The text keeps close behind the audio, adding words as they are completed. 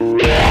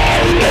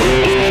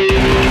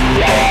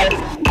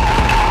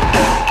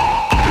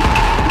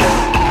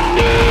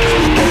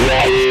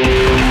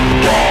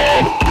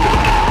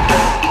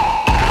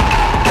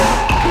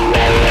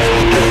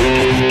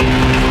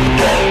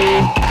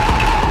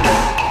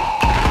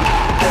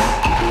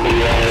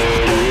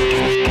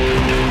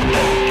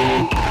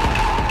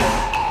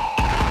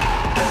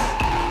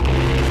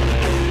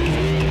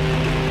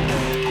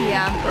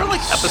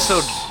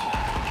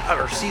episode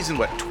or season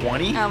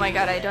 20? Oh my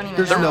god, I don't even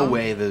There's know. no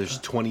way there's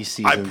 20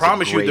 seasons. I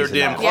promise of you, they're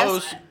Grey's damn Anatomy.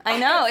 close. Yes, I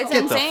know, it's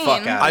Get the insane.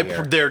 fuck out.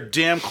 Here. They're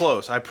damn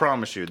close. I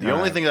promise you. The All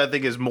only right. thing I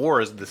think is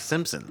more is The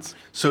Simpsons.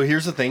 So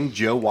here's the thing: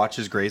 Joe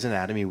watches Grey's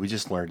Anatomy. We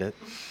just learned it,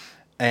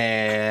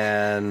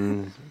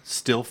 and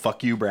still,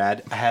 fuck you,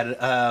 Brad. I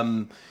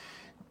had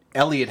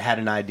Elliot had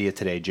an idea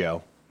today,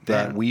 Joe,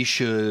 that we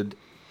should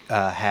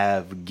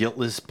have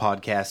Guiltless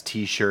Podcast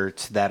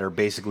T-shirts that are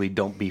basically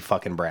 "Don't be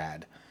fucking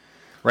Brad,"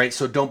 right?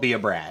 So don't be a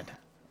Brad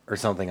or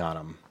something on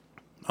them.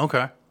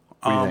 Okay.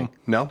 What do you think?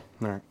 No,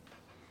 all right.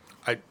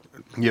 I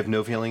You have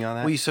no feeling on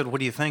that. well, you said, "What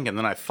do you think?" And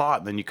then I thought,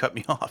 and then you cut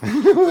me off. Do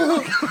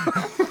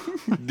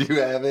you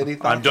have any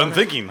thoughts? I'm done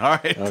thinking. All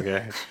right.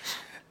 Okay.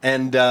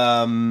 And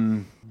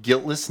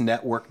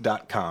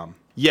guiltlessnetwork.com.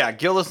 Yeah,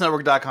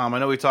 guiltlessnetwork.com. I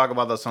know we talk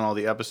about this on all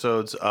the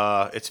episodes.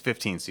 It's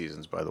 15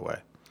 seasons, by the way.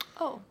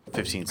 Oh,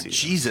 15 seasons.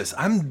 Jesus,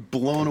 I'm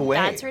blown away.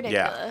 that's Yeah.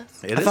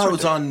 ridiculous. It I is thought it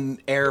was ridiculous. on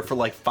air for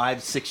like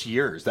 5-6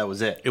 years. That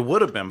was it. It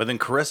would have been, but then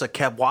Carissa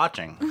kept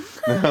watching.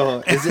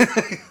 Is it?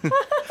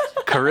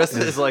 Carissa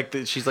is like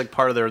she's like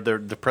part of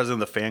the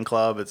president of the fan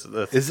club. It's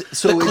the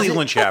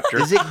Cleveland chapter.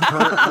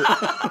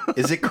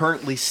 Is it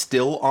currently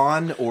still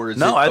on, or is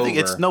no, it I think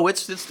over?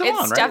 it's still It's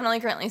on, right? definitely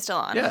currently still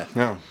on. Yeah.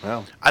 No,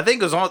 well, I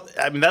think as long,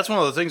 I mean that's one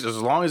of the things. As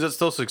long as it's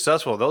still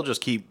successful, they'll just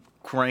keep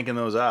cranking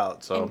those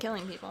out. So And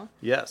killing people.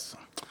 yes.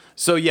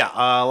 So yeah,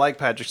 like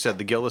Patrick said,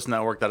 the Guiltless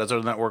Network, that is our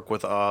network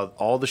with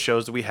all the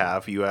shows that we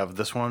have. You have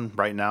this one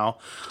right now,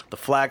 the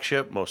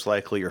flagship, most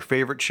likely your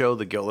favorite show,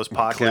 the Guiltless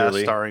Podcast,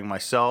 Clearly. starring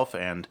myself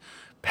and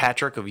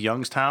Patrick of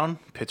Youngstown,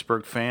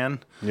 Pittsburgh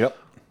fan, yep.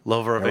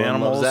 lover of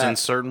Everyone loves animals that. and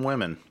certain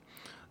women.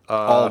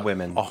 All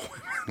women. All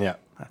women. Yeah.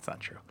 That's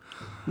not true.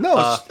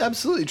 No, it's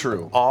absolutely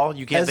true. All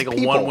you can't As think of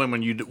people. one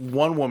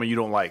woman you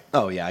don't like.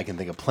 Oh yeah, I can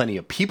think of plenty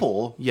of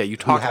people. Yeah, you who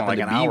talked happen like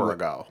to an be hour with-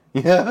 ago.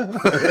 Yeah.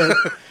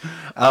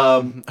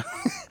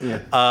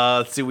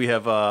 Let's see, we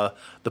have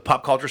the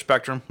Pop Culture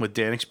Spectrum with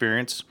Dan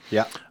Experience.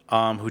 Yeah.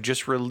 Who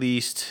just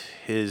released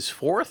his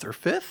 4th or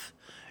 5th.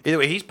 Either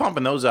way, he's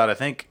pumping those out, I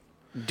think,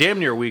 damn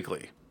near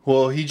weekly.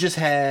 Well, he just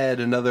had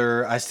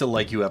another I Still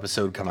Like You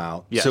episode come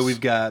out. Yes. So we've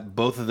got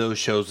both of those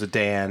shows with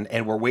Dan,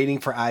 and we're waiting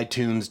for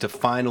iTunes to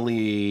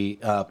finally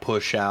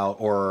push out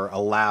or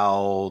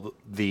allow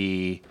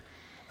the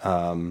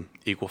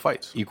Equal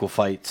Fights. Equal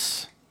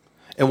Fights.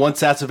 And once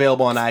that's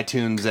available on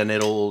iTunes, then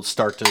it'll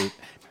start to...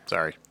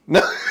 Sorry.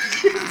 No,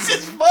 it's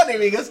just funny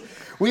because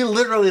we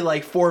literally,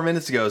 like 4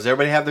 minutes ago, does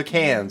everybody have their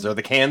cans? Are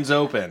the cans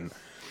open?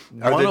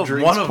 Are One the of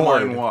drinks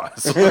poured? mine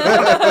was.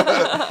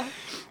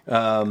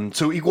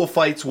 So Equal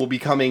Fights will be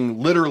coming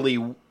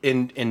literally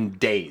in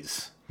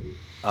days.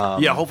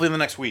 Yeah, hopefully in the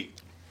next week.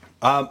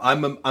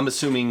 I'm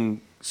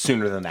assuming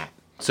sooner than that.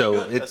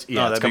 So it's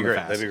No, it's that'd be coming great.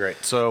 fast. That'd be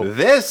great. So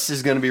This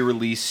is going to be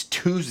released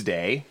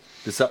Tuesday.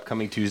 This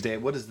upcoming Tuesday.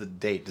 What is the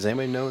date? Does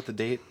anybody know what the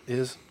date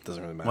is?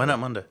 Doesn't really matter. why not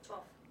Monday?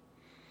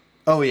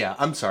 Oh yeah,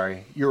 I'm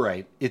sorry. You're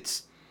right.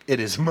 It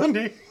is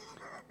Monday.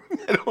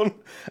 I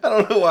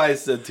don't know why I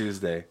said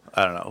Tuesday.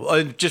 I don't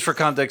know. Just for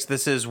context,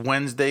 this is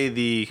Wednesday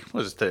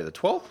what is it today, the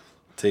 12th?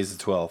 Today's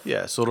the 12th.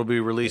 Yeah, so it'll be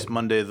released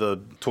Monday the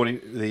 20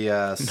 the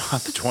not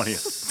the 20th.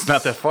 It's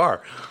not that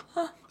far.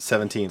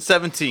 17th.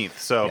 17th.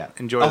 So Yeah.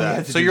 enjoy Oh, we that.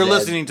 have to So do you're that.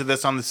 listening to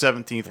this on the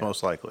 17th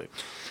most likely.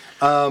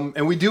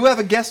 And we do have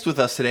a guest with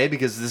us today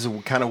because this is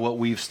kind of what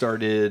we've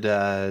started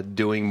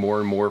doing more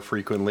and more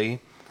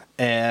frequently.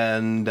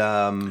 And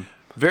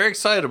Very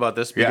excited about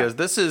this because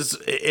this is,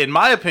 in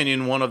my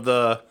opinion, one of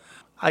the,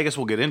 I guess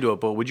we'll get into it,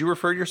 but would you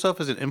refer to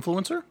yourself as an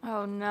influencer?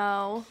 Oh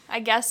no, I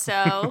guess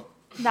so.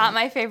 Not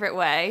my favorite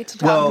way to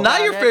talk Well, about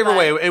Not your it, favorite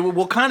but- way.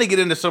 We'll kind of get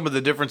into some of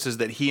the differences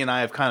that he and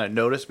I have kind of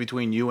noticed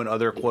between you and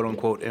other quote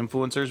unquote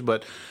influencers,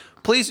 but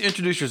please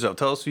introduce yourself.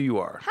 Tell us who you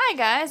are. Hi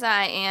guys,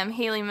 I am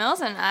Haley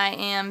Mills and I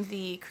am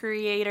the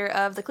creator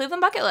of the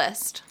Cleveland Bucket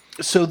List.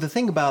 so the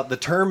thing about the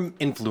term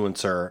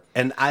influencer,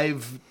 and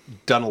I've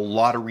done a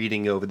lot of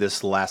reading over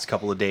this last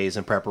couple of days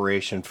in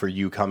preparation for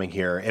you coming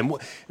here. And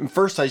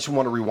first, I just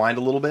want to rewind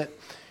a little bit.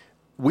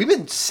 We've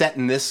been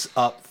setting this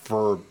up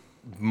for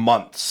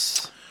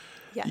months.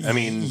 Yes. I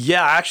mean,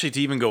 Yeah, actually,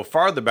 to even go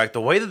farther back,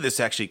 the way that this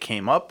actually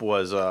came up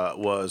was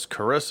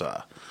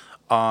Carissa,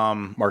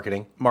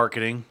 marketing.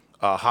 marketing,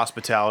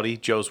 hospitality,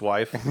 Joe's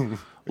wife.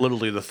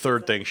 Literally, the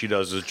third thing she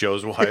does is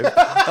Joe's wife,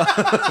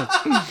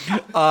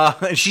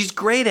 and she's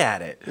great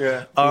at it.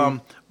 Yeah.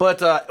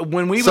 But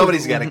when we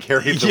Somebody's gotta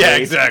carry the yeah,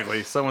 weight.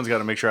 exactly. Someone's got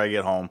to make sure I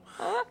get home.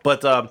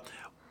 But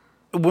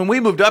when we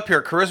moved up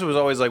here, Carissa was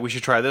always like, "We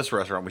should try this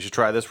restaurant. We should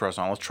try this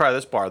restaurant. Let's try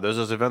this bar. There's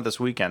this event this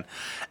weekend."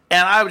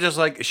 And I was just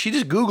like, she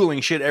just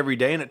Googling shit every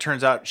day, and it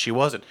turns out she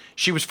wasn't.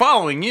 She was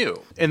following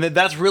you, and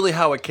that's really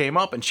how it came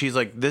up. And she's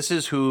like, "This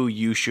is who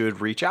you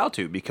should reach out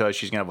to because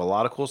she's gonna have a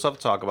lot of cool stuff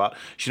to talk about.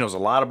 She knows a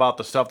lot about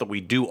the stuff that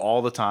we do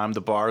all the time: the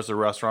bars, the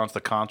restaurants,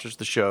 the concerts,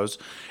 the shows."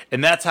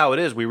 And that's how it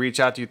is. We reach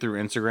out to you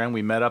through Instagram.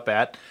 We met up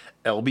at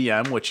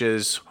LBM, which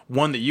is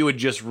one that you had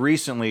just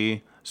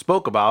recently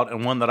spoke about,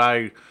 and one that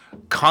I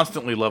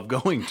constantly love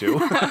going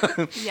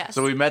to. Yes.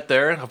 So we met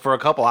there for a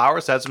couple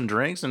hours, had some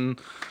drinks, and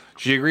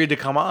she agreed to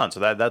come on. So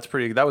that was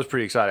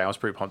pretty exciting. I was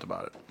pretty pumped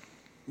about it.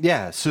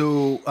 Yeah,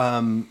 so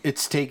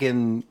it's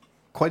taken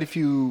quite a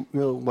few,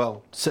 a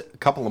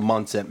couple of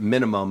months at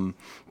minimum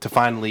to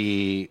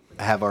finally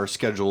have our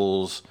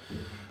schedules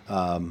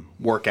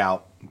work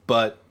out.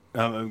 But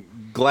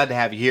glad to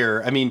have you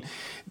here. I mean,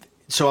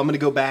 so I'm going to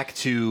go back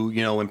to,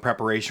 in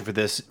preparation for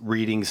this,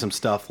 reading some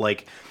stuff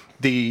like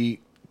the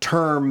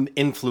term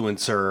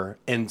influencer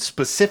and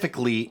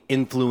specifically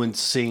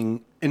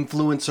influencer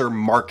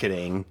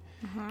marketing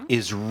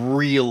is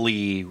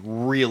really,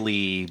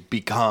 really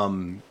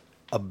become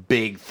a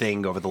big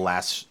thing over the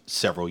last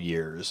several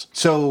years.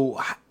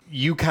 So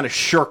you kind of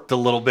shirked a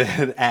little bit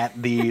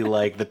at the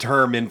the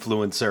term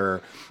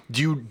influencer.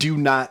 Do you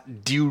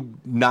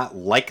not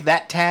like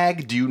that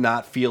tag? Do you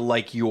not feel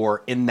like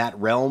you're in that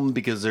realm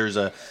because there's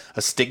a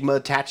stigma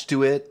attached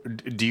to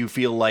it? Do you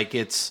feel like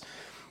it's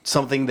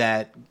something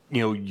that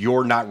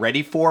you're not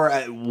ready for?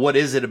 What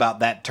is it about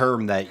that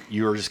term that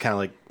you're just kind of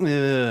like,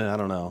 I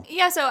don't know?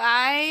 Yeah, so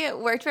I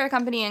worked for a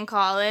company in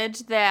college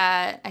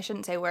that I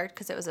shouldn't say worked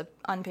because it was an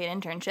unpaid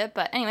internship,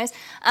 but anyways,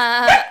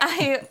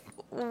 I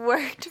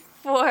worked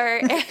for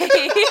a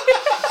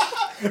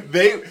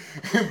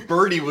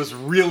Birdie was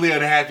really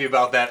unhappy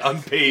about that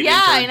unpaid yeah,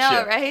 internship. I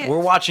know, right? We're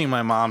watching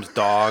my mom's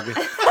dog,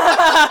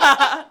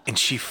 and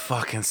she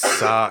fucking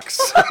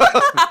sucks.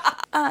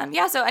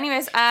 Yeah, so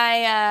anyways,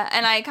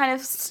 I kind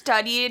of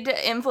studied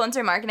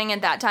influencer marketing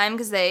at that time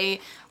because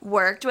they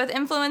worked with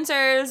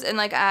influencers, and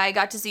I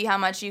got to see how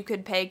much you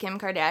could pay Kim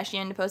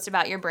Kardashian to post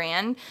about your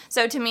brand.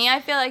 So to me,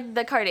 I feel like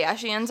the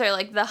Kardashians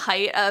are the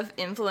height of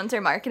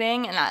influencer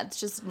marketing, and that's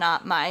just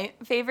not my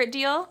favorite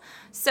deal.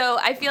 So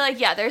I feel like,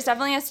 yeah, there's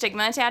definitely a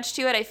stigma attached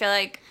to it. I feel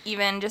like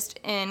even just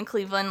in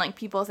Cleveland,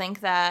 people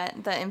think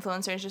that the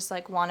influencers just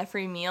want a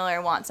free meal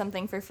or want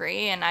something for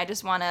free, and I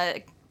just want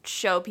to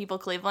show people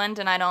Cleveland,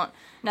 and I don't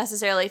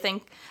necessarily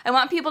think I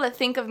want people to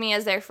think of me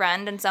as their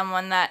friend and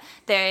someone that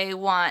they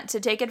want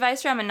to take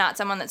advice from, and not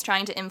someone that's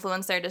trying to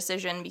influence their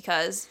decision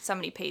because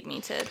somebody paid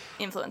me to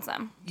influence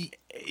them.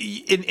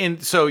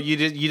 And so you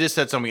just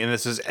said something, and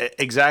this is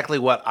exactly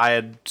what I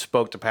had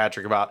spoke to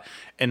Patrick about,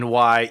 and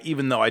why,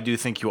 even though I do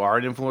think you are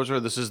an influencer,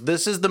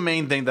 this is the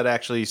main thing that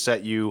actually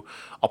set you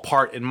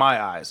apart in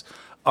my eyes.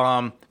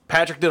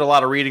 Patrick did a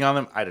lot of reading on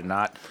them. I did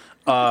not.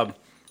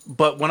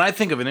 But when I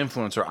think of an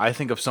influencer, I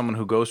think of someone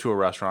who goes to a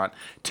restaurant,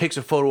 takes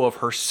a photo of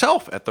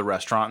herself at the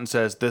restaurant, and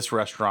says, "This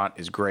restaurant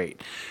is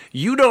great."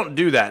 You don't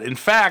do that. In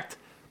fact,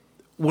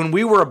 when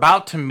we were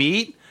about to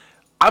meet,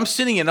 I'm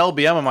sitting in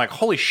LBM. I'm like,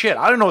 holy shit,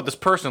 I don't know what this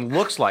person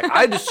looks like.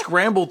 I just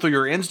scrambled through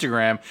your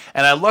Instagram,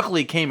 and I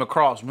luckily came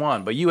across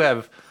one. But you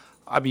have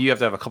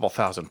to have a couple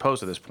thousand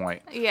posts at this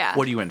point. Yeah.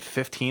 What are you in,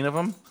 15 of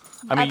them?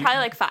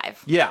 Probably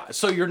 5. Yeah,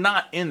 so you're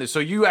not in this. So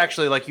you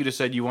actually, like you just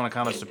said, you want to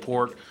kind of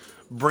support,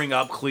 bring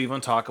up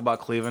Cleveland, talk about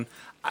Cleveland.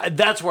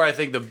 That's where I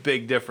think the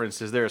big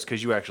difference is there, is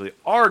because you actually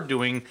are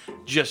doing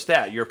just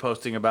that. You're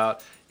posting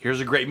about,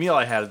 here's a great meal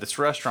I had at this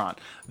restaurant.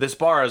 This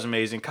bar has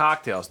amazing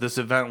cocktails. This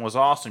event was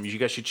awesome. You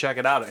guys should check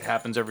it out. It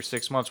happens every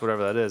 6 months,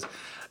 whatever that is.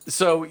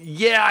 So,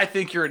 yeah, I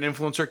think you're an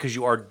influencer because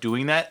you are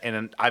doing that,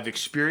 and I've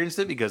experienced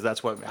it because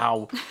that's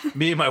how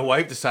me and my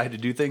wife decide to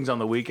do things on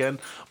the weekend,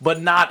 but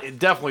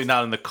definitely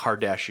not in the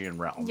Kardashian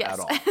realm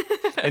at all.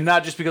 And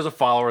not just because of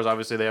followers.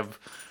 Obviously, they have...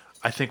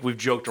 I think we've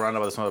joked around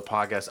about this on other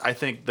podcasts. I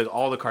think that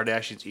all the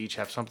Kardashians each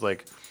have something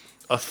like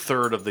a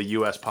third of the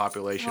U.S.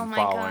 population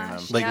following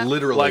them.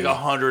 Literally. Like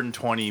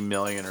 120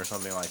 million or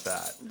something like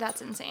that.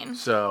 That's insane.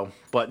 So,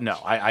 but no,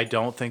 I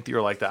don't think that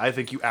you're like that. I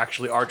think you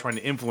actually are trying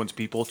to influence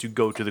people to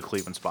go to the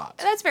Cleveland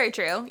spots. That's very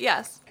true,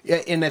 yes.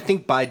 Yeah, and I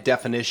think by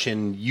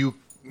definition, you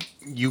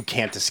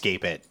can't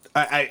escape it.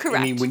 Correct.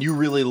 I mean, when you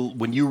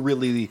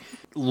really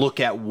look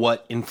at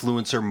what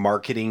influencer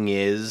marketing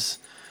is,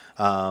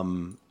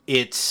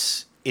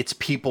 it's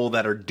people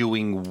that are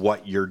doing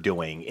what you're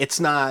doing. It's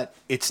not,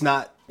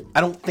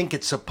 I don't think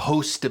it's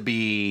supposed to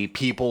be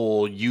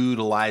people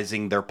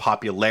utilizing their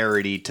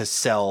popularity to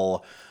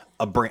sell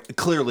a brand.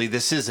 Clearly,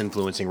 this is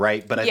influencing,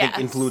 right? But I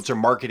think influencer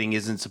marketing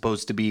isn't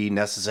supposed to be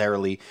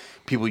necessarily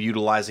people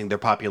utilizing their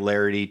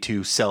popularity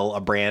to sell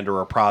a brand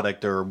or a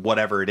product or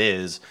whatever it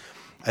is.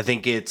 I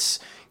think it's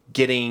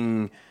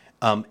getting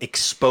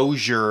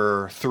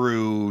exposure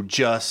through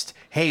just,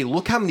 hey,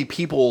 look how many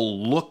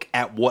people look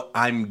at what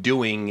I'm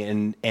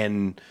doing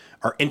and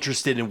are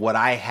interested in what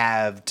I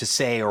have to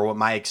say or what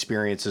my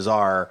experiences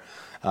are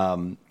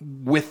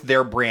with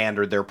their brand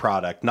or their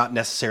product, not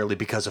necessarily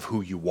because of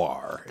who you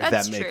are, if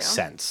that makes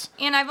sense.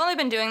 And I've only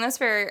been doing this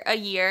for a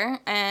year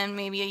and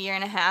maybe a year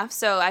and a half,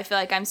 so I feel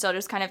like I'm still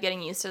just kind of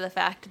getting used to the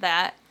fact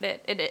that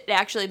it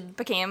actually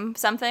became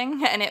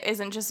something, and it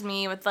isn't just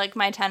me with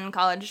my 10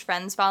 college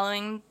friends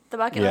following the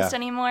bucket list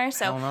anymore.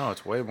 So I don't know,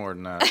 it's way more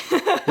than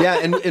that. Yeah,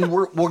 and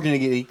we're gonna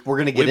get We've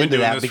been into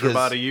doing that this because for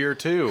about a year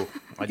too.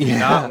 I do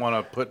not want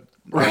to put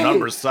our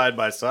numbers side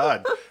by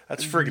side.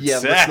 That's freaking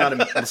sad.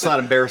 Let's not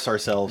embarrass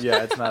ourselves.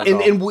 Yeah, it's not.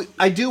 And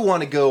I do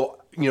want to go,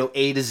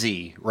 A to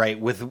Z, right,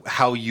 with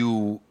how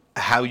you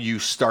how you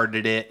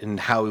started it and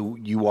how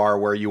you are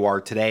where you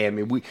are today. I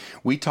mean,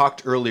 we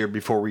talked earlier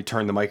before we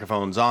turned the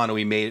microphones on, and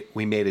we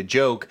made a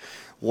joke.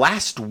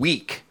 Last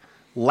week,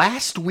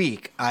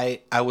 I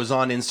was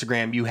on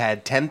Instagram. You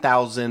had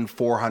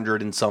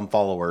 10,400 and some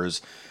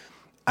followers.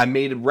 I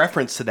made a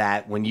reference to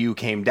that when you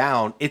came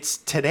down. It's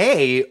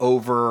today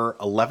over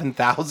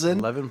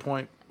 11,000.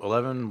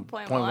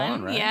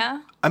 11.1, right?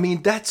 Yeah. I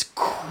mean, that's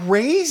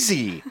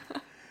crazy.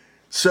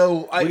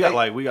 So We got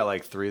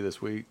like 3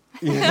 this week.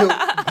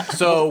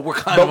 So we're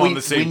kind of on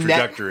the same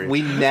trajectory.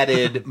 We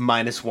netted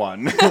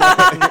 -1.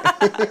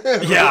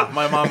 Yeah,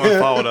 my mom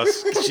unfollowed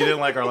us. She didn't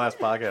like our last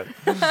podcast.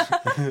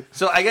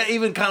 So I got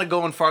even kind of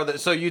going farther.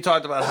 So you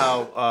talked about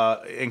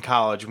how in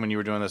college when you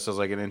were doing this as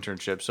like an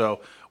internship.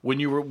 So when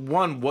you were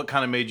what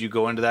kind of made you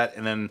go into that,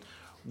 and then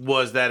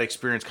was that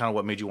experience kind of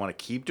what made you want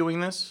to keep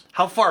doing this?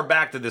 How far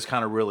back did this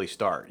kind of really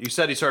start? You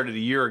said you started a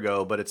year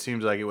ago, but it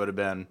seems like it would have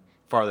been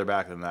farther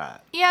back than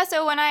that. Yeah,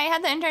 so when I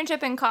had the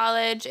internship in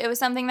college, it was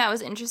something that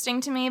was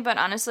interesting to me, but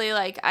honestly,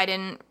 like,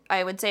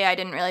 I would say I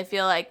didn't really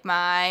feel like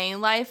my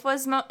life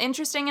was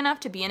interesting enough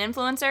to be an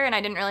influencer, and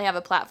I didn't really have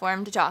a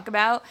platform to talk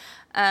about.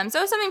 So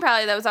it was something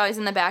probably that was always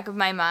in the back of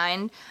my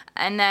mind.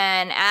 And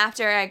then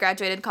after I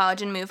graduated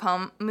college and moved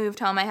home,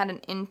 I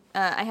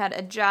had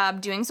a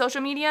job doing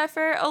social media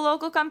for a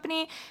local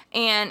company,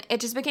 and it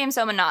just became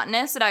so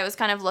monotonous that I was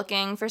kind of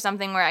looking for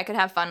something where I could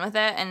have fun with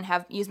it and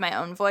use my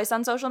own voice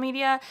on social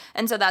media.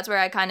 And so that's where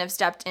I kind of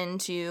stepped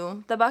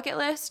into the bucket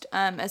list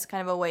as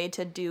kind of a way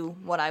to do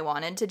what I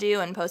wanted to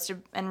do and post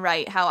and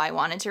write how I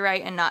wanted to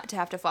write and not to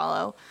have to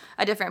follow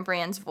a different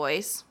brand's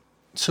voice.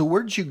 So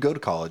where did you go to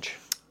college?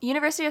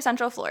 University of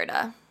Central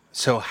Florida.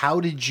 So how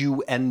did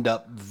you end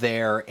up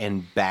there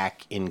and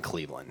back in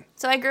Cleveland?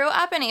 So I grew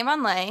up in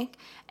Avon Lake,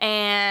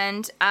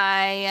 and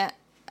I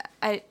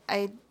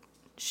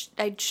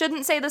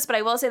shouldn't say this, but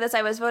I will say this.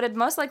 I was voted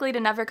most likely to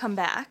never come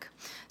back.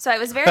 So I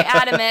was very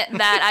adamant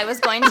that I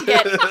was going to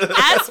get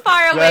as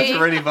far away That's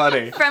pretty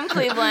funny. from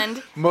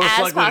Cleveland Most as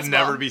likely possible. to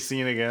never be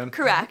seen again.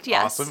 Correct,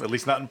 yes. Awesome. At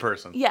least not in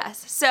person.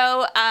 Yes.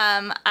 So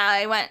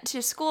I went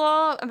to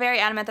school, very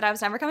adamant that I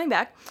was never coming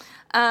back.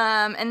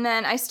 And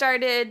then I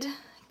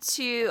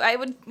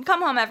would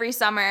come home every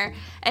summer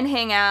and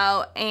hang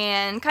out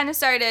and kind of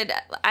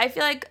I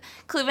feel like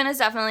Cleveland is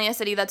definitely a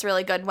city that's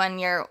really good when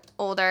you're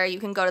older. You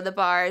can go to the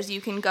bars,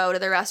 you can go to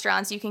the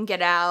restaurants, you can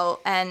get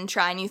out and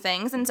try new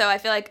things. And so I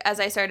feel like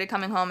as I started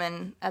coming home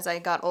and as I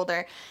got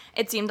older,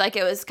 it seemed like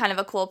it was kind of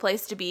a cool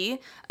place to be.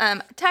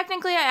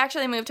 Technically, I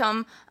actually moved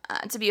home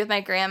to be with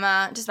my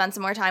grandma, to spend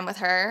some more time with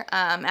her.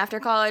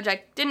 After college,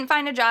 I didn't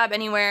find a job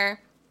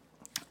anywhere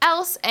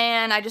else,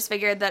 and I just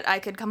figured that I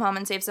could come home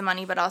and save some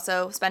money but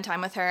also spend time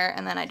with her,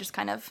 and then I just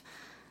kind of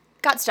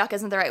got stuck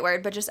isn't the right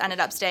word, but just ended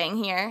up staying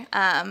here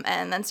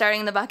and then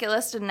starting the bucket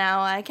list, and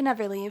now I can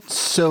never leave.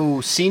 So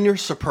senior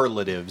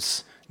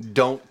superlatives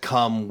don't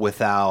come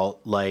without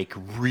like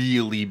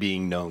really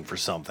being known for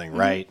something,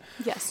 right?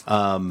 Yes.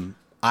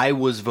 I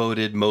was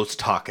voted most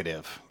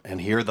talkative, and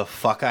here the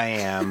fuck I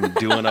am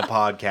doing a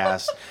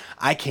podcast.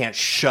 I can't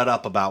shut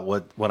up about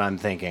what I'm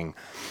thinking.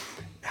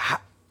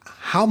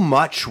 How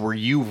much were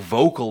you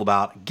vocal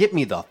about, get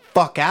me the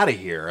fuck out of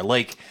here?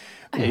 Like,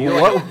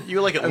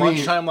 You're like at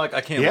lunchtime, like,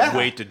 I can't yeah.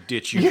 wait to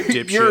ditch you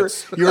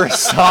dipshits. You're a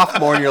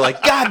sophomore, and you're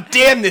like, God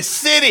damn this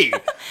city!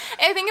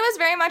 I think it was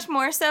very much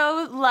more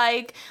so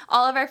like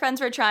all of our friends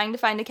were trying to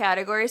find a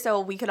category so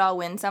we could all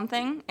win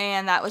something,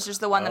 and that was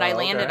just the one that I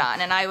landed on.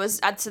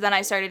 And so then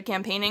I started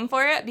campaigning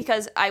for it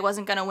because I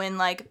wasn't going to win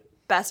like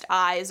best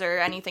eyes or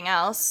anything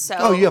else.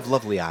 So you have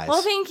lovely eyes.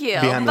 Well, thank you.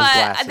 Behind those but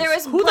glasses. there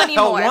was Who plenty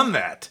the hell more. won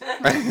that?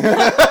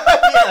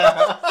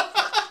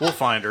 We'll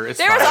find her. It's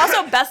There fine. was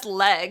also best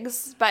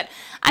legs, but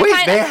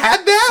Wait, they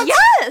had that?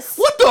 Yes.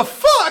 What the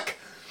fuck?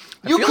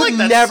 You feel could like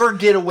that's- never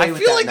get away with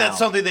that I feel like now. that's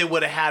something they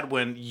would have had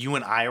when you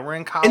and I were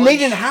in college. And they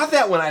didn't have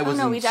that when I was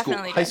no, we in school,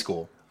 definitely high did.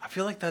 school. I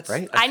feel like that's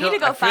Right? I need to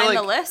go feel find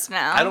the like- list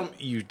now. I don't.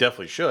 You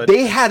definitely should.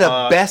 They had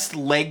a best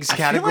legs I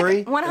feel like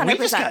category. 100%. We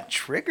just got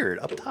triggered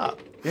up top.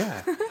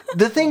 Yeah.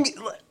 The thing,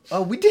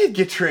 we did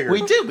get triggered.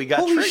 We did. We got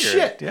Holy triggered.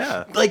 shit.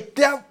 Yeah. Like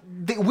that.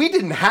 We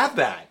didn't have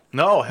that.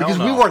 No, hell Because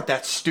no. we weren't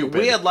that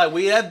stupid.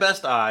 We had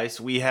best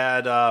eyes. We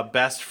had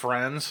best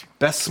friends.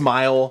 best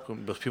smile,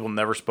 Those people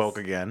never spoke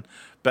again.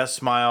 Best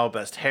smile.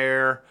 Best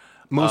hair.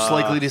 most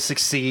likely to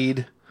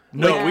succeed,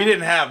 No, Yeah. we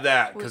didn't have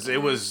that because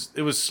it was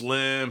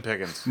slim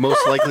pickings.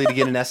 most likely to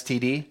get an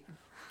STD.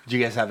 Did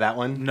you guys have that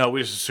one? No,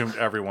 we just assumed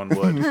everyone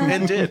would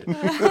and did.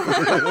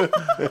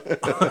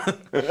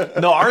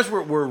 No, ours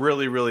were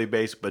really, really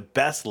basic, but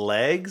best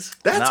legs?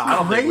 That's no, I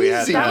don't think we had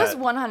crazy. That that.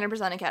 was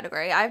 100% a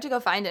category. I have to go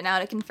find it now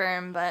to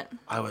confirm, but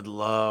I would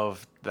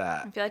love I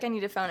that. feel like I need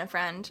to phone a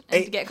friend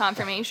and to get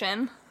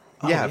confirmation.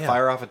 Yeah, yeah.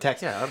 fire off a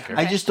text. Yeah, I don't care.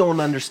 I just don't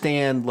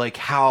understand like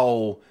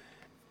how,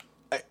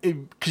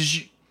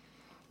 because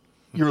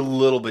you're a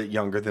little bit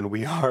younger than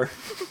we are.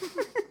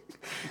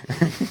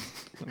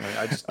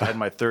 I just had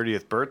my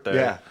 30th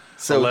birthday.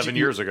 11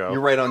 years ago.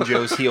 You're right on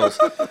Joe's heels.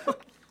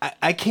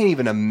 I can't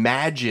even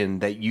imagine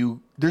that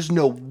there's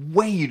no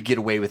way you'd get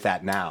away with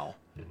that now.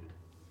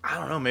 I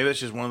don't know. Maybe it's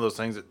just one of those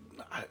things that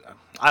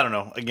I don't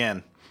know.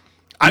 Again,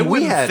 I We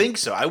wouldn't had- think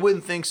so. I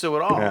wouldn't think so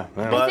at all. Yeah,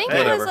 but I think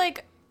whatever. it was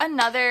like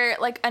another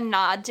like a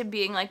nod to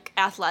being like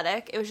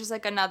athletic. It was just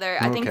like another.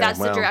 I think Okay, that's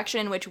the well.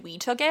 direction in which we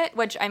took it.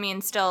 Which I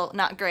mean, still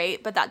not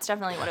great, but that's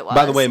definitely what it was.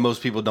 By the way,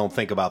 most people don't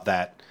think about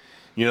that.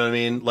 You know what I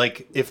mean?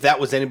 Like, if that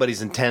was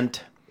anybody's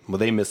intent, well,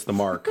 they missed the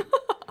mark.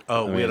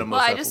 Oh, we had a most,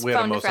 Well, I just we had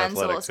a phoned a most friend, so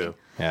athletic we'll see. too.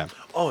 Yeah.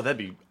 Oh, that'd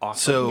be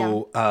awesome.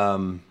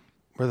 So,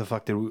 where the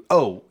fuck did we?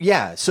 Oh,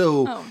 yeah.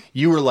 So Oh.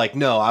 you were like,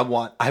 no, I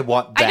want that.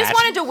 I just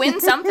wanted to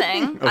win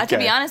something, to Okay.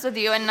 be honest with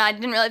you, and I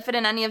didn't really fit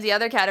in any of the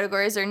other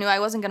categories or knew I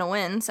wasn't going to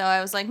win. So I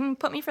was like,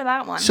 put me for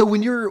that one. So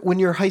when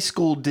your high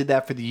school did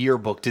that for the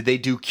yearbook, did they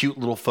do cute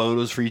little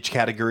photos for each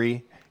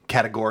category?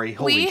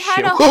 Holy We shit!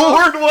 had a What whole-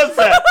 word was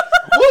that?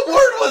 What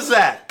word was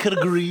that?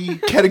 Category.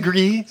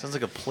 Category? Sounds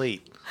like a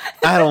plate.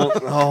 I don't.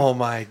 Oh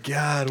my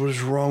god! What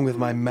is wrong with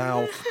my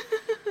mouth?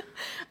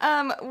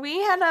 We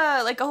had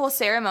a whole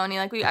ceremony.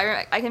 Like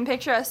I can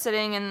picture us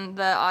sitting in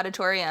the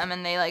auditorium,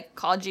 and they like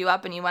called you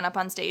up, and you went up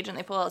on stage, and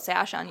they pulled a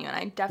sash on you, and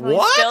I definitely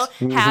What?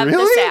 still have the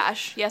Really?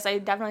 sash. Yes, I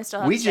definitely still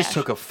have. We the just sash.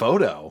 took a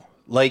photo.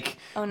 Like,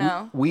 Oh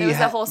no! we it was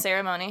had a whole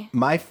ceremony.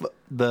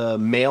 the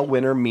male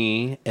winner,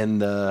 me,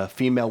 and the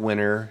female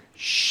winner,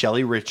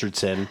 Shelly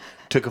Richardson,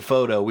 took a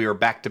photo. We were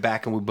back to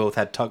back, and we both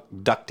had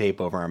duct tape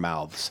over our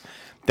mouths.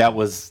 That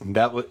was,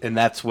 and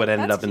that's what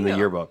ended That's up in the cute.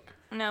 yearbook.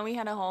 No, we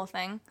had a whole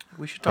thing.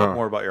 We should talk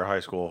more about your high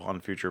school on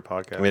future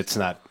podcasts. I mean, it's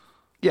not.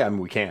 Yeah, I mean,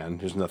 we can.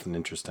 There's nothing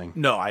interesting.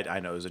 No, I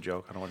know it was a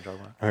joke. I don't want to talk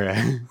about it.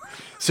 Okay.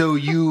 So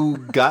you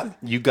got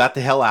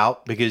the hell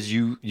out because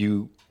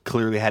you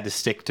clearly had to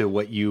stick to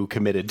what you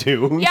committed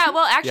to. Yeah,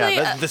 well, actually,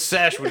 Yeah, the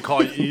sash would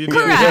call you. You'd be a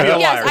correct. liar.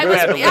 Yes, You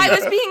had to leave. I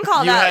was being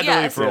called You out. had to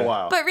leave Yes. for a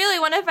while. But really,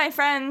 one of my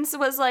friends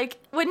was like,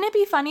 wouldn't it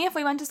be funny if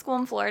we went to school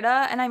in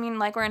Florida? And I mean,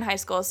 like, we're in high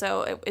school,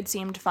 so it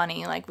seemed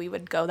funny. Like, we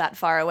would go that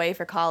far away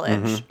for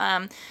college.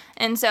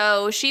 And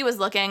so she was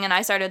looking, and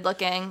I started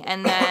looking.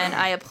 And then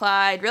I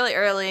applied really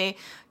early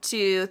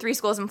to 3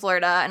 schools in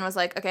Florida and was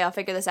like, okay, I'll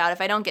figure this out.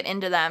 If I don't get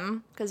into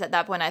them, because at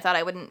that point I thought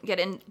I wouldn't get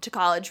into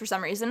college for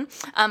some reason,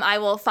 I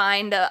will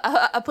find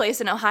a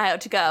place in Ohio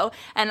to go.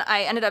 And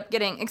I ended up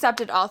getting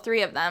accepted all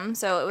 3 of them.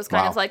 So it was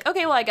kind Wow. of like,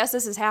 okay, well, I guess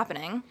this is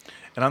happening.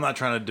 And I'm not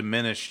trying to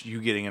diminish you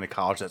getting into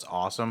college. That's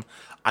awesome.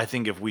 I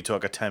think if we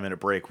took a 10-minute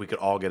break, we could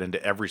all get into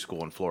every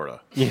school in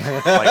Florida.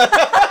 Yeah.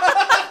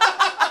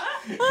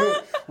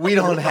 We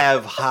don't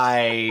have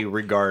high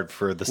regard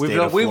for the state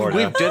of Florida.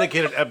 We've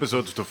dedicated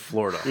episodes to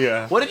Florida.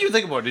 Yeah. What did you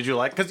think about it? Did you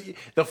like? Because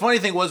the funny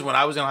thing was, when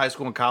I was in high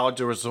school and college,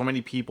 there were so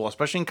many people,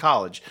 especially in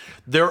college,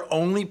 their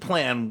only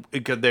plan,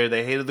 because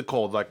they hated the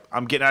cold. Like,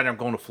 I'm getting out of here. I'm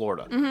going to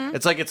Florida.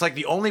 It's like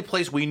the only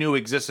place we knew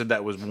existed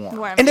that was warm.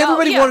 Warm. and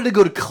everybody Oh, yeah. wanted to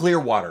go to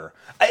Clearwater.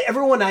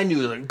 Everyone I knew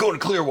was like, go to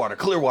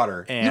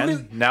Clearwater.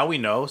 And now we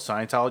know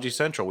Scientology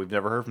Central. We've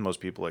never heard from those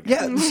people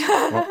again.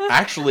 Yeah. Well,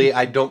 actually,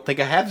 I don't think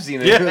I have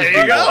seen it. Yeah,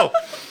 there you go.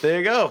 There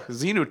you go.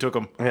 Xenu took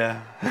them.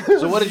 Yeah.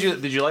 So what did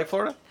you like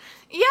Florida?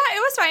 Yeah, it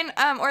was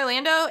fine.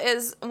 Orlando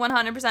is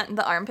 100%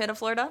 the armpit of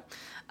Florida.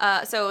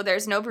 So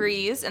there's no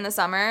breeze in the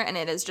summer, and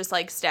it is just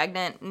like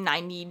stagnant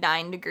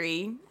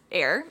 99-degree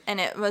air, and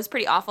it was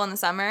pretty awful in the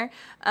summer.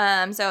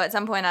 So at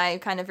some point, I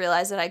kind of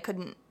realized that I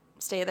couldn't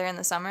stay there in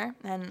the summer,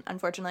 and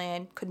unfortunately,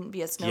 I couldn't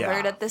be a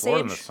snowbird at this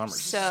Florida in age. the summer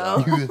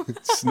So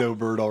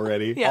Snowbird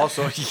already. Yeah.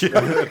 Also, yeah.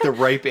 At the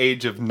ripe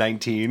age of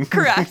 19.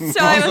 correct.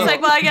 So I was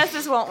like, well, I guess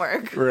this won't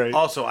work. Right.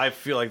 Also, I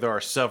feel like there are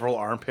several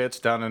armpits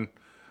down in,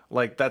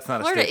 like, that's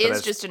not Florida a state that is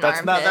has, just an that's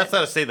armpit. That's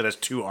not a state that has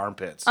 2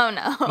 armpits. Oh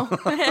no,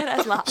 it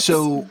has lots.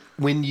 So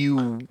when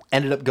you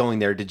ended up going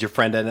there, did your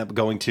friend end up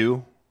going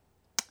too?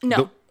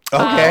 No.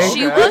 Okay.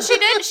 She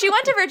did. She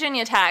went to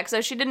Virginia Tech,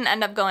 so she didn't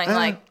end up going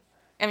like.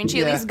 I mean,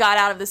 she at Yeah. least got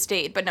out of the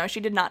state, but no, she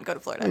did not go to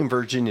Florida. I mean,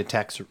 Virginia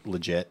Tech's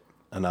legit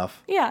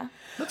enough. Yeah.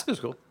 That's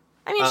cool.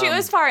 I mean, she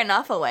was far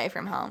enough away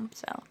from home,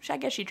 so I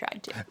guess she tried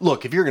to.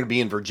 Look, if you're going to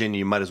be in Virginia,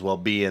 you might as well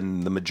be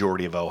in the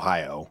majority of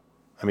Ohio.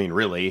 I mean,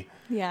 really.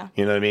 Yeah.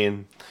 You know what I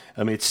mean?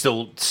 I mean, it's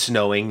still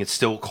snowing. It's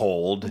still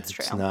cold. It's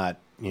true. It's not,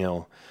 you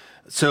know.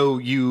 So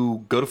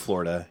you go to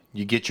Florida,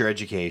 you get your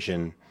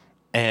education,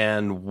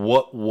 and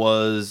what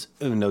was,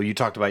 no, you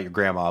talked about your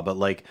grandma, but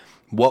like,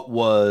 what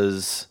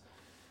was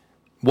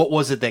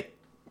it that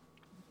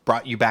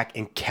brought you back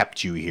and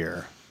kept you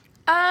here?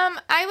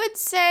 I would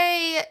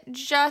say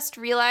just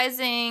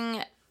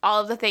realizing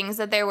all of the things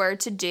that there were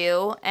to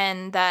do,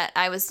 and that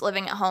I was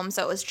living at home,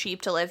 so it was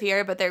cheap to live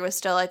here, but there was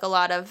still like a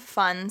lot of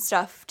fun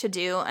stuff to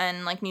do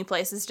and like new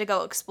places to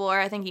go explore.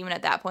 I think even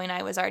at that point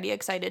I was already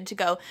excited to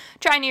go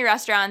try new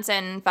restaurants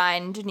and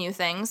find new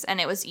things, and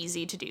it was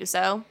easy to do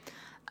so.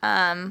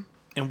 And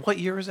what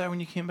year was that when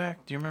you came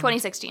back? Do you remember?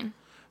 2016.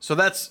 So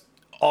that's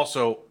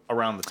also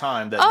around the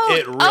time that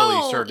it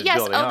really started yes.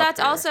 building up. That's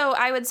here. also,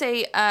 I would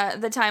say,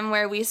 the time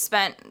where we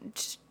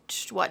spent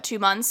 2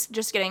 months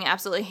just getting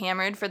absolutely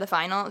hammered for the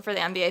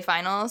NBA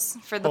finals,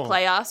 for the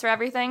playoffs, for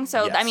everything.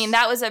 So I Yes. mean,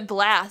 that was a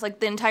blast. Like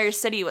the entire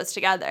city was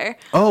together.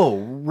 Oh,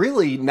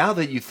 really? Now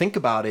that you think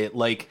about it,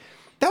 like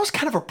that was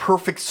kind of a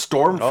perfect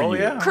storm for Oh, you.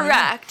 yeah.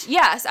 Correct.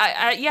 Yes.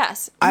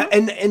 Yes.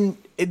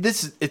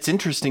 It's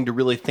interesting to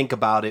really think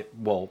about it.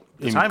 Well,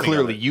 timing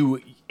clearly of it.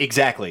 you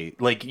exactly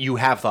like you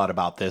have thought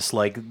about this,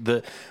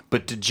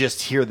 but to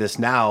just hear this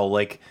now,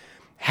 like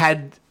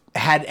had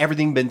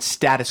everything been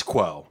status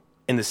quo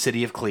in the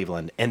city of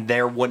Cleveland, and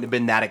there wouldn't have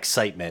been that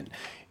excitement.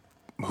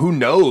 Who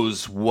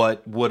knows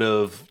what would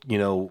have,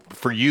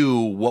 for you,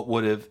 what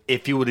would have,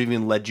 if you would have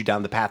even led you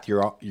down the path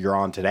you're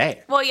on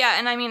today. Well, yeah,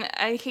 and I mean,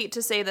 I hate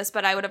to say this,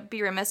 but I would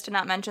be remiss to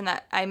not mention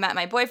that I met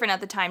my boyfriend at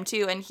the time,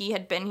 too, and he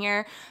had been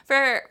here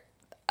for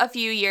a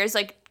few years,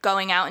 like,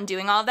 going out and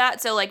doing all of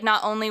that. So, like,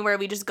 not only were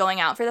we just going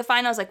out for the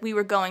finals, like, we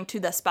were going to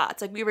the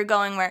spots. Like, we were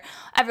going where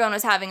everyone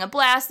was having a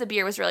blast, the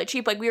beer was really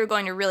cheap, like, we were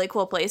going to really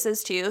cool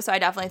places, too, so I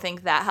definitely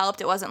think that helped.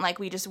 It wasn't like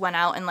we just went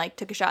out and, like,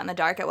 took a shot in the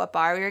dark at what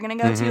bar we were gonna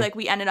go to. Like,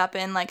 we ended up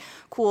in, like,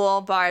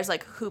 cool bars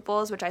like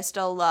Hooples, which I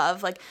still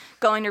love, like,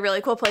 going to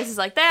really cool places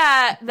like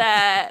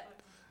that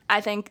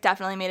I think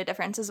definitely made a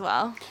difference as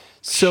well.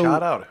 So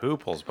Shout out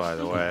Hooples, by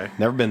the way.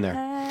 never been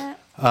there.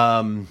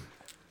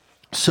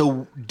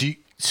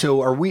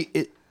 So are we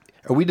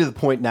to the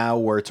point now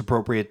where it's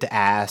appropriate to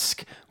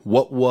ask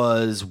what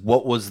was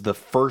the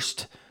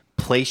first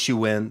place you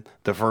went,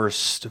 the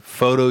first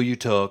photo you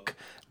took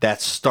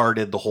that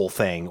started the whole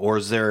thing, or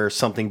is there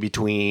something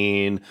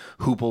between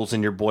Hooples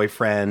and your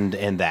boyfriend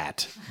and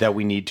that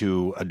we need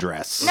to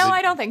address? No,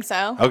 I don't think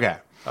so. Okay.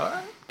 All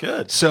right,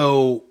 good.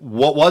 So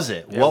what was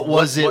it? What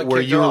was it what where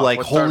kicked you it were off? like,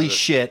 What started holy it?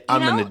 shit,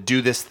 I'm You know, going to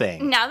do this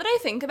thing? Now that I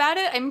think about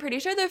it, I'm pretty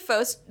sure the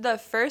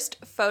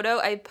first photo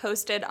I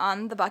posted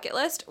on the bucket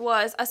list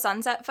was a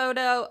sunset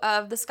photo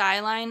of the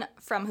skyline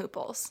from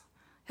Hooples.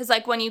 Because,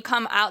 like, when you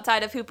come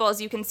outside of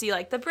Hooples, you can see,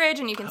 like, the bridge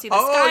and you can see the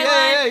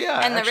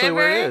skyline and the Actually, river.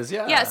 where it is,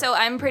 yeah. Yeah, so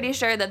I'm pretty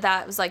sure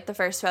that was, like, the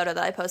first photo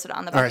that I posted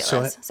on the bucket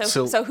All right, list.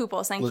 So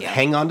Hooples, thank you.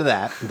 Hang on to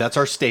that. That's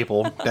our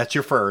staple. That's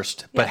your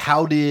first. But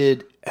how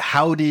did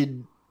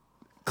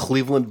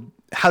Cleveland?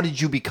 How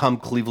did you become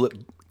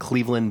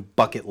Cleveland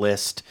bucket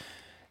list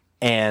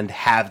and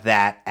have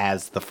that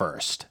as the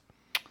first?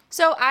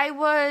 So I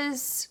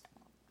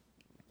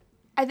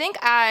think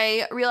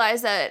I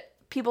realized that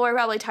people were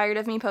probably tired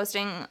of me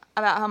posting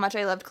about how much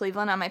I loved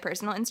Cleveland on my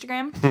personal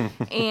Instagram.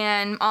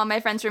 And all my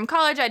friends from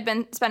college, I'd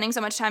been spending so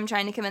much time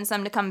trying to convince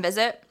them to come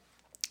visit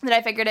that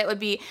I figured it would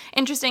be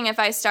interesting if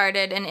I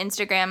started an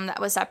Instagram that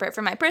was separate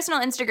from my personal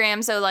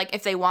Instagram. So, like,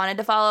 if they wanted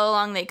to follow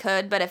along, they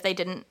could, but if they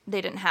didn't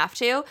have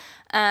to.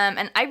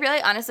 And I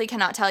really honestly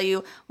cannot tell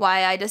you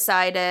why I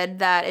decided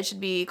that it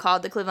should be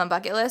called the Cleveland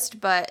Bucket List,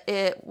 but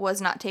it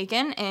was not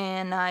taken,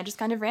 and I just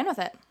kind of ran with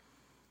it.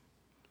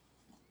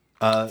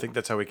 I think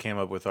that's how we came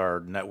up with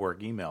our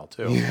network email,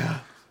 too.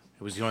 Yeah.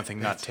 It was the only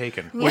thing not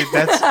taken. Wait,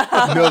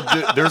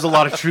 there's a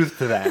lot of truth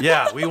to that.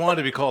 Yeah, we wanted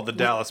to be called the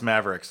Dallas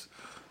Mavericks.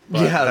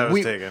 But Yeah, that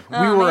was taken.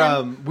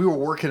 we were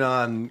working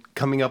on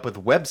coming up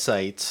with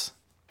websites,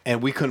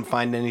 and we couldn't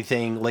find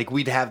anything. Like,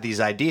 we'd have these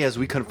ideas,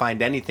 we couldn't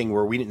find anything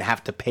where we didn't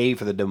have to pay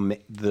for the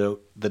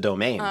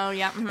domain. Oh,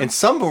 yeah. Mm-hmm. And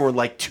some of them were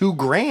like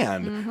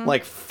 $2,000.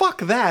 Like, fuck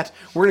that.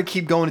 We're gonna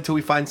keep going until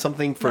we find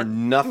something for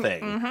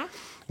nothing.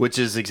 Which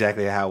is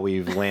exactly how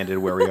we've landed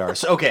where we are.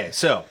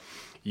 So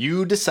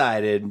you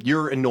decided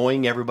you're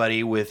annoying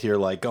everybody with your,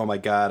 like, oh my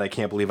God, I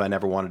can't believe I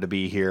never wanted to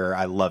be here.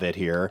 I love it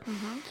here.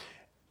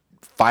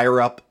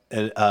 Fire up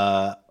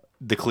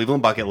the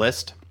Cleveland bucket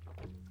list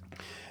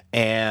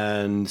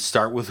and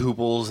start with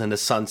Hooples and a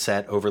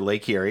sunset over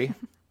Lake Erie.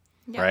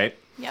 Yep. Right?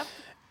 Yep.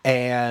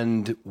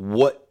 And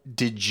what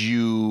did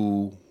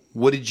you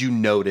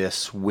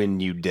notice when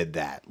you did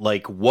that?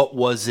 Like, what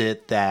was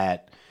it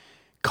that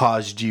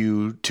caused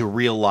you to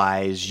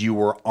realize you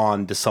were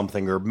on to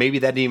something, or maybe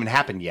that didn't even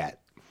happen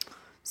yet?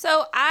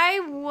 So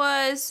I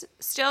was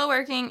still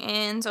working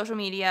in social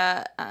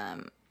media,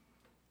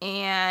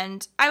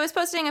 and I was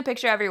posting a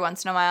picture every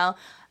once in a while,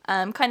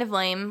 kind of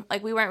lame.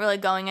 Like, we weren't really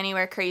going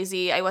anywhere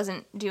crazy. I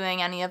wasn't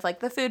doing any of, like,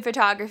 the food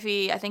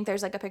photography. I think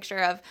there's, like, a picture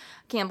of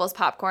Campbell's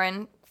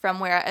Popcorn from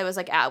where it was,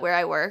 like, at where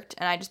I worked,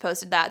 and I just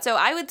posted that. So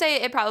I would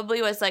say it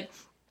probably was, like,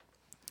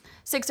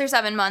 6 or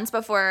 7 months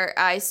before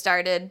I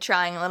started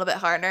trying a little bit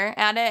harder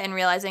at it and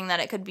realizing that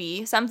it could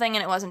be something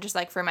and it wasn't just,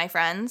 like, for my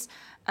friends.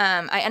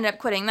 I ended up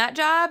quitting that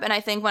job, and I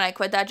think when I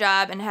quit that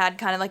job and had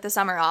kind of, like, the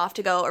summer off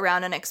to go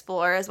around and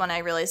explore is when I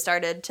really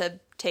started to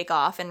take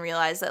off and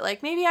realize that,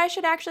 like, maybe I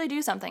should actually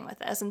do something with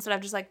this instead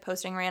of just, like,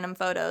 posting random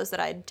photos that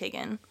I'd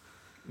taken.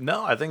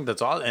 No, I think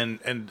that's all, and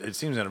it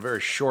seems in a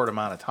very short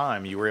amount of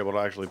time you were able to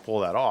actually pull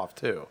that off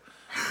too,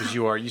 because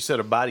you said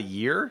about a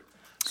year.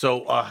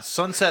 So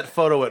sunset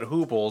photo at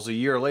Hooples, a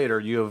year later,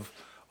 you have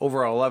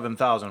over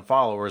 11,000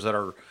 followers that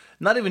are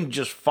not even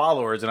just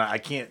followers, and I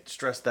can't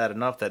stress that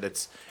enough, that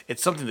it's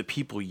something that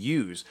people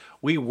use.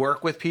 We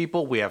work with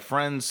people. We have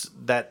friends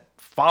that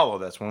follow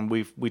this. When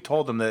we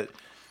told them that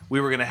we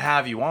were going to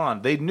have you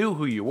on, they knew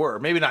who you were.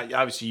 Maybe not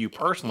obviously you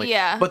personally,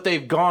 Yeah. but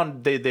they've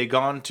gone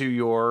to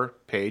your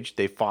page,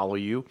 they follow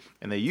you,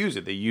 and they use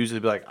it. They use it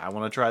to be like, I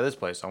want to try this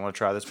place. I want to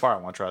try this bar. I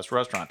want to try this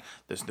restaurant.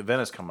 This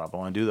event is coming up. I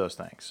want to do those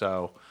things.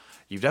 So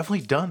you've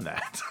definitely done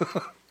that.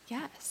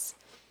 Yes.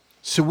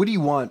 So what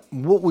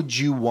would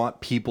you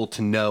want people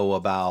to know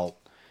about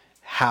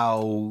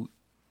how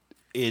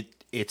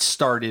it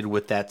started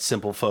with that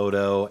simple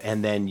photo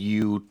and then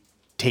you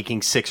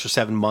taking 6 or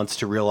 7 months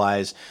to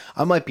realize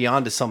I might be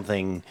onto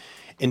something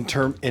and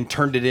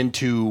turned it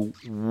into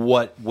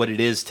what it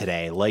is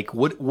today? Like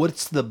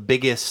what's the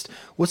biggest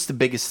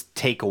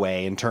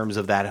takeaway in terms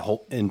of that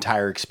whole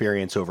entire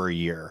experience over a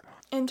year?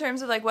 In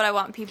terms of like what I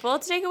want people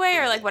to take away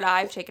or like what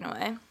I've taken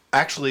away?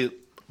 Actually,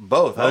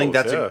 both. I think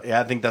that's yeah.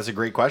 I think that's a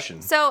great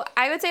question. So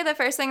I would say the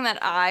first thing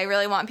that I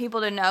really want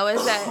people to know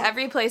is that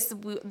every place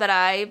that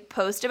I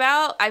post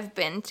about, I've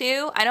been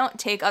to. I don't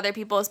take other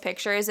people's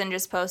pictures and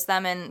just post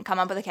them and come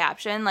up with a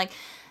caption. Like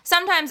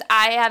sometimes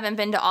I haven't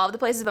been to all of the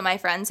places, but my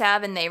friends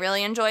have, and they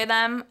really enjoy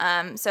them.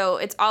 So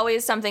it's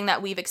always something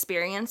that we've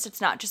experienced. It's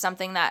not just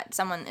something that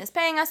someone is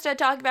paying us to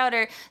talk about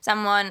or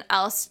someone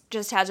else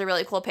just has a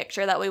really cool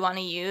picture that we want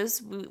to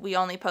use. We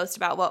only post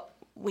about what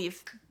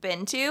we've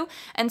been to,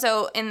 and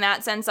so in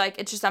that sense, like,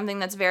 it's just something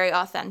that's very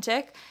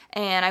authentic,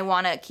 and I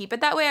want to keep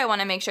it that way. I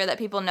want to make sure that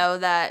people know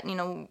that, you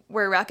know,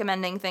 we're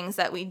recommending things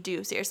that we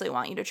do seriously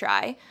want you to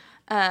try.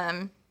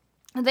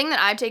 The thing that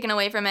I've taken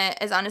away from it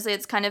is, honestly,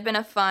 it's kind of been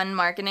a fun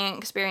marketing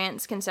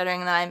experience,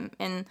 considering that I'm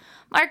in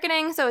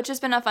marketing. So it's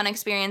just been a fun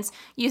experience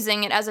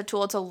using it as a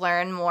tool to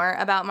learn more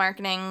about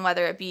marketing,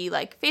 whether it be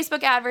like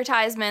Facebook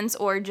advertisements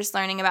or just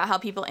learning about how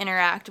people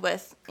interact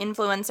with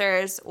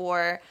influencers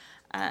or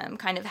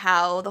kind of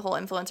how the whole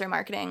influencer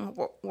marketing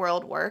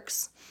world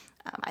works.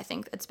 I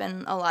think it's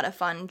been a lot of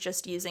fun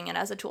just using it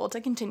as a tool to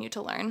continue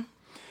to learn.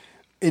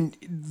 And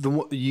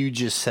you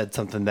just said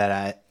something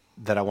that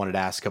I wanted to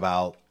ask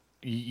about.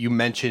 You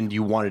mentioned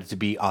you wanted it to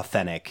be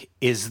authentic.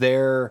 Is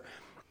there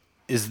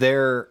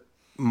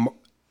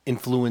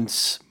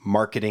influence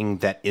marketing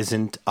that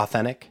isn't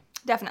authentic?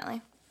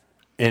 Definitely.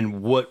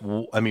 And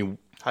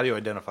How do you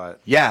identify it?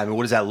 Yeah, I mean,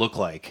 what does that look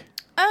like?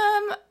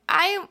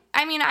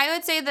 I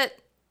would say that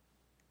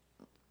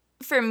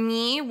for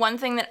me, one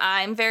thing that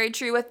I'm very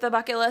true with the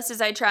bucket list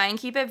is I try and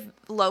keep it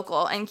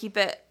local and keep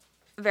it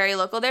very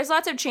local. There's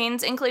lots of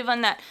chains in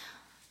Cleveland that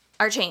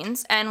are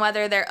chains, and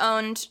whether they're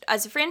owned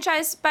as a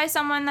franchise by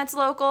someone that's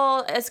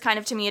local is kind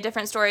of, to me, a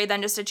different story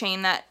than just a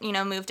chain that, you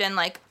know, moved in,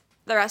 like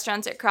the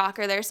restaurants at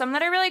Crocker. There's some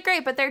that are really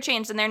great, but they're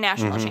chains and they're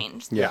national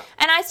chains. Yeah.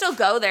 And I still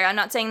go there. I'm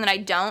not saying that I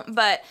don't,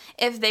 but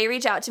if they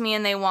reach out to me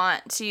and they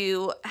want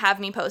to have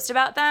me post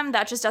about them,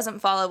 that just doesn't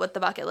follow what the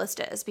bucket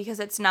list is, because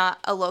it's not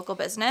a local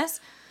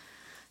business.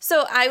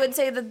 So I would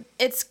say that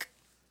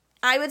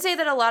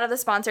a lot of the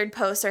sponsored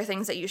posts are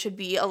things that you should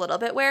be a little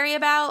bit wary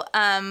about.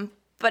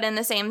 But in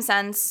the same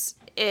sense,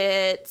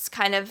 it's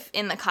kind of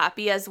in the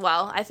copy as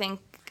well.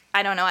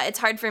 I don't know. It's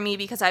hard for me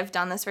because I've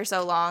done this for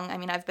so long. I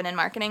mean, I've been in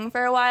marketing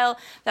for a while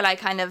that I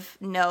kind of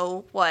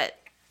know what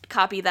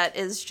copy that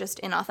is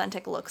just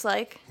inauthentic looks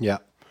like. Yeah.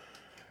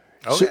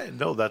 Okay,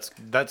 no, that's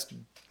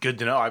good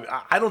to know.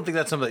 I don't think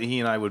that's something that he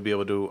and I would be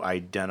able to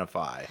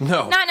identify.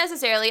 No. Not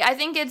necessarily. I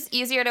think it's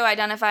easier to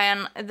identify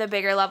on the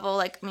bigger level.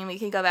 Like, I mean, we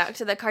could go back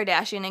to the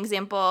Kardashian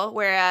example,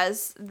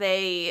 whereas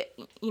they're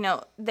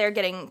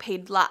getting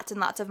paid lots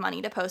and lots of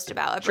money to post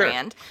about a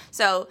brand.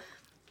 So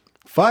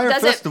Fire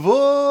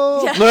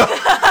Festival.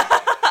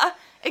 Yeah.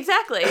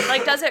 Exactly.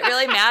 Like, does it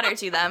really matter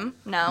to them?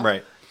 No.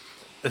 Right.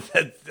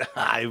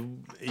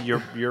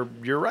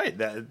 You're right.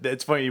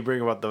 It's funny you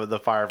bring about the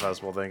Fire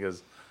Festival thing,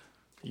 because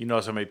you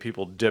know so many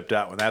people dipped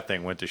out when that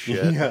thing went to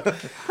shit. Yeah.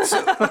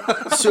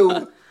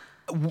 So,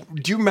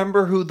 do you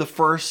remember who the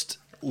first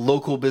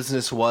local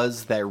business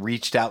was that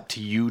reached out to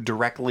you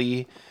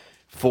directly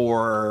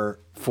for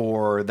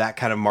that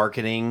kind of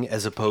marketing,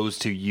 as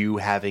opposed to you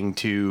having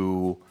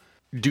to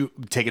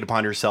take it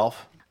upon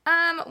yourself?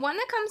 One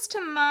that comes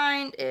to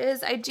mind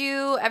is I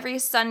do every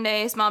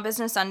Sunday Small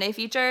Business Sunday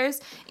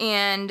features,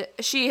 and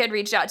she had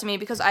reached out to me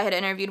because I had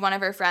interviewed one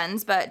of her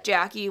friends, but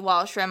Jackie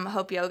Walsh from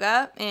Hope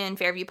Yoga in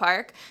Fairview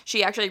Park,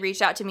 she actually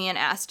reached out to me and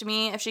asked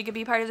me if she could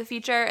be part of the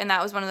feature, and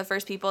that was one of the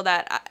first people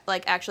that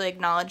actually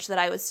acknowledged that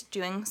I was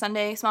doing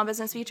Sunday Small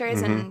Business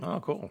features and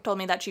cool. told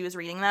me that she was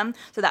reading them,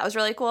 so that was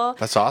really cool.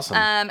 That's awesome.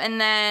 And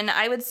then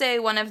I would say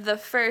one of the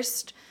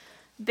first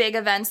big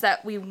events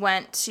that we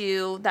went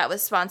to that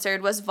was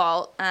sponsored was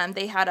Vault.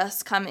 They had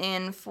us come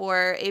in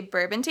for a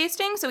bourbon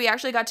tasting, so we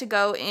actually got to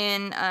go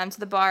in to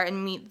the bar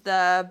and meet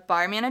the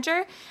bar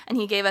manager, and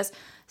he gave us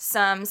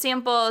some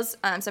samples,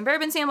 some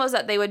bourbon samples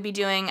that they would be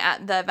doing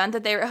at the event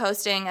that they were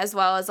hosting, as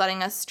well as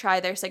letting us try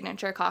their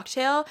signature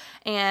cocktail,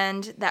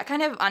 and that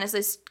kind of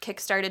honestly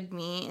kickstarted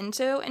me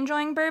into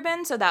enjoying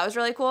bourbon, so that was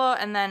really cool.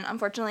 And then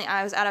unfortunately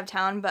I was out of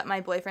town, but my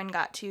boyfriend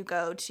got to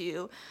go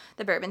to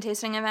the bourbon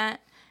tasting event,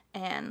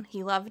 and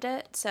he loved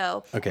it.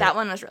 So that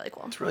one was really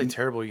cool. It's really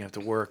terrible you have to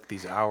work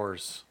these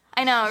hours.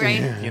 I know,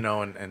 right? You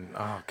know, and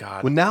oh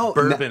God. Well, now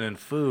bourbon and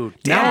food.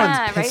 Now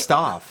Yeah, I'm pissed right?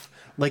 off.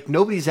 Like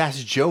nobody's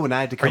asked Joe and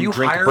I to Are come you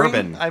drink hiring?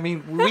 bourbon. I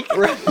mean,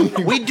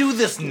 we do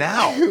this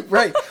now.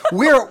 Right.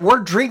 We're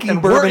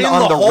drinking We're bourbon in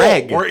on the hole.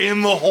 reg. We're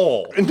in the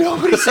hole.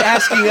 Nobody's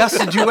asking us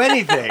to do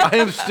anything. I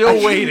am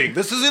still waiting.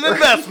 This is an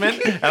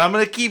investment, and I'm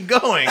going to keep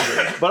going.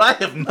 But I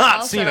have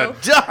not seen a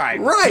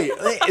dime. Right.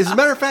 As a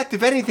matter of fact,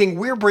 if anything,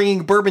 we're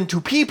bringing bourbon to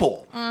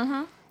people.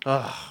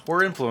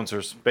 We're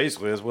influencers,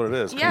 basically, is what it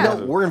is. Yeah.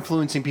 No, we're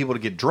influencing people to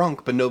get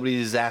drunk, but nobody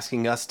is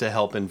asking us to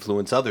help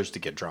influence others to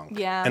get drunk.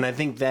 Yeah. And I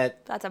think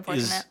That's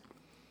unfortunate.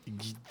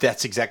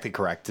 That's exactly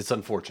correct. It's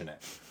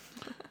unfortunate.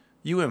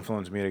 You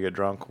influence me to get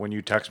drunk when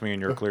you text me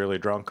and you're clearly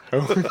drunk.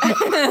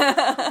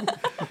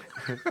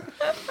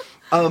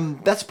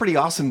 That's pretty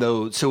awesome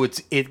though. So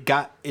it's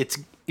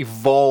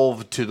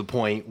evolved to the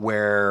point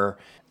where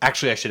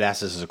actually I should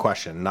ask this as a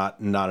question, not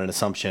an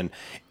assumption.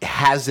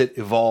 Has it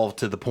evolved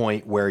to the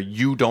point where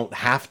you don't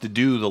have to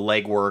do the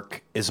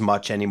legwork as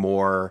much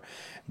anymore,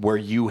 where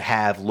you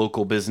have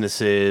local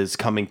businesses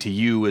coming to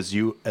you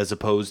as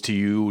opposed to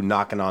you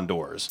knocking on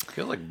doors? I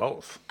feel like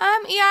both.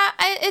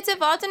 It's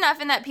evolved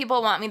enough in that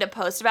people want me to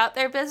post about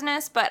their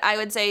business, but I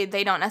would say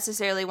they don't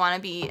necessarily want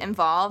to be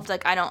involved.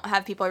 Like, I don't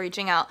have people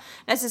reaching out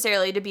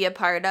necessarily to be a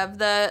part of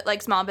the,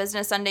 like, Small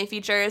Business Sunday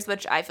features,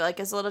 which I feel like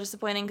is a little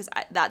disappointing because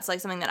that's,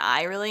 like, something that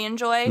I really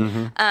enjoy.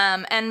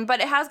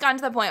 But it has gotten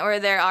to the point where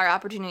there are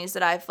opportunities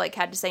that I've, like,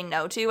 had to say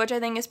no to, which I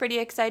think is pretty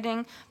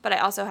exciting. But I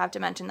also have to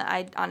mention that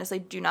I honestly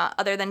do not,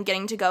 other than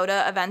getting to go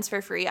to events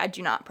for free, I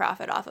do not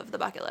profit off of the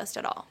bucket list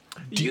at all.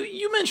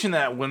 You mentioned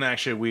that when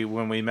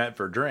we met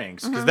for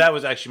drinks, because that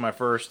was actually my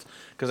first.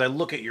 Because I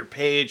look at your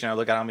page and I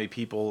look at how many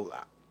people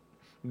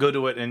go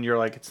to it, and you're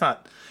like,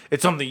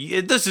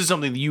 this is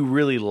something that you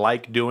really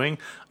like doing.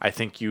 I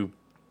think you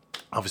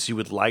obviously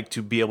would like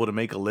to be able to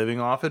make a living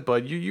off it,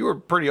 but you were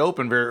pretty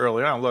open very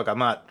early on. Look, I'm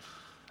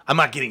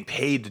not getting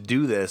paid to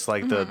do this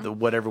like the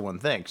what everyone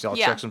thinks. I'll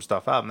check some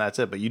stuff out and that's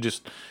it. But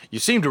you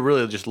seem to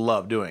really just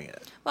love doing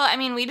it. Well, I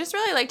mean, we just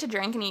really like to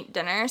drink and eat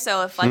dinner.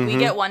 So if we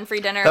get one free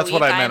dinner That's a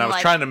week, what I meant. I was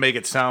like, trying to make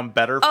it sound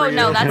better for you.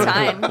 Oh no, that's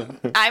fine.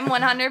 I'm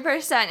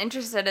 100%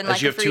 interested in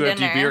like you a have free two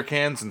dinner. empty beer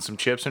cans and some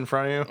chips in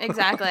front of you.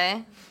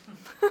 Exactly.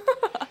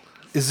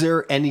 Is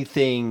there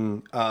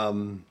anything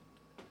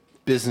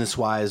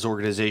business-wise,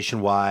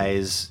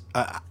 organization-wise,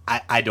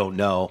 I don't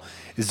know.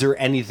 Is there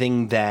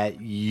anything that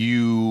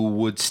you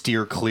would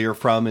steer clear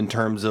from in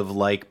terms of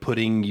like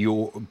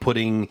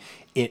putting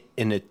it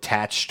in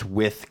attached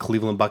with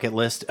Cleveland Bucket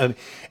List?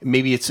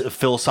 Maybe it's a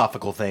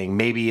philosophical thing.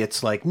 Maybe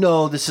it's like,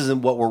 no, this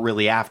isn't what we're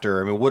really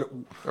after. I mean, where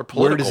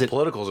does it?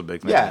 Political's a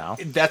big thing Yeah, now.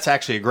 that's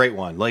actually a great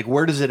one. Like,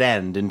 where does it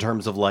end in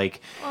terms of like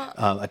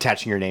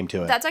attaching your name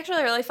to it? That's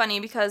actually really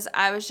funny because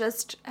I was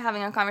just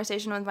having a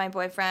conversation with my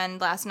boyfriend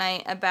last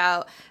night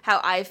about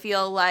how I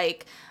feel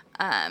like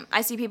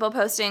I see people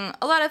posting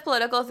a lot of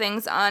political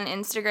things on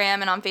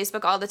Instagram and on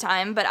Facebook all the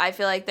time, but I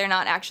feel like they're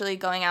not actually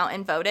going out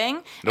and voting.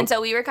 Nope. And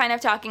so we were kind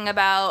of talking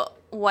about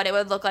what it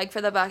would look like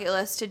for the bucket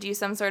list to do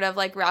some sort of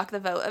like rock the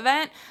vote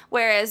event,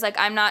 whereas like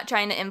I'm not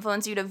trying to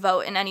influence you to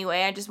vote in any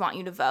way. I just want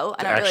you to vote.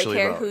 I don't really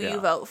care who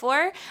you vote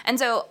for. And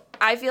so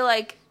I feel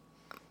like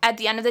at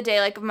the end of the day,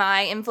 like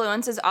my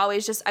influence is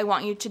always just I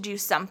want you to do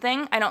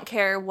something. I don't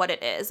care what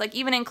it is. Like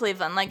even in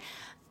Cleveland, like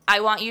I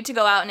want you to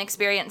go out and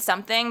experience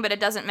something, but it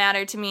doesn't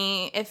matter to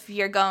me if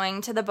you're going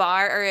to the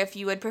bar or if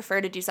you would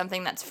prefer to do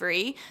something that's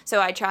free.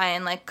 So I try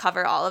and like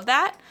cover all of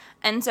that.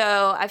 And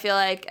so I feel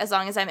like as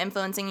long as I'm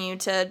influencing you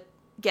to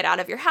get out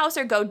of your house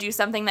or go do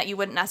something that you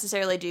wouldn't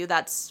necessarily do,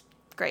 that's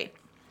great.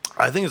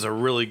 I think it's a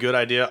really good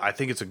idea. I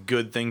think it's a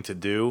good thing to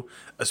do,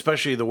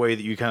 especially the way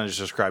that you kind of just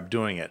described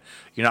doing it.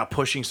 You're not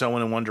pushing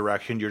someone in one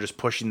direction. You're just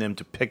pushing them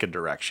to pick a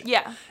direction.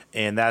 Yeah.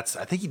 And that's,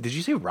 I think, did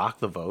you say rock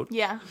the vote?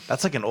 Yeah.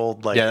 That's like an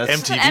old like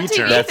that's It's an MTV MTV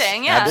term.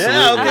 thing, yeah. Absolutely.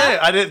 Yeah, okay.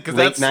 I did because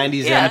Late that's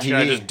 90s Yeah. MTV.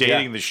 kind of just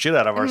dating the shit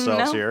out of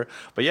ourselves No. here.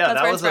 But yeah, That's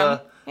that where was it's from.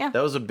 Yeah.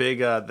 that was a big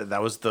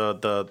that was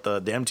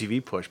the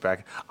MTV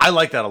pushback. I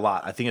like that a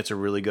lot. I think it's a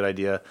really good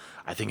idea.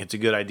 I think it's a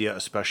good idea,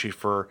 especially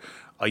for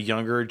a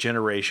younger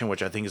generation,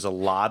 which I think is a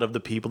lot of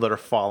the people that are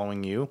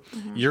following you.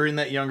 Mm-hmm. You're in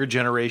that younger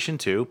generation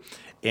too,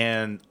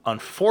 and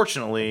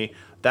unfortunately,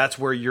 that's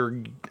where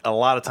a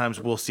lot of times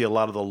we'll see a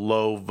lot of the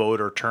low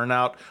voter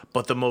turnout,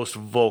 but the most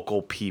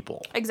vocal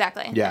people.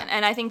 Exactly. Yeah.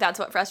 And I think that's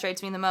what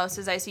frustrates me the most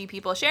is I see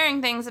people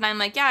sharing things and I'm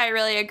like, yeah, I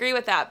really agree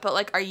with that. But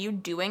like, are you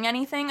doing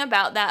anything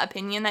about that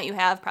opinion that you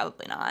have?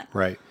 Probably not.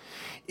 Right.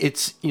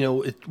 It's,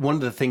 one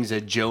of the things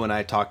that Joe and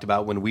I talked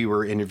about when we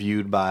were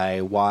interviewed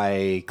by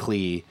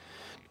ycle.com.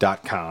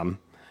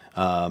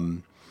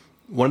 One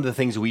of the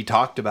things we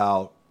talked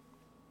about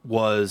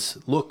was,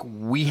 look,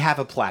 we have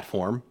a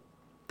platform.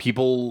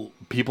 People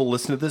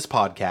listen to this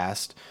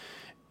podcast,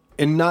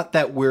 and not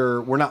that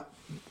we're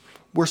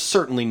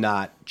certainly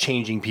not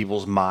changing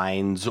people's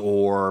minds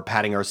or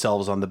patting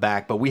ourselves on the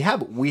back, but we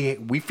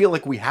feel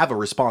like we have a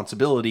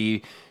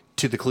responsibility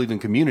to the Cleveland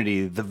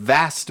community. The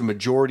vast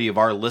majority of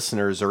our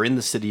listeners are in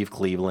the city of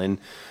Cleveland,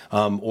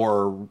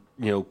 or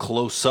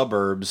close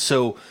suburbs.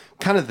 So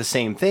kind of the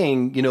same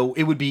thing.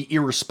 It would be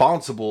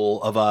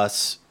irresponsible of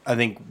us, I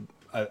think,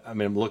 I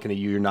mean, I'm looking at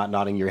you. You're not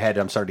nodding your head.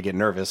 I'm starting to get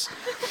nervous.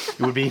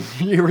 It would be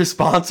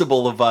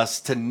irresponsible of us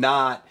to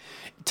not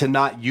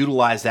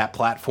utilize that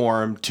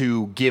platform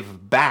to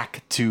give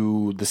back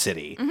to the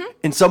city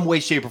in some way,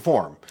 shape, or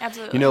form.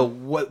 Absolutely. You know,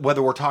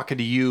 whether we're talking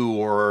to you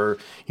or,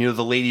 you know,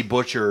 the Lady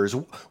Butchers,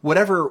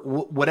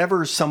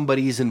 whatever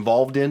somebody's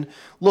involved in.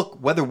 Look,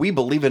 whether we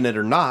believe in it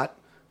or not,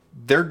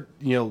 they're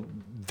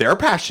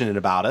passionate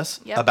about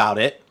about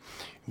it.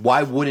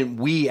 Why wouldn't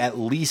we at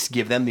least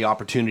give them the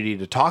opportunity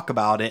to talk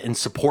about it and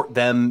support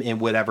them in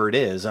whatever it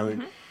is? I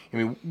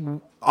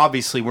mean,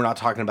 obviously we're not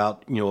talking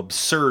about, you know,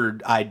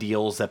 absurd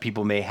ideals that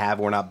people may have.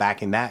 We're not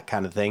backing that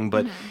kind of thing,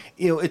 but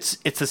you know, it's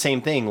the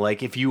same thing.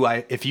 Like if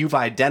you've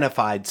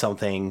identified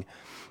something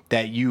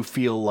that you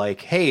feel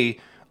like, hey,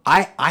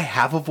 I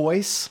have a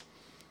voice,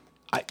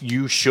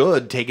 you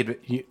should take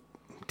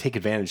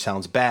advantage.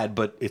 Sounds bad,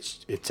 but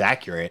it's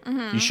accurate.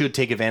 You should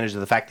take advantage of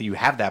the fact that you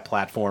have that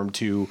platform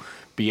to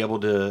be able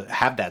to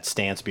have that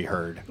stance be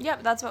heard.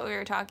 Yep, that's what we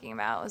were talking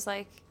about. Was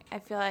like, I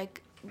feel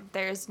like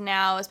there's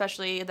now,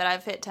 especially that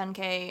I've hit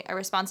 10K, a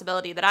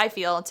responsibility that I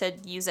feel to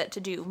use it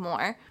to do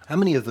more. How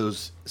many of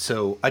those?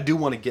 So I do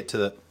want to get to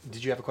the.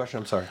 Did you have a question?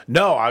 I'm sorry.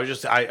 No, I was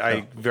just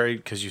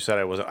because you said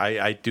I wasn't.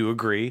 I do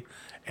agree,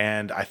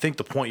 and I think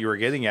the point you were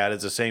getting at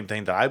is the same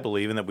thing that I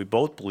believe in, that we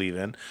both believe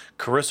in.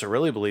 Carissa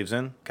really believes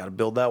in. Got to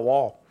build that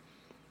wall.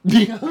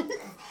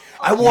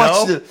 I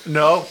watched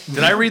No,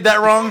 did I read that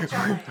wrong?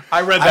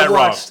 I read that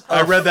wrong.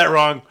 I read that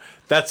wrong.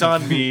 That's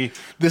on me.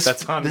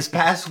 This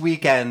past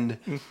weekend,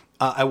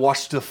 I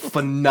watched a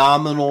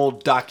phenomenal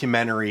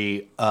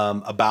documentary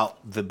about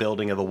the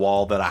building of the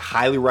wall that I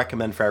highly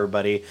recommend for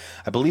everybody.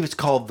 I believe it's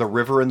called The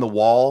River and the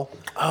Wall.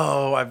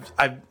 Oh,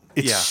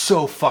 It's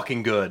so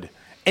fucking good.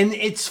 And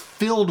it's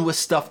filled with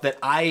stuff that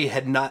I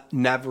had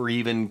never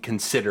even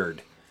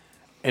considered.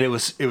 And it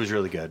was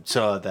really good.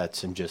 So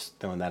I'm just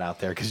throwing that out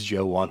there because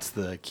Joe wants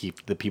to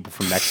keep the people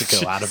from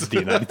Mexico out of the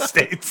United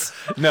States.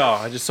 No,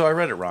 I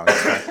read it wrong.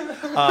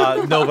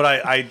 No, but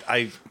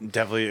I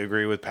definitely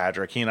agree with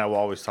Patrick. He and I will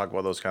always talk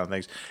about those kind of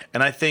things.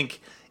 And I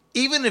think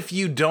even if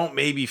you don't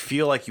maybe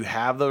feel like you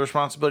have the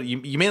responsibility,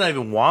 you may not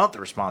even want the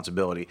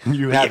responsibility.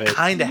 You have it.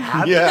 Kind of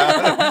have it.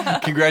 Yeah.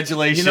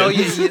 Congratulations.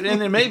 You know, and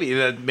then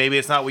maybe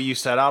it's not what you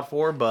set out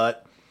for,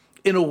 but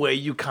in a way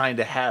you kind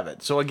of have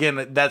it. So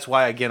again, that's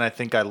why I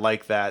think I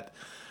like that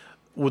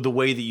with the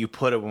way that you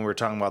put it when we were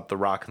talking about the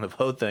rock and the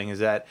vote thing, is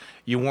that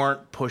you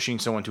weren't pushing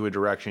someone to a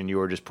direction, you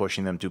were just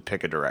pushing them to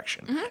pick a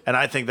direction. And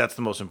I think that's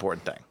the most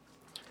important thing.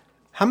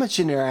 How much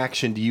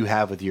interaction do you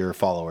have with your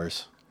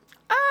followers?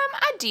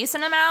 A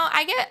decent amount.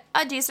 I get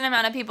a decent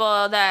amount of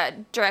people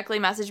that directly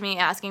message me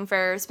asking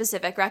for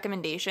specific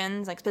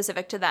recommendations, like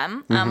specific to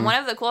them. One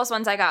of the coolest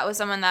ones I got was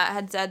someone that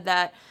had said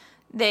that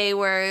they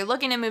were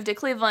looking to move to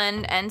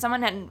Cleveland, and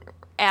someone had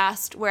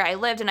asked where I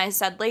lived, and I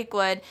said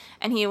Lakewood,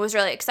 and he was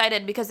really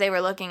excited because they were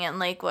looking in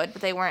Lakewood,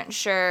 but they weren't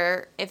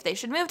sure if they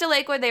should move to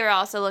Lakewood. They were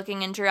also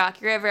looking into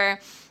Rocky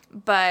River,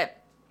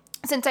 but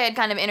since I had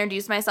kind of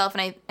introduced myself,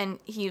 and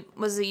he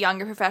was a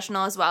younger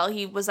professional as well,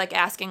 he was like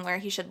asking where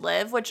he should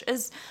live, which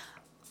is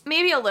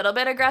maybe a little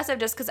bit aggressive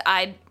just because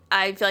I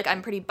feel like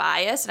I'm pretty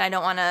biased, and I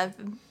don't want to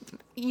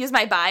use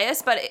my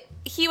bias, but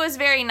he was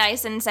very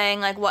nice in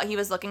saying like what he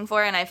was looking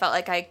for, and I felt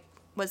like I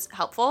was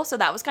helpful, so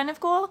that was kind of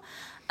cool.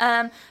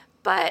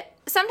 But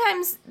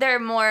sometimes they're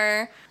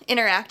more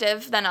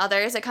interactive than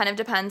others. It kind of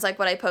depends like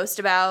what I post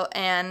about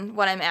and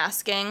what I'm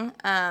asking.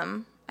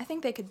 I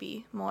think they could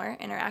be more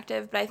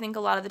interactive, but I think a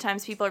lot of the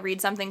times people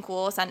read something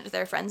cool, send it to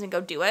their friends, and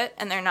go do it,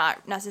 and they're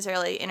not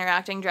necessarily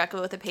interacting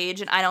directly with the page,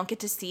 and I don't get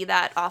to see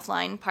that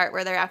offline part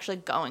where they're actually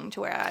going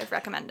to where I've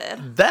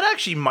recommended. That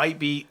actually might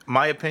be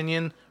my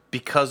opinion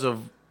because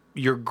of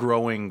your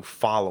growing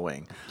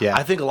following. Yeah.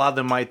 I think a lot of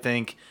them might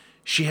think,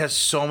 she has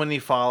so many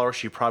followers,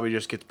 she probably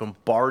just gets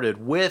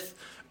bombarded with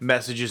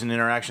messages and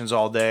interactions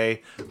all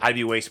day. I'd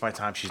be wasting my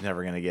time. She's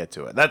never going to get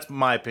to it. That's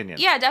my opinion.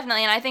 Yeah,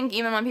 definitely. And I think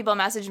even when people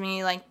message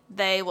me, like,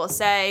 they will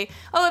say,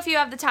 oh, if you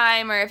have the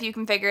time or if you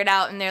can figure it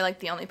out. And they're, like,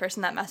 the only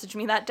person that messaged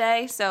me that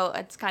day. So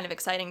it's kind of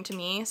exciting to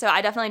me. So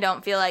I definitely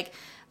don't feel like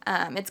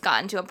it's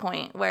gotten to a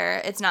point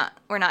where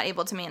we're not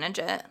able to manage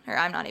it, or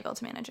I'm not able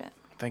to manage it.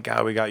 Thank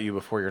God we got you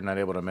before you're not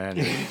able to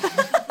manage it.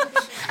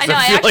 I know,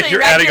 I feel actually like you're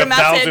read adding your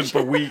 1,000 message.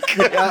 per week.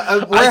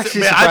 We're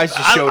actually surprised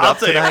you showed up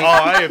tonight.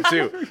 I am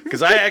too.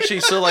 Because I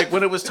actually,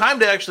 when it was time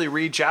to actually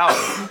reach out,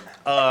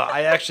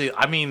 I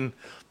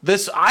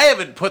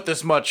haven't put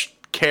this much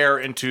care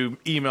into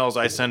emails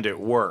I send at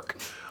work.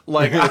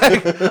 Like,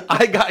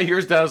 I got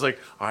yours down. I was like,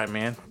 all right,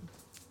 man,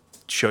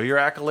 show your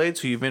accolades,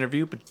 who you've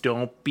interviewed, but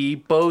don't be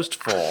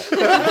boastful.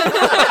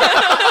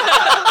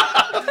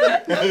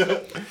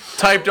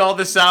 Typed all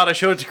this out. I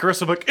showed it to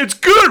Carissa. I'm like, it's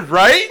good,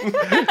 right?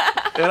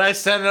 And I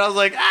sent it. I was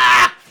like,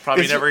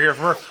 probably never hear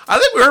from her. I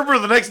think we heard from her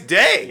the next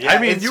day. Yeah, I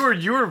mean,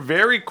 you were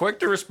very quick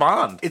to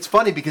respond. It's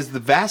funny because the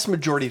vast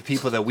majority of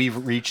people that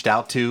we've reached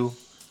out to,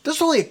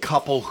 there's only a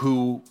couple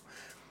who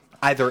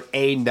either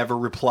A, never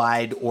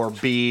replied, or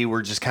B,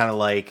 were just kind of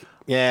like,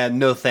 Yeah,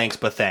 no thanks,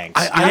 but thanks.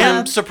 I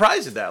am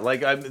surprised at that.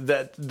 Like I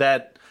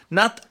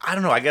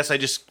don't know. I guess I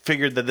just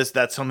figured that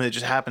that's something that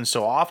just happens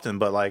so often.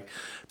 But like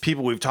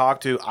people we've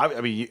talked to,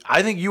 I mean,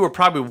 I think you were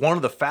probably one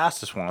of the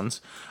fastest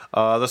ones.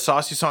 The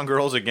Saucy Song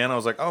Girls again. I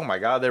was like, oh my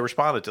god, they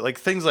responded to like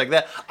things like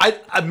that.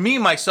 Me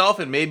myself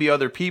and maybe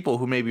other people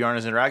who maybe aren't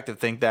as interactive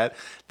think that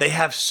they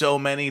have so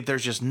many.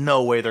 There's just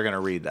no way they're gonna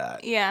read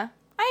that. Yeah,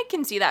 I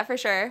can see that for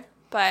sure.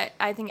 But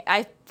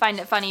I find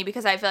it funny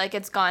because I feel like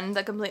it's gone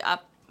the complete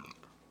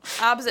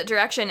opposite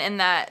direction in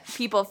that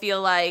people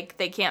feel like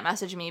they can't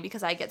message me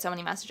because I get so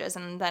many messages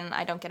and then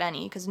I don't get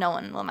any because no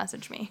one will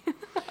message me.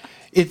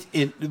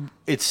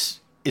 It's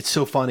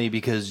so funny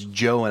because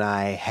Joe and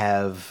I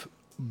have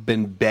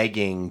been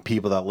begging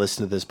people that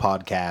listen to this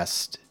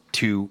podcast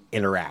to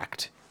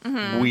interact.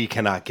 Mm-hmm. We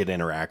cannot get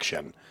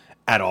interaction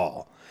at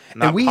all.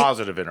 Not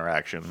positive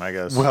interaction, I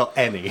guess. Well,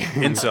 any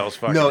incels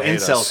fucking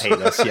incels hate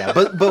us. Yeah,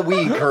 but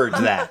we encourage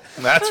that.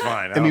 That's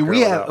fine.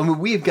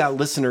 We've got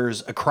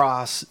listeners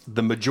across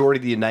the majority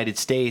of the United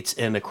States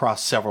and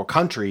across several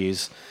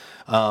countries,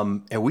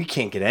 and we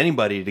can't get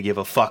anybody to give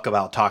a fuck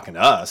about talking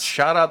to us.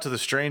 Shout out to the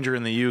stranger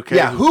in the UK.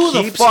 Yeah, who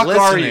the keeps fuck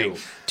are listening. you?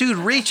 Dude,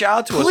 reach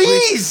out to us.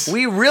 Please!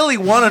 We really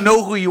want to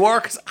know who you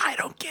are because I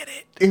don't get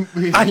it.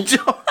 I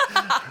don't.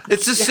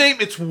 It's the same.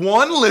 It's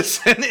one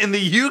listen in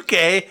the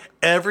UK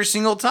every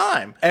single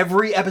time.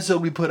 Every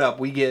episode we put up,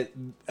 we get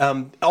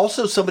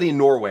also somebody in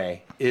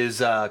Norway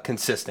is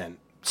consistent.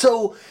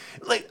 So,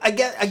 like, I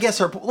guess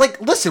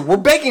listen, we're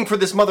begging for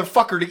this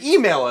motherfucker to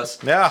email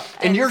us. Yeah.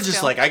 And you're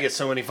just like, I get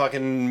so many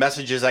fucking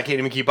messages, I can't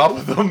even keep up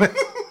with them.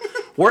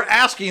 We're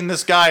asking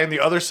this guy on the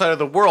other side of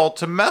the world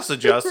to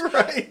message us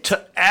Right.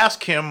 to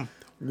ask him,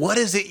 what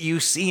is it you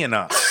see in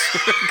us?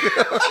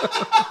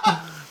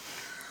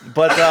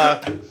 But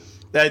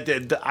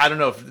I don't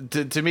know.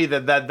 To me,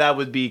 that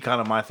would be kind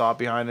of my thought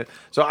behind it.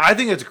 So I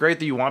think it's great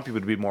that you want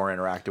people to be more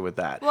interactive with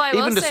that. Well,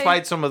 even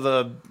despite some of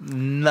the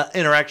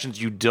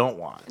interactions you don't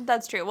want.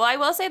 That's true. Well, I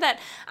will say that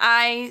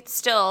I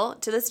still,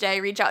 to this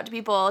day, reach out to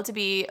people to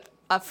be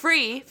a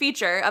free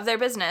feature of their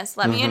business.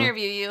 Let me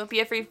interview you, be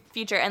a free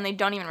feature, and they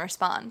don't even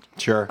respond.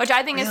 Sure. Which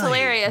I think is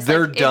hilarious.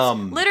 They're Like,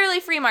 dumb. It's literally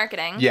free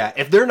marketing. Yeah,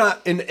 if they're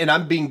not, and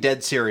I'm being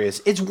dead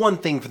serious, it's one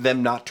thing for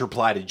them not to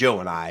reply to Joe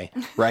and I,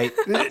 right?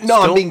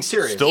 No, I'm being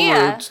serious. Still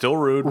Yeah. rude. Still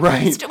rude.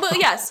 Right. Well,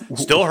 yes.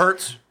 Still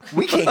hurts.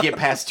 We can't get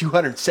past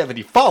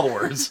 270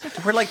 followers.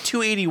 We're like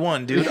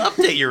 281, dude.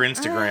 Update your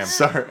Instagram.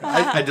 Sorry,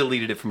 I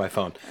deleted it from my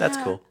phone. That's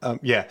cool.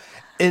 Yeah.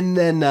 And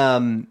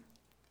then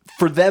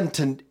for them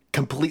to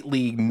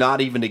completely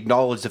not even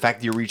acknowledge the fact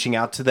that you're reaching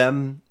out to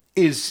them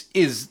is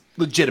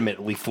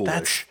legitimately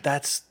foolish.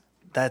 That's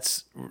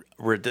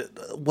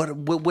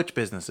which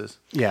businesses?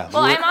 Yeah.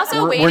 Well, I'm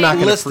also waiting. We're not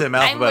going List to them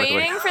I'm alphabetically.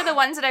 waiting for the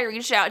ones that I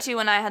reached out to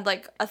when I had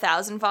like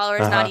 1,000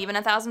 followers, not even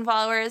 1,000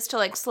 followers, to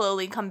like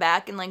slowly come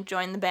back and like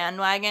join the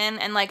bandwagon.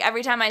 And like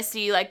every time I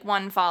see like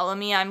one follow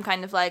me, I'm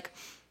kind of like,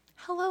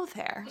 hello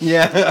there.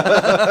 Yeah.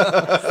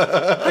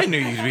 I knew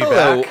you'd be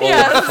Hello, back. old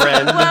Yes.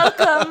 friend.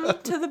 Welcome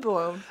to the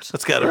boat.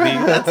 That's gotta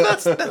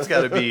be. That's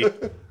gotta be.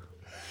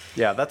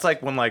 Yeah, that's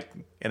like when like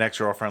an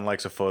ex-girlfriend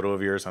likes a photo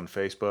of yours on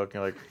Facebook.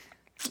 You're like,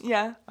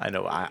 Yeah. I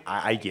know,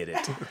 I get it.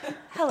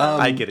 Hello.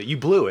 I get it. You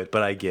blew it,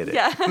 but I get it.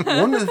 Yeah.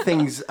 One of the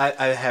things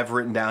I have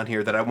written down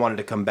here that I wanted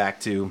to come back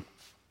to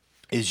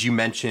is you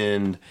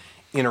mentioned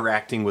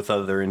interacting with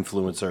other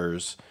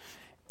influencers.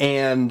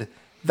 And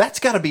that's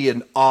got to be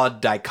an odd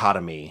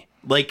dichotomy.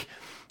 Like,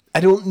 I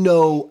don't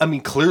know. I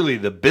mean, clearly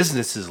the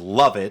businesses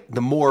love it.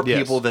 The more Yes.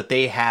 people that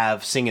they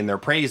have singing their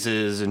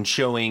praises and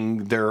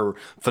showing their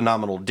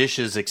phenomenal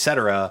dishes,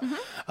 etc.,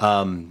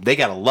 they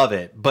got to love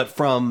it. But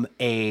from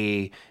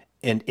an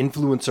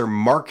influencer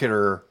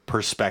marketer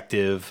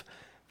perspective,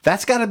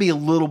 that's got to be a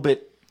little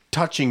bit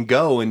touch and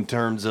go in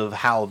terms of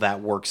how that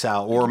works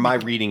out. Or am I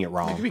reading it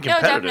wrong? Be No,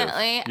 competitive.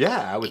 definitely.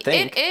 Yeah, I would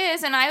think. It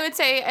is, and I would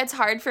say it's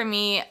hard for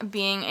me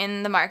being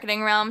in the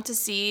marketing realm to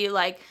see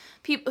like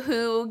people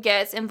who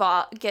gets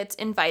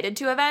invited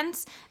to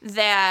events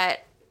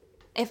that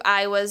if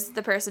I was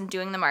the person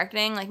doing the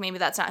marketing, like maybe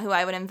that's not who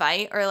I would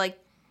invite, or like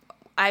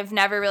I've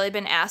never really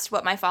been asked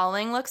what my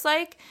following looks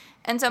like.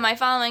 And so my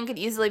following could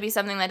easily be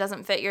something that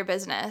doesn't fit your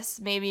business.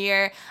 Maybe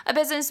you're a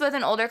business with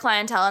an older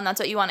clientele and that's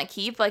what you want to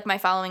keep. Like my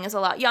following is a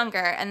lot younger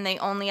and they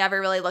only ever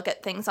really look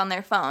at things on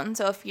their phone.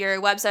 So if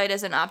your website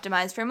isn't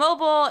optimized for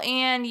mobile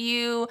and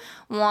you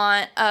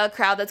want a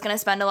crowd that's going to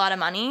spend a lot of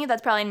money,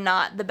 that's probably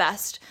not the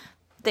best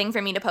thing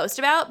for me to post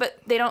about, but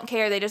they don't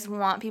care. They just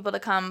want people to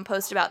come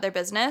post about their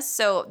business.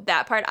 So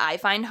that part I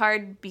find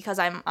hard because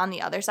I'm on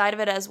the other side of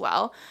it as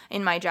well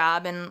in my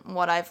job and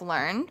what I've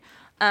learned.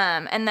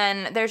 And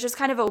then there's just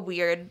kind of a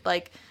weird,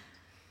 like,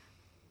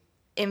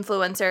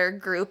 influencer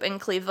group in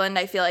Cleveland.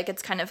 I feel like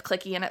it's kind of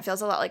cliquey and it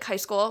feels a lot like high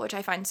school, which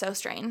I find so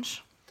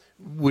strange.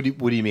 What do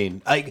you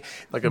mean? Like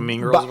a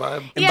Mean Girls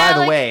vibe? And Yeah, by the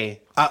like-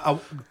 way,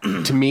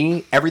 to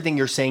me, everything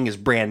you're saying is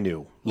brand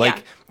new. Like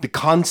Yeah. the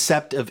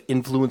concept of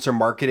influencer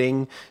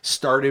marketing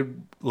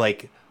started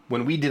like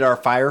when we did our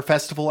Fire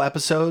Festival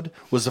episode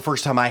was the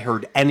first time I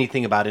heard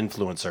anything about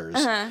influencers.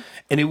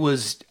 And it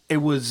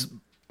was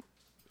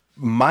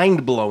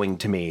mind-blowing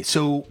to me.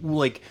 So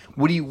like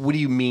what do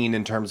you mean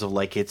in terms of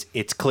like it's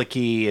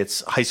cliquey,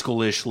 it's high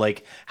schoolish,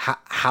 like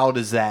how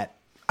does that,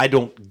 I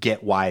don't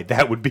get why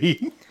that would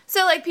be.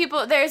 So, like,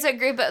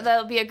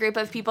 there'll be a group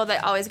of people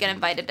that always get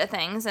invited to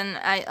things, and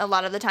a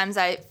lot of the times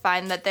I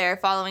find that their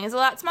following is a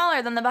lot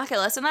smaller than the bucket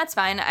list, and that's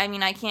fine. I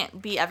mean, I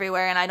can't be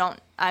everywhere, and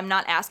I'm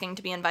not asking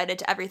to be invited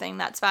to everything,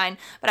 that's fine.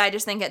 But I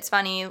just think it's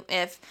funny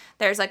if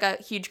there's, like, a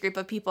huge group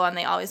of people and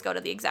they always go to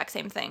the exact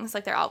same things.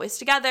 Like, they're always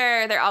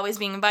together, they're always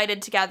being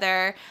invited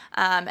together,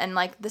 and,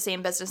 like, the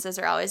same businesses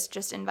are always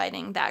just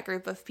inviting that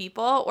group of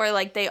people, or,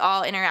 like, they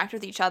all interact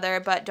with each other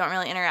but don't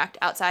really interact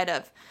outside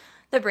of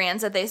the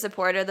brands that they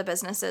support or the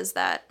businesses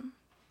that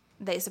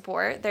they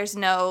support. There's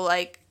no,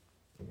 like,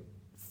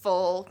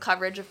 full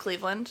coverage of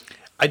Cleveland.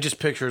 I just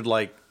pictured,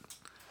 like,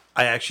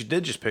 I actually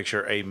did just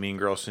picture a Mean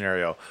Girl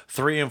scenario.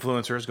 3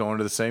 influencers going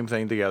to the same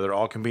thing together,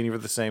 all competing for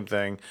the same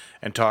thing,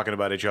 and talking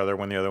about each other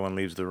when the other one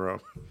leaves the room.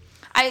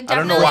 I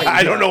don't know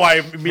why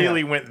I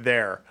immediately went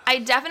there. I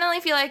definitely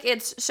feel like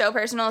it's so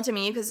personal to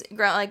me because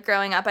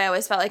growing up, I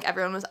always felt like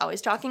everyone was always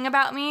talking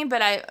about me.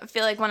 But I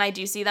feel like when I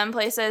do see them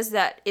places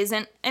that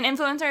isn't an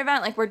influencer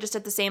event, like we're just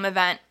at the same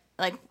event,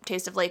 like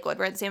Taste of Lakewood,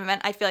 we're at the same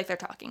event, I feel like they're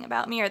talking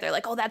about me, or they're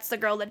like, oh, that's the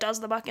girl that does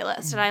the bucket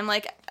list. And I'm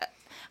like,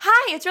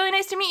 hi, it's really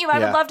nice to meet you. I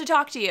would love to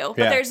talk to you.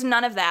 But there's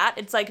none of that.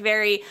 It's like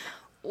very...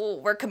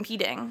 we're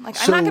competing. Like,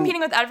 I'm not competing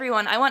with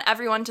everyone. I want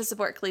everyone to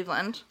support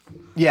Cleveland.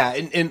 Yeah,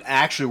 and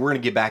actually, we're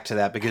going to get back to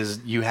that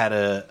because you had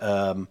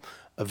a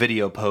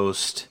video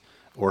post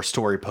or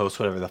story post,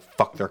 whatever the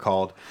fuck they're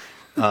called,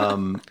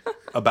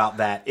 about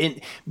that.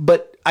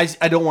 But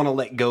I don't want to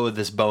let go of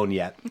this bone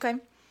yet. Okay.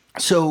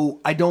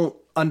 So I don't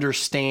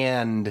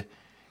understand.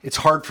 It's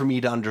hard for me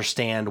to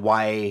understand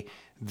why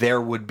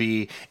there would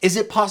be. Is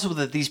it possible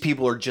that these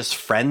people are just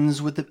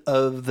friends with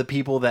the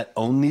people that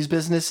own these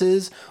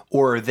businesses,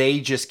 or are they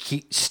just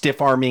keep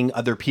stiff-arming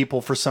other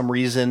people for some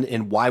reason,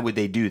 and why would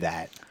they do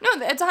that? No,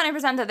 it's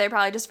 100% that they're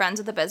probably just friends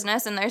with the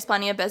business, and there's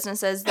plenty of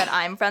businesses that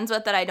I'm friends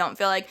with that I don't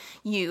feel like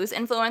use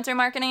influencer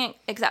marketing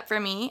except for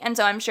me. And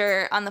so I'm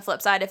sure on the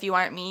flip side, if you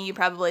aren't me, you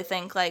probably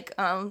think like,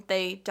 oh,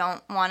 they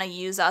don't want to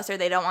use us or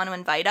they don't want to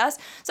invite us.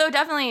 So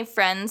definitely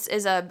friends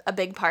is a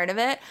big part of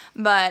it,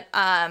 but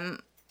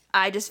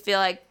I just feel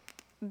like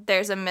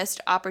there's a missed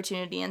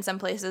opportunity in some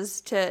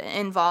places to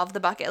involve the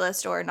bucket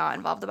list or not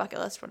involve the bucket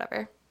list,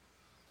 whatever.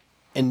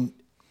 And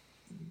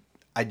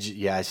I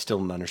still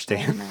don't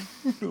understand.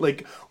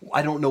 Like,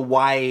 I don't know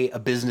why a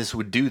business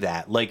would do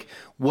that. Like,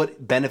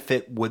 what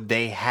benefit would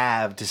they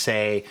have to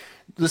say,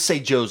 let's say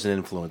Joe's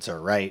an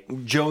influencer, right?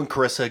 Joe and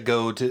Carissa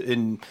go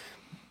to,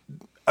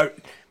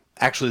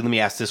 actually, let me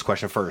ask this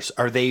question first.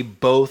 Are they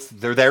both,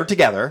 they're there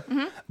together,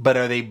 but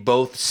are they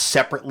both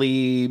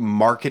separately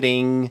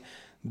marketing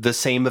the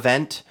same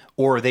event,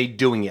 or are they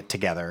doing it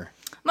together?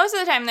 Most of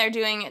the time they're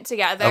doing it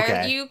together.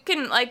 Okay. You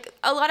can, like,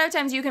 a lot of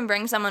times you can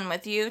bring someone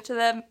with you to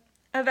the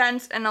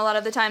events, and a lot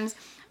of the times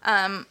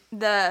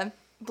the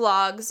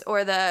blogs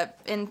or the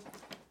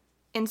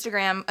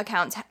Instagram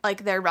accounts,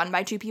 like, they're run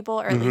by 2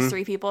 people or at least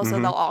 3 people, so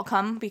they'll all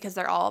come because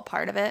they're all a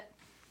part of it.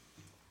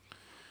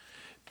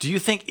 Do you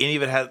think any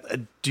of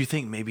it do you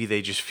think maybe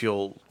they just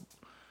feel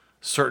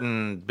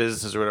certain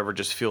businesses or whatever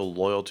just feel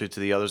loyalty to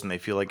the others, and they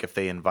feel like if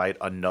they invite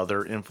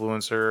another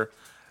influencer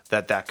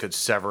that could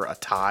sever a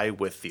tie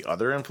with the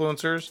other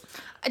influencers?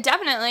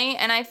 Definitely,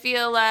 and I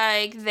feel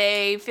like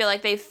they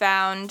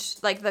found,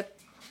 like, the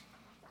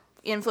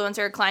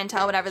influencer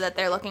clientele, whatever that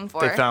they're looking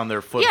for. They found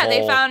their foothold. Yeah,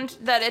 they found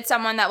that it's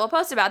someone that will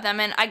post about them,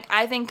 and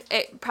I think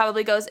it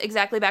probably goes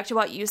exactly back to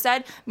what you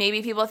said.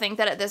 Maybe people think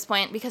that at this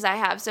point, because I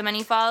have so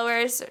many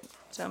followers,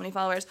 that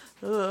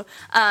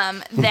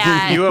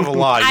you have a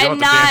lot. You don't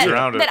have to dance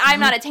around it. That I'm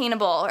not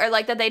attainable, or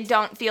like that they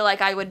don't feel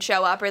like I would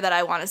show up, or that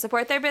I want to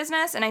support their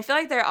business. And I feel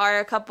like there are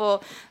a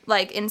couple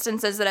like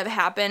instances that have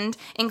happened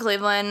in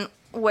Cleveland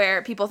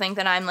where people think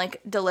that I'm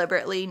like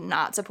deliberately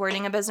not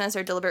supporting a business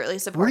or deliberately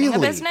supporting a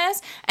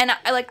business. And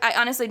I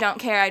honestly don't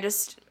care.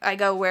 I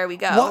go where we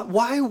go.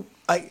 Why?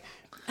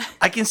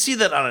 I can see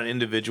that on an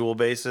individual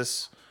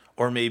basis,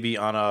 or maybe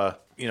on a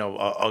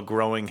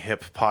growing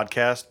hip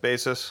podcast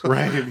basis,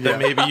 right? That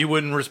maybe you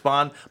wouldn't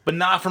respond, but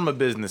not from a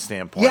business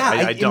standpoint. Yeah,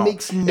 I don't. It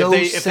makes no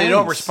sense. If they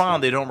don't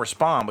respond, they don't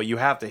respond. But you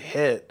have to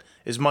hit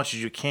as much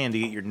as you can to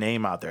get your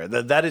name out there.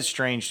 That is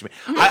strange to me.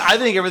 I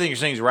think everything you're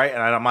saying is right,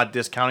 and I'm not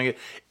discounting it.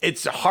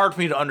 It's hard for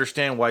me to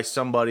understand why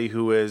somebody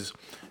who is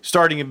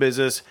starting a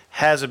business,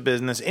 has a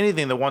business,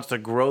 anything that wants to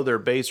grow their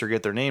base or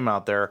get their name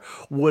out there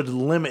would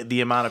limit the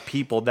amount of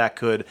people that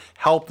could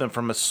help them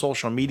from a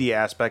social media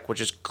aspect,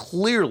 which is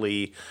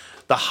clearly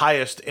the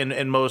highest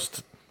and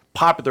most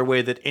popular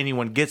way that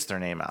anyone gets their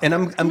name out.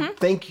 And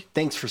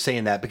thanks for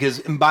saying that, because,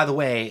 and by the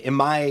way, in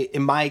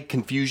my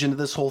confusion of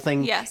this whole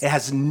thing, yes, it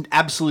has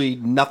absolutely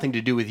nothing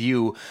to do with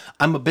you.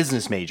 I'm a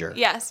business major.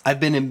 Yes.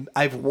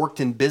 I've worked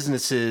in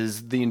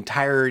businesses the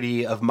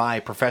entirety of my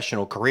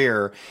professional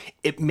career.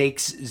 It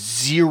makes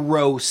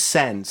zero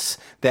sense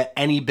that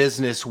any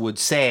business would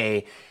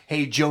say,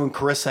 hey, Joe and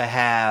Carissa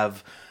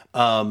have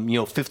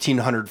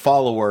 1,500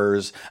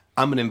 followers.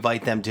 I'm going to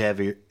invite them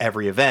to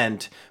every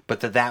event, but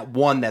that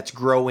one that's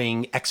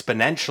growing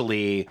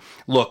exponentially,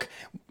 look,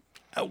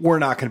 we're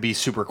not going to be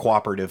super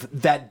cooperative.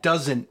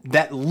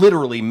 That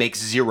literally makes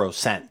zero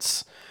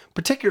sense.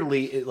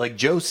 Particularly, like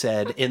Joe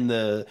said, in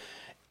the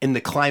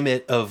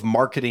climate of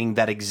marketing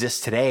that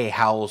exists today,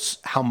 how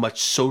much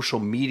social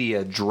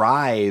media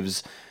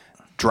drives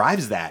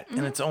that.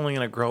 And it's only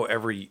going to grow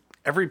every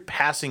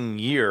passing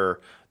year.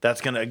 That's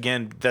gonna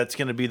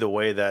be the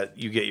way that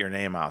you get your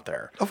name out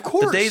there. Of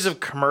course, the days of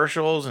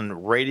commercials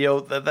and radio,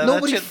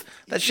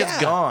 that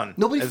shit's gone.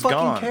 Nobody it's fucking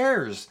gone.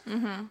 cares.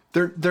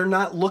 Mm-hmm. They're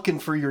not looking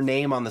for your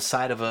name on the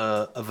side of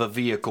a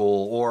vehicle,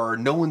 or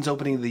no one's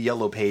opening the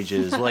yellow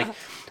pages. Like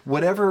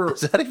whatever.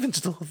 Is that even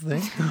still a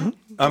thing?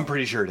 I'm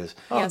pretty sure it is.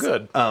 Oh, Yes.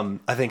 good.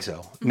 I think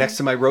so. Next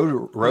to my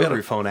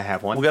rotary phone, I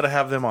have one. We got to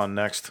have them on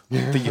next.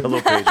 The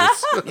yellow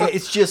pages. Yeah,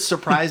 it's just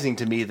surprising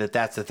to me that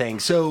that's the thing.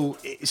 So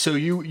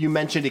you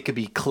mentioned it could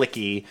be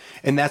cliquey,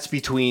 and that's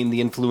between the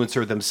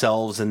influencer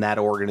themselves and that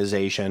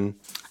organization.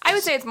 I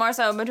would say it's more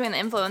so between the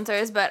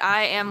influencers, but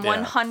I am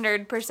Yeah.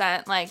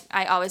 100% like,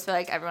 I always feel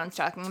like everyone's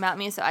talking about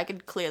me, so I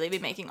could clearly be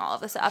making all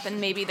of this up, and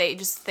maybe they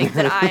just think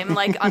that I'm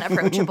like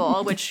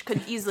unapproachable, which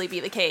could easily be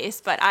the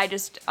case, but I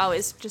just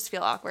always just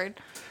feel awkward.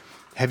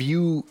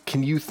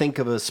 Can you think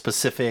of a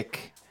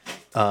specific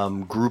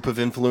group of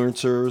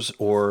influencers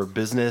or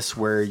business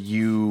where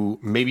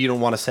maybe you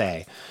don't want to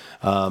say?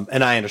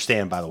 And I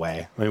understand, by the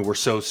way. I mean, we're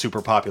so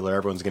super popular,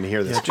 everyone's going to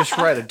hear this. Yeah, just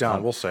write it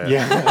down. We'll say it.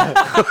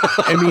 Yeah.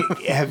 I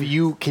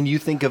mean, can you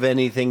think of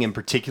anything in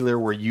particular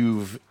where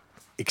you've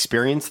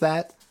experienced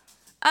that?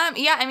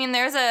 Yeah, I mean,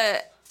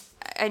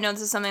 I know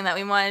this is something that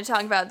we wanted to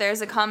talk about.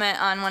 There's a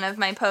comment on one of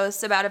my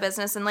posts about a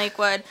business in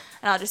Lakewood,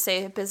 and I'll just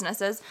say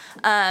businesses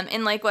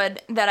in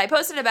Lakewood that I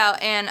posted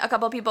about, and a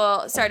couple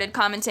people started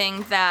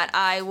commenting that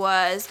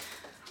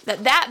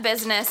that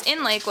business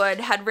in Lakewood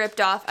had ripped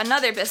off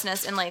another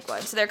business in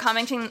Lakewood. So they're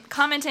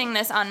commenting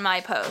this on my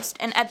post.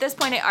 And at this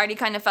point, it already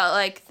kind of felt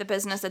like the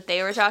business that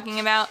they were talking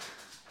about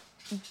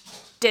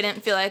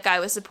didn't feel like I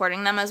was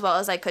supporting them as well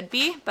as I could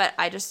be, but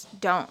I just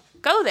don't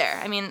go there.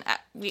 I mean,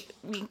 we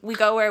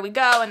go where we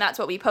go, and that's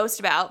what we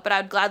post about, but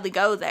I'd gladly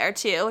go there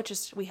too. It's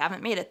just we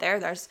haven't made it there.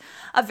 There's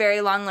a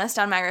very long list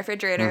on my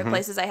refrigerator of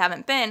places I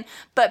haven't been,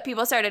 but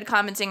people started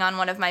commenting on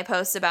one of my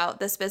posts about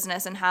this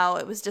business and how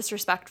it was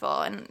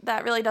disrespectful, and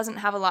that really doesn't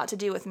have a lot to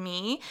do with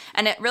me,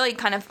 and it really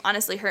kind of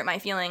honestly hurt my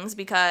feelings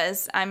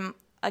because I'm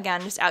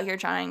again just out here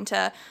trying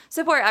to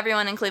support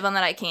everyone in Cleveland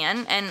that I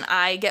can, and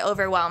I get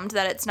overwhelmed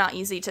that it's not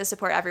easy to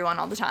support everyone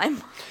all the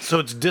time. So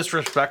it's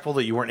disrespectful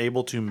that you weren't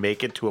able to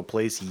make it to a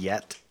place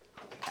yet?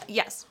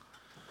 Yes.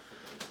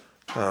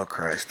 Oh,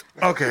 Christ.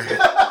 Okay.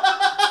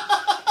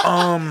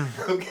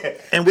 Okay.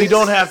 And we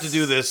don't have to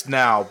do this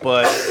now,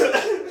 but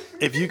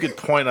if you could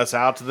point us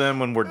out to them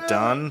when we're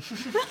done,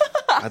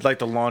 I'd like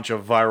to launch a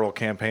viral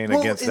campaign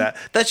against that.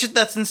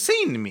 That's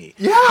insane to me.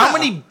 Yeah. How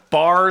many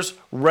bars,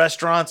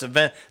 restaurants,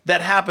 events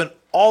that happen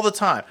all the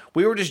time?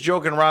 We were just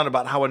joking around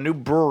about how a new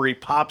brewery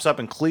pops up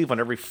in Cleveland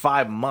every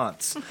 5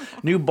 months.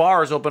 New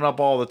bars open up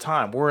all the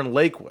time. We're in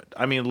Lakewood.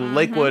 I mean,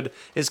 Lakewood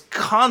is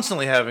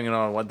constantly having an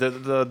on one.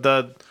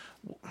 The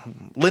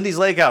Lindy's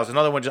Lake House,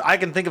 another one. I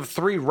can think of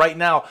 3 right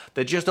now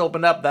that just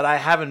opened up that I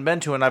haven't been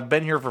to, and I've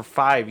been here for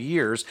 5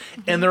 years,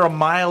 and they're a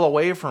mile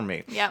away from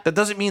me. Yep. That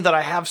doesn't mean that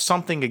I have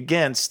something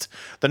against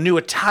the new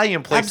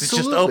Italian place that just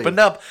Absolutely. opened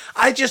up.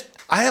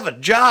 I have a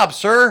job,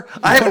 sir.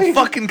 I haven't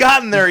fucking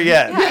gotten there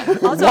yet. Yeah.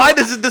 Also- Why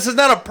this is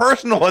not a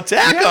personal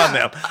attack on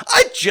them.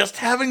 I just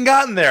haven't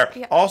gotten there.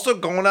 Yeah. Also,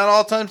 going out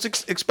all the time is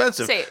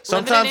expensive. Say,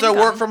 Sometimes I limited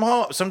work income. from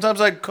home.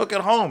 Sometimes I cook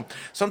at home.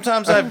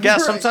 Sometimes I have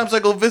guests. Right. Sometimes I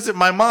go visit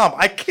my mom.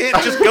 I can't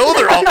just go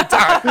there all the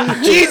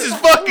time. Jesus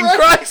fucking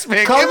Christ,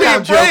 man. Calm Give me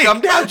down, a Joe. break.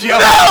 Calm down, Joe.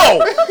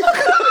 No!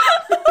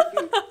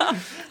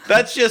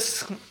 That's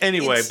just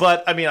anyway.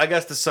 But I mean, I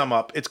guess to sum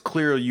up, it's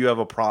clear you have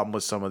a problem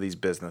with some of these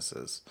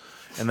businesses,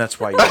 and that's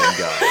why you didn't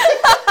go.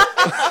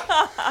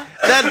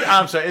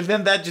 I'm sorry, and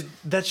then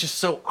that's just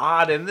so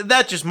odd, and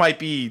that just might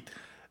be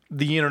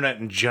the internet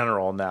in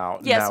general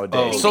Yes, nowadays.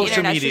 I think the Social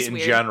internet's media just in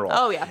weird. general.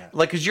 Oh, yeah.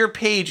 Like, because your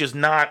page is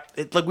not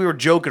like we were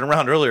joking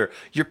around earlier.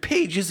 Your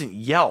page isn't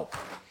Yelp.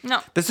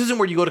 No. This isn't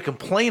where you go to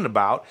complain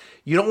about.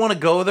 You don't want to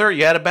go there.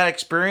 You had a bad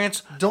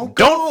experience. Don't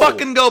Don't go.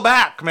 fucking go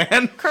back,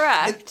 man.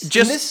 Correct.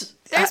 Just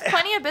There's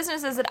plenty of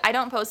businesses that I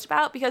don't post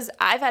about because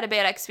I've had a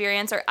bad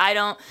experience, or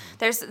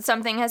there's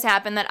something has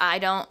happened that I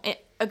don't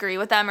agree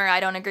with them, or I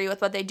don't agree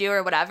with what they do,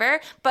 or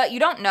whatever. But you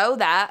don't know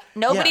that.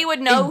 Nobody Yeah.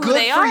 would know And who good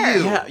they for are.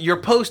 you. yeah, your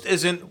post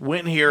isn't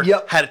went here,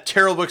 Yep. had a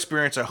terrible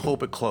experience. I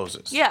hope it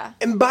closes. Yeah.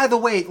 And by the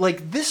way,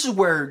 like this is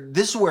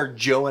where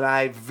Joe and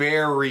I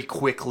very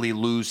quickly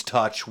lose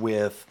touch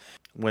with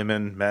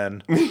Women,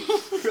 men.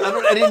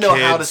 I didn't know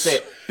how to say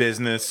it.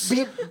 Business,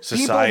 People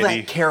society.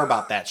 that care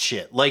about that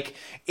shit. Like,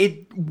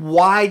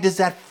 why does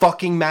that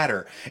fucking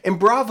matter? And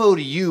bravo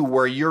to you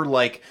where you're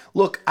like,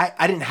 look,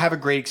 I didn't have a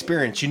great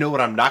experience. You know what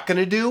I'm not going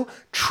to do?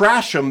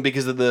 Trash them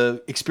because of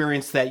the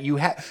experience that you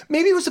had.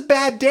 Maybe it was a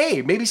bad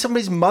day. Maybe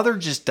somebody's mother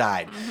just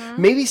died.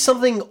 Maybe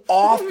something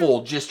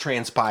awful just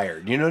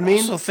transpired. You know what I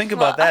mean? So think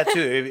about that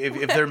too.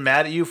 If they're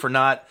mad at you for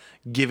not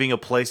giving a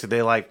place that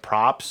they like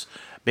props,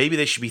 maybe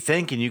they should be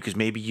thanking you because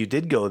maybe you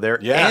did go there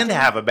and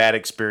have a bad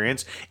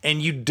experience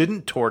and you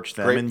didn't torch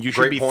them, and you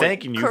should be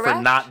thanking you for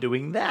not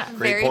doing that.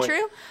 Very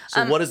true.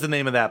 So what is the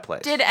name of that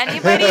place? Did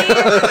anybody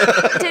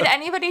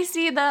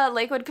see the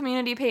Lakewood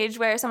community page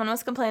where someone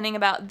was complaining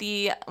about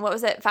the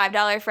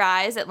 $5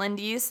 fries at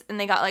Lindy's, and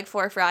they got like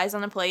 4 fries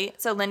on a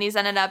plate? So Lindy's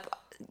ended up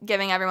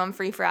giving everyone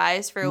free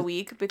fries for a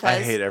week because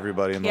I hate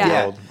everybody in the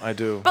world. I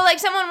do. But like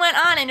someone went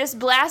on and just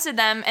blasted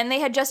them, and they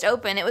had just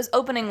opened. It was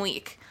opening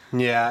week.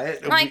 Yeah.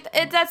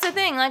 That's the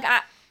thing. Like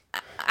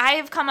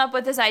I've come up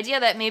with this idea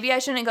that maybe I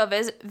shouldn't go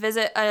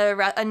visit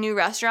a new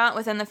restaurant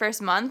within the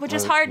first month, which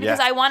is hard because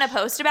I want to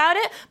post about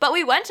it. But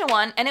we went to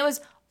one and it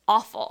was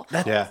awful.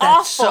 That's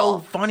awful. so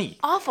funny.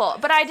 Awful.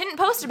 But I didn't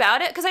post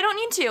about it because I don't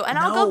need to, and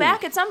I'll go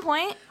back at some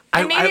point.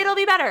 And maybe it'll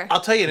be better.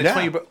 I'll tell you, and it's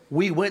funny, but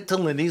we went to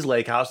Lindy's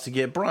Lake House to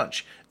get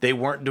brunch. They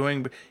weren't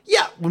doing...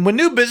 Yeah, when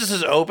new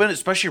businesses open,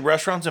 especially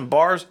restaurants and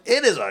bars,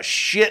 it is a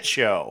shit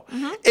show.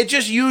 It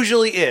just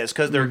usually is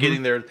because they're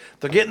getting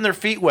their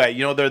feet wet.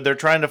 You know, they're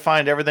trying to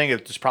find everything.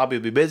 It's probably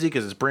be busy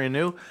because it's brand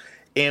new.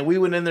 And we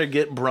went in there to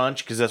get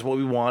brunch because that's what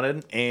we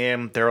wanted.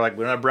 And they were like,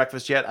 we don't have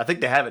breakfast yet. I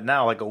think they have it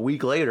now, like a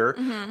week later.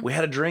 We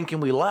had a drink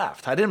and we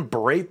left. I didn't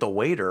berate the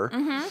waiter.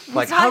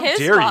 Like, how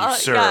dare you,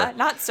 sir? Yeah,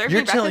 not serving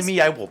You're breakfast. telling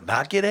me I will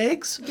not get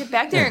eggs? Get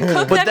back there and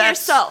cook them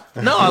yourself.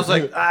 No, I was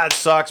like, it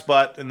sucks,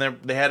 but... And then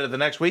they had it the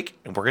next week,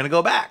 and we're going to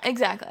go back.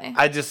 Exactly.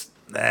 I just...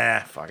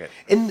 fuck it.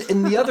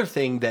 And the other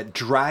thing that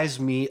drives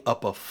me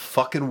up a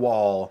fucking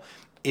wall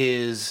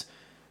is...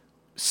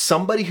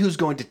 somebody who's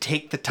going to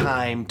take the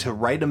time to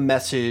write a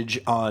message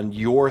on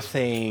your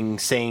thing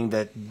saying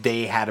that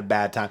they had a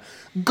bad time.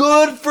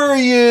 Good for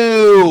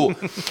you.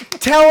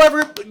 Tell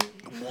everybody,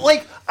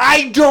 like,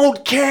 I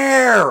don't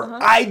care.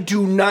 I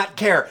do not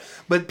care.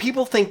 But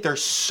people think they're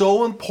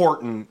so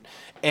important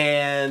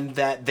and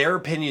that their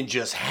opinion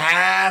just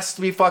has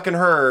to be fucking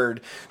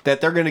heard that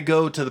they're going to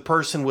go to the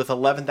person with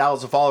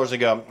 11,000 followers and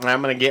go,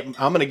 I'm going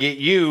to get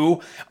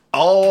you.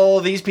 All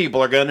these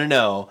people are going to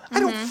know.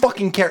 I don't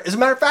fucking care. As a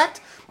matter of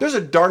fact, there's a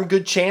darn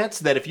good chance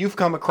that if you've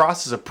come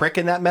across as a prick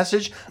in that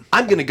message,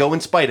 I'm going to go in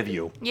spite of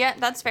you. Yeah,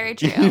 that's very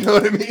true. You know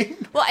what I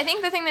mean? Well, I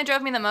think the thing that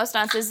drove me the most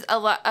nuts is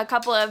a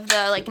couple of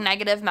the like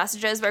negative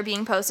messages were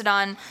being posted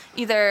on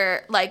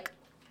either like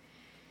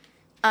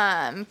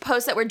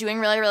posts that were doing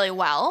really, really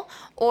well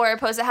or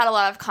posts that had a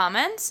lot of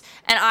comments.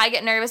 And I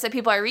get nervous that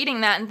people are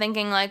reading that and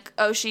thinking like,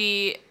 oh,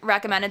 she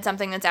recommended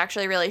something that's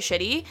actually really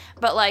shitty.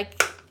 But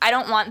like, I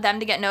don't want them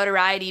to get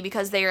notoriety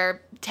because they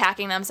are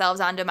tacking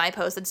themselves onto my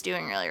post that's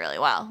doing really, really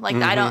well. Like,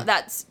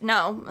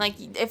 like,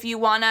 if you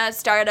want to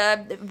start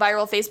a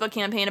viral Facebook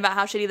campaign about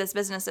how shitty this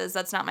business is,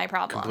 that's not my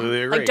problem.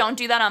 Completely agree. Like, don't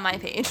do that on my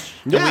page.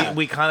 Yeah.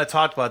 We kind of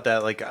talked about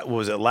that, like, what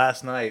was it,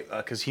 last night?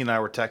 Because he and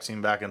I were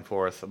texting back and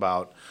forth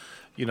about,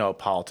 you know,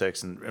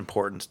 politics and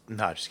importance.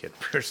 No, just kidding.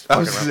 I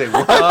was going to say,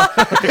 what?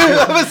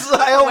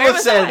 I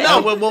almost said,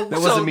 no, well, that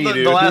wasn't me,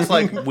 dude. The last,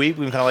 like, week,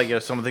 we've kind of, like, you know,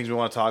 some of the things we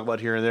want to talk about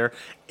here and there.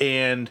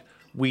 And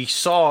we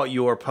saw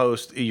your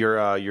post,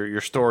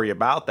 your story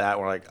about that.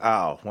 We're like,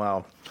 oh,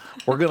 well,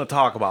 we're going to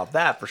talk about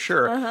that for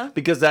sure.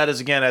 Because that is,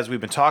 again, as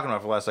we've been talking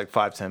about for the last, like,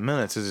 5-10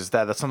 minutes,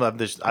 that's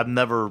something I've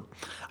never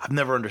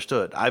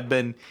understood. I've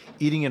been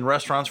eating in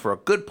restaurants for a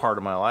good part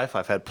of my life.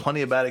 I've had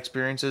plenty of bad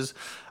experiences.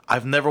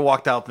 I've never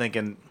walked out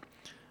thinking,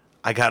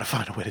 I got to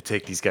find a way to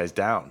take these guys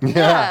down.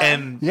 Yeah.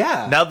 And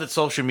now that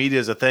social media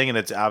is a thing, and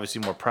it's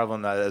obviously more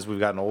prevalent as we've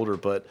gotten older,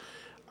 but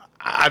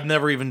I've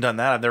never even done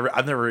that.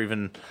 I've never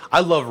even. I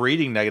love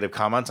reading negative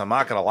comments. I'm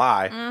not gonna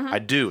lie, I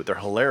do. They're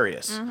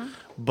hilarious,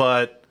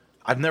 but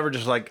I've never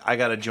just like I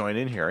gotta join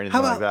in here or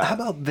anything like that. How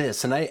about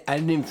this? And I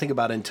didn't even think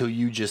about it until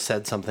you just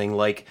said something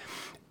like,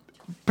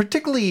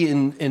 particularly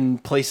in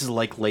places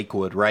like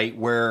Lakewood, right,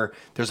 where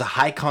there's a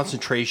high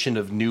concentration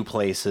of new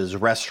places,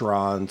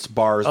 restaurants,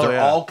 bars.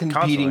 They're all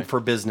competing for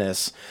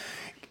business.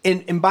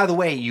 And by the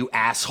way, you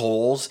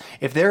assholes,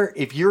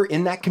 if you're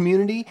in that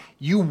community,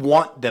 you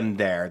want them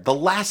there. The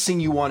last thing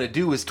you want to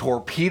do is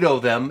torpedo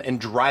them and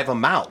drive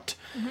them out.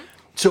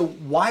 So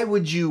why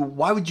would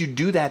you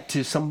do that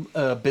to some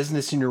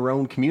business in your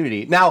own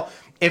community? Now,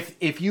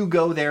 if you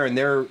go there and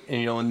they're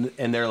and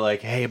they're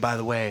like, hey, by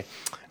the way,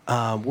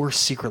 we're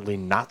secretly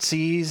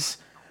Nazis,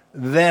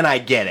 then I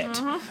get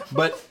it.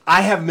 But I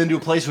haven't been to a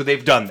place where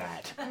they've done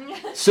that.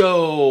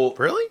 So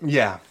Really?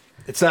 Yeah,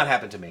 it's not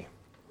happened to me.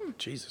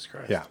 Jesus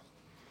Christ. Yeah.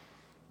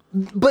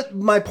 But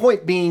my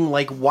point being,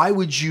 like, why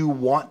would you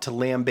want to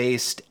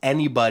lambaste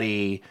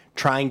anybody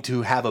trying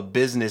to have a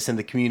business in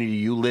the community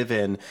you live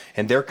in,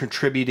 and they're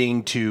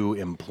contributing to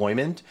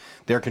employment,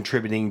 they're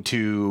contributing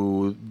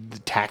to the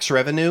tax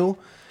revenue?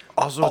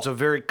 Also, it's a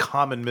very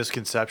common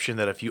misconception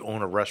that if you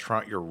own a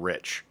restaurant, you're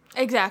rich.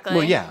 Exactly.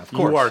 Well, yeah, of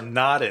course. You are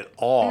not at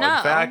all. No.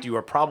 In fact, you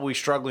are probably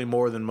struggling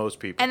more than most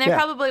people. And they're Yeah.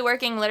 probably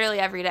working literally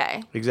every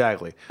day.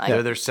 Exactly.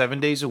 They're there 7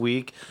 days a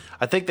week.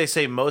 I think they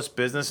say most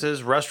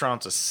businesses,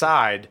 restaurants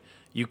aside,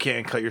 you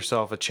can't cut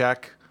yourself a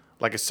check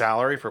like a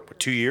salary for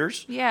 2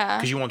 years. Yeah.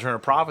 Because you won't turn a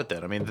profit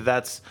then. I mean,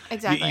 that's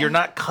Exactly. You're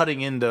not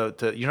cutting into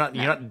you're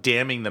not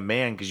damning the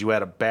man because you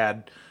had a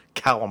bad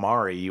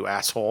calamari, you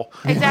asshole.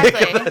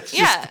 Exactly. That's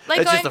Yeah. just- Like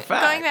that's just a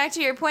fact. going back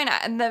to your point,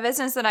 the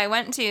business that I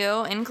went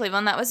to in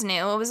Cleveland that was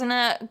new, it was in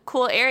a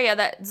cool area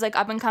that's like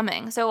up and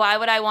coming. So why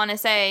would I want to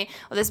say,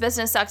 well, this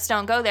business sucks,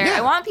 don't go there? Yeah.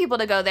 I want people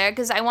to go there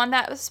because I want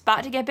that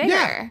spot to get bigger.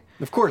 Yeah,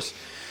 of course.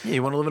 Yeah,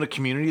 you want to live in a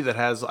community that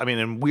has.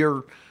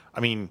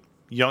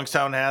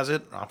 Youngstown has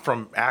it. I'm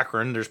from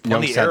Akron. There's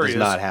plenty Youngstown does areas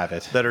not have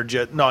it. that are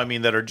just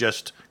that are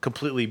just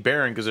completely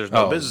barren because there's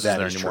no Oh, business that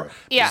there is anymore. true.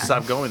 Yeah.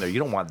 Stop going there. You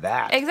don't want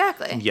that.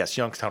 Exactly. Yes,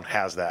 Youngstown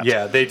has that.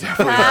 Yeah, they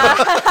definitely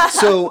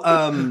So,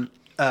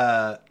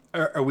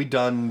 are we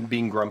done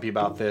being grumpy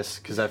about this?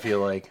 Because I feel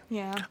like...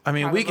 Yeah. I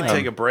mean, we can probably.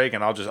 take a break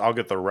and I'll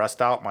get the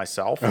rest out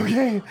myself.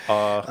 Okay.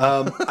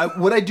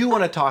 What I do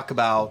want to talk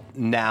about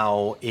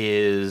now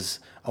is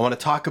I want to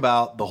talk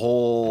about the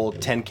whole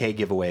 10K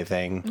giveaway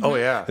thing. Oh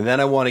yeah. And then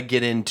I want to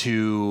get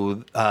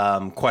into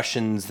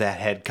questions that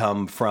had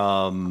come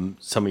from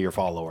some of your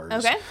followers.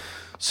 Okay.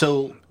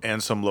 So,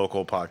 And some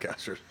local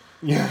podcasters.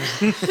 yeah,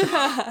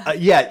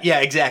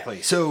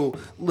 exactly. So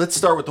let's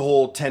start with the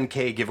whole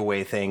 10K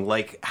giveaway thing.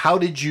 Like,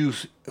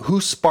 who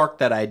sparked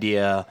that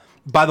idea?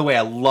 By the way,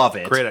 I love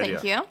it. Great idea.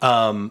 Thank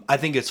you. I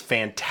think it's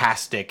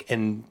fantastic,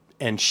 and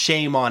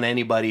shame on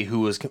anybody who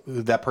was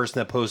that person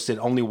that posted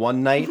only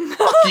one night.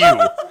 Fuck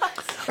you.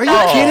 Are you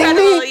kidding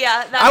Incredible. me?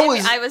 Yeah.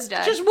 I I was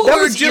done. Just what That we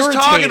were was just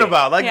irritating. talking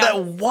about. Like Yeah.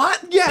 that. What?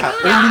 Yeah,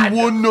 only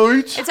one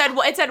night. It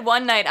said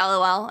one night,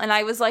 LOL, and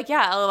I was like,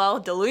 yeah, LOL,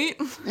 delete.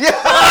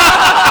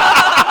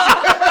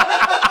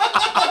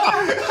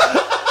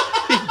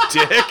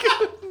 Dick.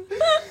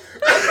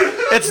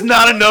 It's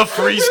not enough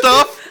free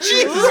stuff.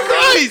 Jesus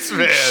Christ,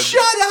 man.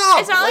 Shut up!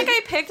 It's not like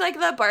I picked like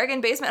the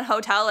bargain basement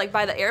hotel like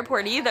by the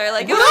airport either.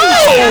 Like it was No! a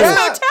nice Yeah.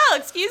 hotel.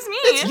 Excuse me.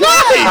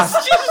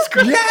 Yes, Jesus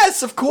Christ.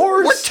 Yes, of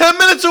course. We're 10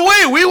 minutes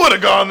away. We would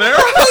have gone there.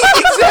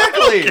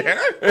 Exactly.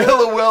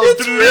 LOL.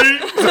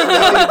 Delete.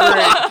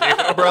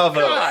 Bravo.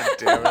 God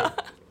damn it.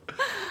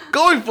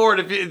 Going forward,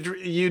 if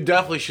you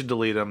definitely should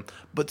delete them,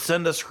 but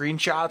send us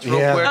screenshots real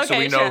Yeah. quick so Okay,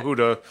 we know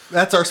sure.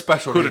 That's our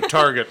special. who to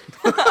target.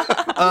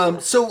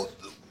 So,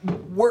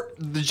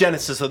 the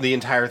genesis of the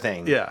entire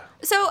thing. Yeah.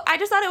 So I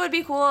just thought it would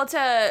be cool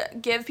to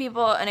give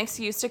people an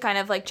excuse to kind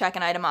of like check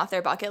an item off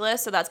their bucket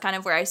list. So that's kind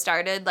of where I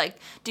started, like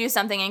do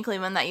something in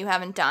Cleveland that you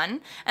haven't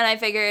done. And I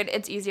figured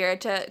it's easier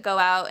to go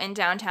out in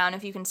downtown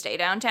if you can stay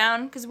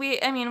downtown. Because we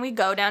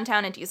go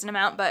downtown a decent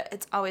amount, but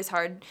it's always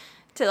hard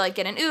to like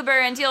get an Uber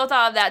and deal with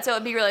all of that. So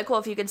it'd be really cool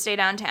if you could stay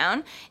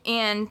downtown.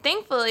 And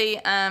thankfully,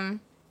 I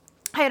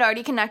had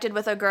already connected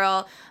with a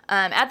girl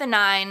at the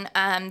 9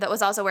 that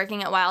was also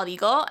working at Wild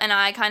Eagle, and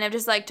I kind of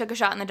just like took a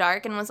shot in the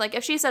dark and was like,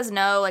 if she says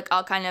no, like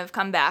I'll kind of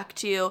come back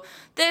to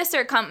this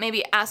or come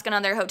maybe ask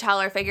another hotel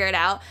or figure it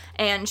out.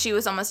 And she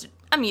was almost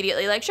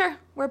immediately like, sure,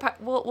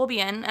 we'll be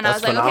in. And I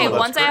was That's like, okay, phenomenal.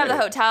 once That's I have the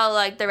great. hotel,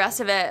 like the rest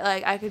of it,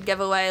 like I could give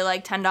away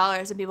like $10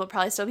 and people would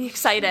probably still be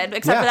excited,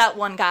 except for Yeah. that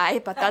one guy,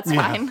 but that's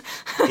fine.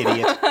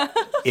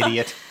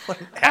 Idiot.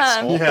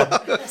 Asshole.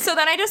 So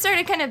then I just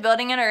started kind of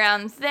building it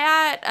around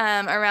that,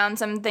 around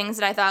some things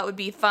that I thought would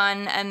be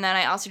fun. And then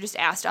I also just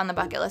asked on the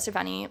bucket list if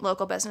any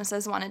local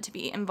businesses wanted to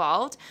be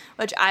involved,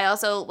 which I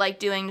also like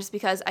doing just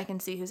because I can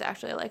see who's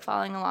actually like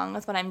following along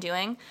with what I'm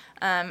doing.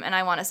 And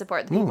I want to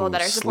support the people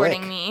that are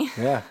supporting me.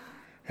 Yeah.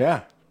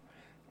 Yeah.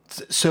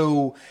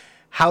 So,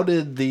 how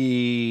did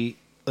the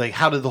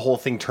whole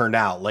thing turn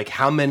out? Like,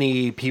 how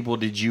many people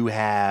did you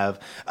have?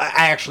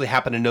 I actually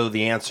happen to know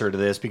the answer to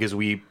this because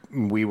we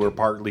were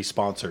partly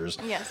sponsors.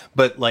 Yes.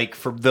 But like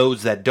for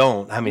those that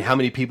don't, I mean, how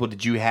many people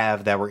did you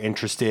have that were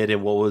interested,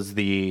 and what was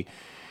the?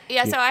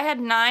 Yeah, so I had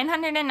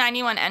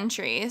 991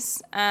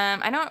 entries.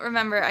 I don't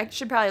remember. I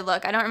should probably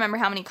look. I don't remember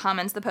how many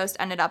comments the post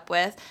ended up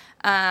with.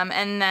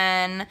 And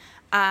then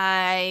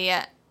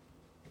I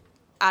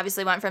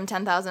obviously went from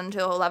 10,000 to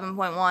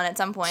 11.1 at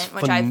some point,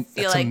 which I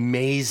feel that's like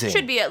amazing.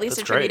 should be at least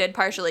That's great. attributed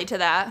partially to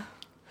that.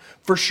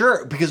 For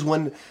sure, because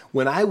when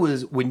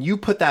you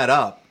put that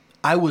up,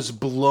 I was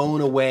blown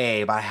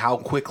away by how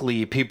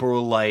quickly people were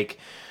like,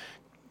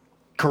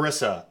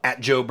 Carissa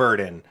at Joe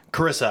Burden,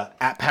 Carissa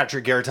at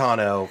Patrick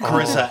Garitano,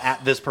 Carissa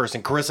at this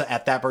person, Carissa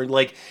at that person.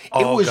 Like,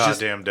 it was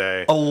just goddamn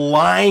day. a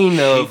line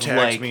He of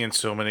tags like, me in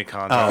so many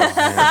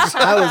contacts.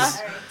 I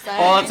was,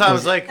 All the time I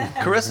was like,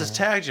 Carissa's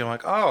tagged you. I'm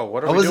like, oh,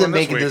 what are I we wasn't doing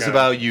making this this weekend?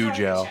 about you,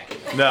 Joe.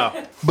 No,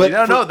 But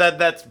but no, for-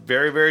 that's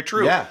very, very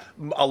true. Yeah.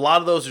 A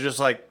lot of those are just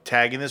like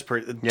tagging this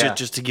person Yeah.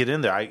 just to get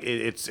in there.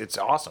 It's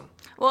awesome.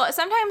 Well,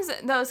 sometimes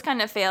those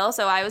kind of fail,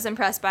 so I was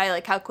impressed by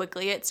like how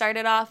quickly it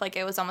started off. Like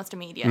it was almost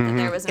immediate that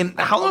there was. And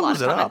like, how a long lot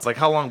was of it up? comments. Like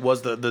how long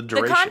was the The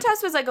duration?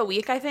 contest was like a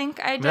week, I think.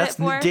 I did That's it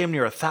for. damn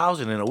near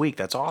 1,000 in a week.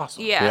 That's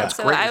awesome. Yeah, That's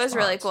so great I was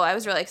really response. cool. I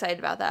was really excited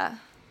about that.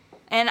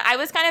 And I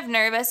was kind of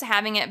nervous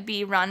having it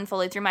be run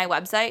fully through my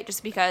website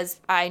just because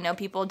I know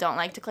people don't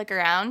like to click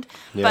around.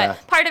 Yeah.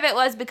 But part of it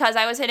was because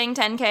I was hitting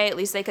 10K, at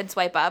least they could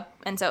swipe up.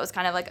 And so it was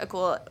kind of like a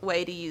cool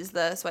way to use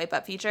the swipe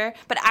up feature.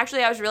 But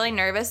actually, I was really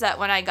nervous that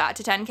when I got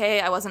to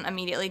 10K, I wasn't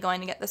immediately going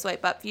to get the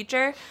swipe up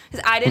feature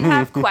because I didn't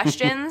have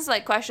questions.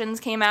 Like, questions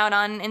came out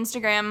on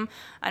Instagram,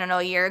 I don't know,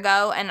 a year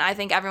ago. And I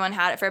think everyone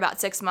had it for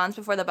about 6 months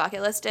before the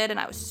bucket list did. And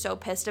I was so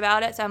pissed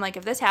about it. So I'm like,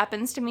 if this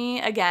happens to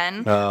me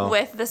again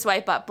with the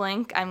swipe up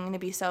link, I'm going to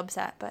be so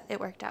upset. But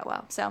it worked out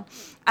well. So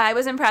I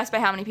was impressed by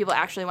how many people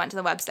actually went to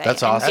the website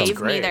That's awesome. and gave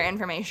That's me great. their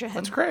information.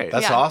 That's great.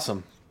 That's Yeah.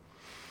 awesome.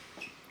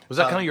 Was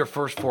that kind of your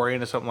first foray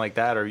into something like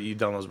that, or you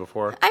done those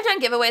before? I've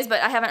done giveaways,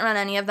 but I haven't run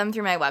any of them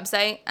through my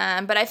website.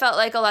 But I felt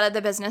like a lot of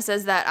the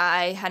businesses that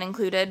I had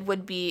included it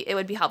would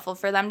be helpful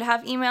for them to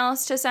have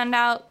emails to send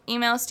out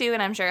emails to,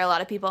 and I'm sure a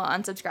lot of people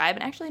unsubscribe,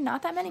 and actually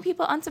not that many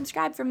people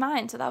unsubscribe from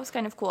mine, so that was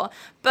kind of cool.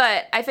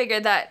 But I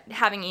figured that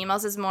having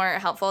emails is more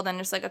helpful than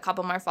just like a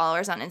couple more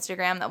followers on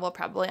Instagram that will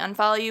probably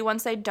unfollow you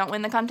once they don't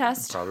win the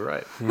contest. Probably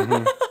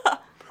right.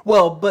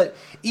 Well, but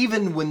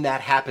even when that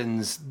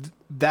happens,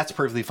 that's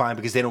perfectly fine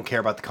because they don't care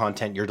about the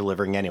content you're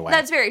delivering anyway.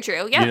 That's very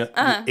true. Yeah. You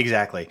know,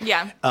 exactly.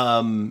 Yeah.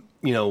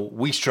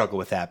 We struggle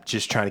with that,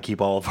 just trying to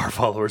keep all of our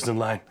followers in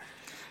line.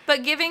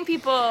 But giving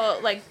people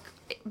like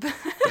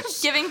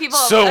giving people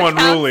So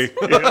accounts- unruly.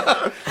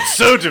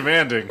 So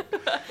demanding.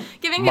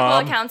 Giving people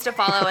Mom. accounts to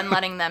follow and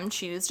letting them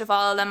choose to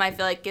follow them, I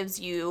feel like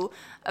gives you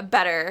a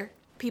better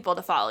people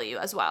to follow you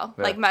as well.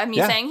 Yeah. Like me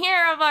Yeah. saying, here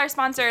are our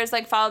sponsors,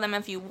 like follow them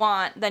if you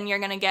want, then you're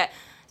going to get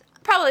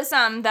probably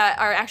some that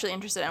are actually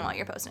interested in what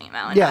you're posting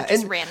about and Yeah, not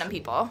just and- random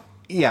people.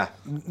 Yeah,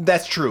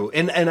 that's true.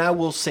 And I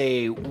will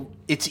say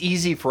it's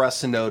easy for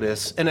us to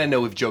notice, and I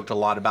know we've joked a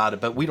lot about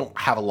it, but we don't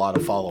have a lot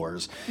of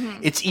followers. Mm-hmm.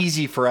 It's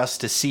easy for us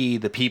to see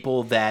the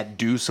people that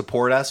do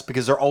support us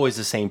because they're always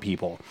the same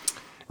people,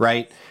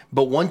 right?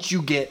 But once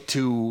you get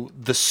to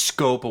the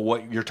scope of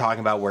what you're talking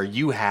about where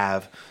you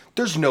have,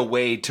 there's no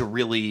way to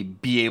really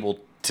be able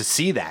to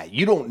see that.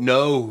 You don't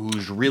know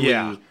who's really...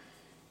 Yeah.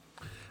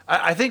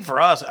 I think for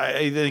us,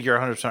 I think you're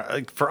 100%.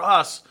 Like for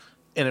us,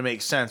 and it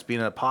makes sense being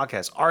in a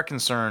podcast, our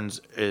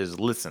concerns is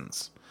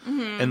listens.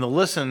 And the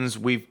listens,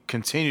 we've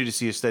continued to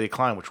see a steady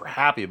climb, which we're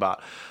happy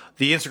about.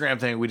 The Instagram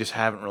thing, we just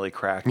haven't really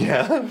cracked.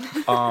 Yeah.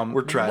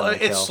 We're trying Well,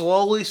 like it's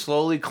hell.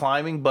 slowly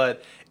climbing,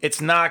 but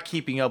it's not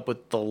keeping up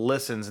with the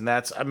listens, and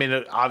that's. I mean,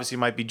 it obviously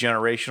might be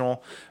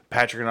generational.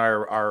 Patrick and I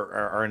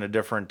are in a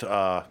different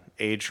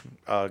age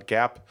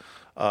gap.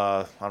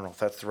 I don't know if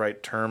that's the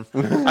right term.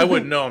 I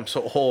wouldn't know. I'm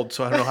so old,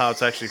 so I don't know how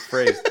it's actually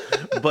phrased.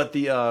 But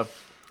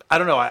I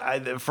don't know.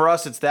 I for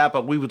us, it's that,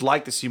 but we would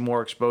like to see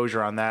more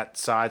exposure on that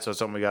side, so it's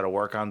something we got to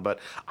work on. But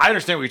I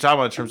understand what you're talking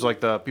about in terms of like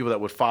the people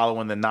that would follow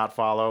and then not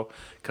follow,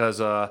 because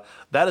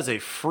that is a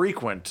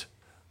frequent,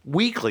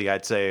 weekly,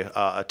 I'd say,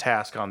 a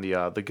task on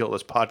the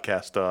Guiltless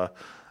podcast.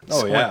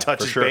 Someone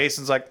touches for sure. base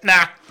and is like,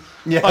 nah,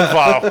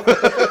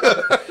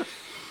 unfollow.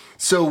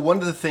 So one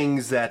of the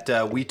things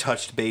that we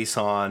touched base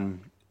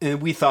on,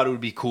 and we thought it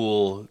would be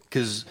cool,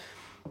 because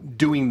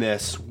doing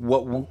this,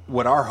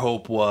 what our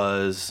hope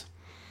was,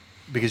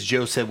 because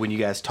Joe said when you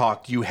guys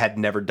talked, you had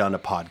never done a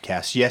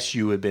podcast. Yes,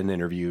 you had been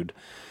interviewed,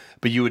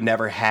 but you had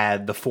never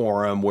had the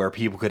forum where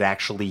people could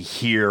actually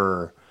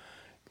hear,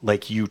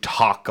 like, you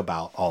talk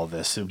about all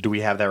this. Do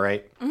we have that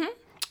right? Mm-hmm.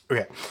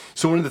 Okay.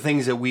 So one of the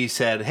things that we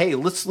said, hey,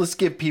 let's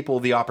give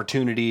people the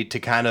opportunity to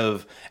kind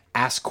of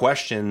ask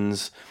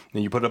questions.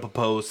 And you put up a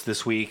post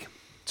this week.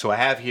 So I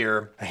have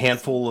here a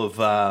handful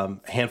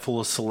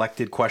of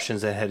selected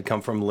questions that had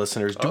come from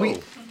listeners.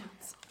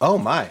 Oh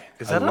my!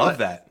 Is that I on love it?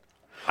 that.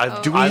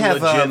 Do we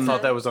have, legit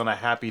thought that was on a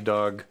Happy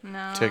Dog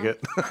No.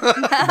 ticket. Do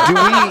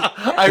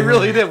I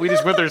really did. We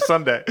just went there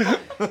Sunday.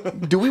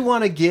 we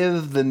want to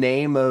give the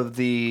name of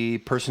the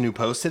person who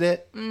posted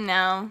it?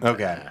 No.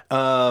 Okay.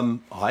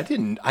 I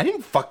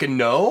didn't fucking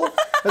know.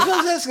 That's why I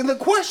was asking the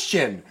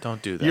question.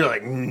 Don't do that. You're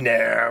like,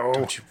 no.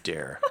 Don't you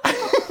dare.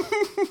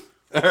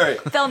 All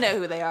right. They'll know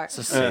who they are. It's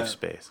a safe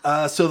space.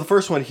 So the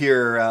first one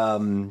here,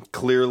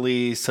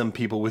 clearly some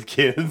people with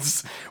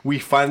kids. We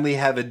finally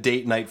have a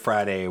date night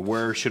Friday.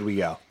 Where should we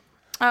go?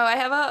 Oh, I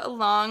have a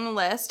long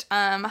list.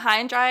 High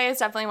and Dry is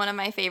definitely one of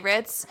my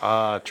favorites.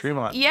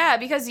 Tremont. Yeah,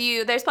 because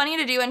there's plenty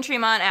to do in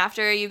Tremont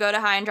after you go to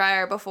High and Dry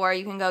or before.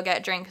 You can go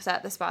get drinks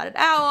at the Spotted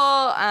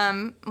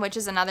Owl, which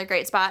is another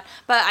great spot.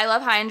 But I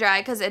love High and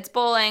Dry because it's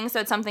bowling, so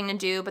it's something to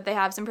do, but they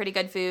have some pretty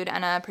good food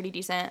and a pretty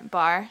decent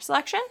bar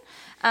selection.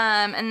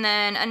 And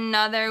then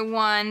another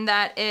one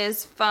that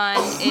is fun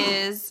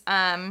is...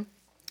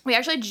 we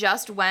actually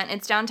just went.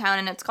 It's downtown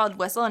and it's called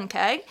Whistle and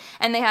Keg,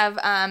 and they have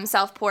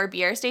self pour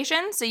beer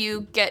stations. So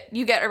you get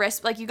a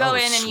wrist, like you go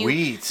in and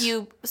sweet.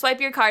 you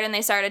swipe your card and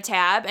they start a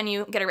tab and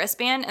you get a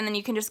wristband, and then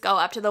you can just go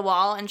up to the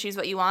wall and choose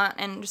what you want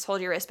and just hold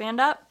your wristband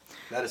up.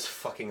 That is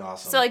fucking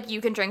awesome. So like you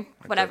can drink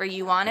whatever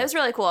you want. It was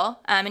really cool.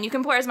 And you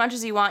can pour as much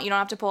as you want. You don't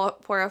have to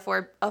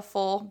pour a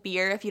full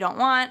beer if you don't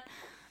want.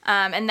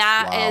 And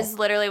that is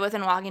literally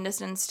within walking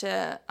distance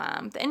to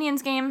the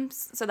Indians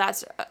games. So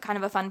that's kind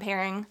of a fun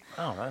pairing.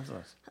 Oh, that's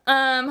nice.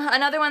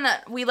 Another one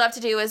that we love to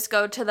do is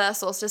go to the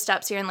Solstice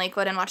Steps here in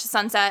Lakewood and watch the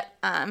sunset.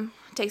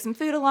 Take some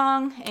food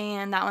along,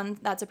 and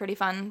that's a pretty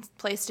fun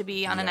place to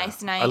be on a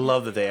nice night. I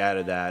love that they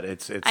added that.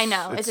 I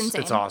know, it's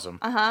insane. It's awesome.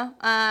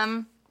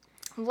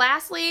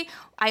 Lastly,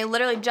 I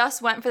literally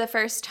just went for the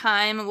first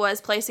time was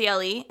Place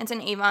CLE. It's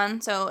in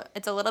Avon, so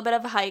it's a little bit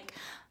of a hike.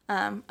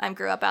 I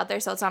grew up out there,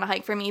 so it's not a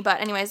hike for me. But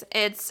anyways,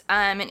 it's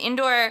an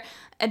indoor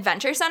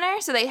adventure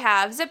center. So they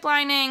have zip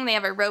lining, they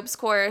have a ropes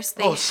course.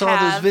 They saw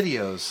those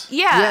videos.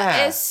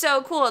 Yeah, it's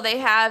so cool. They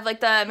have like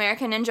the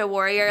American Ninja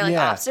Warrior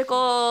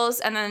obstacles,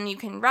 and then you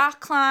can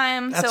rock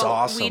climb. That's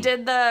awesome. We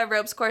did the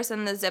ropes course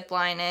and the zip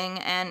lining,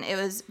 and it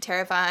was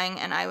terrifying,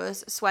 and I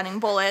was sweating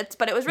bullets,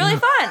 but it was really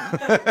fun.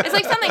 It's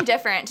like something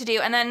different to do.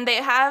 And then they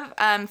have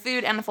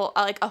food and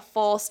a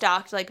full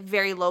stocked like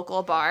very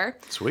local bar.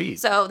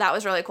 Sweet. So that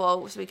was really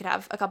cool. So we could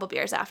have a couple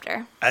beers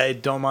after. I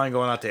don't mind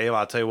going out to Avon.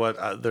 I'll tell you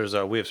what,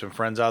 we have some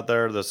friends out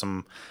there. There's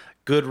some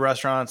good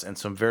restaurants and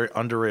some very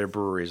underrated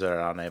breweries that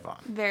are out in Avon.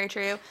 Very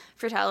true.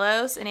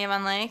 Fratello's in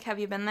Avon Lake. Have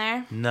you been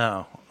there?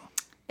 No.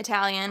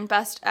 Italian.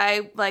 Best.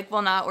 I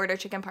will not order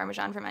chicken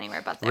parmesan from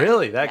anywhere but there.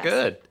 Really? That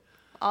good?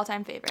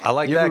 All-time favorite. I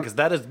like that because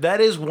that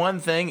is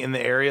one thing in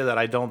the area that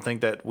I don't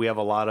think that we have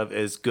a lot of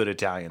is good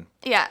Italian.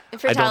 Yeah,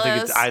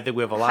 Fratello's. I think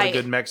we have a lot of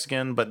good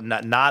Mexican, but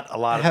not a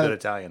lot of good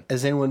Italian.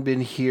 Has anyone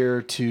here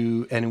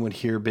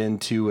been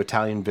to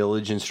Italian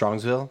Village in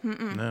Strongsville?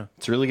 No.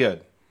 It's really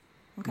good.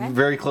 Okay.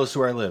 Very close to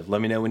where I live. Let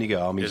me know when you go.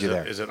 I'll meet you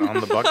there. Is it on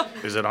the bucket?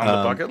 Is it on the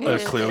bucket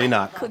list? Clearly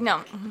not.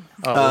 No.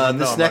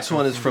 This next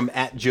one is from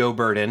 @Joe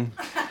Burden.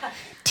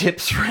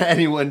 Tips for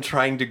anyone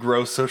trying to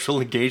grow social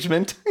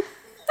engagement.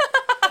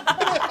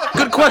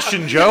 Good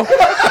question, Joe.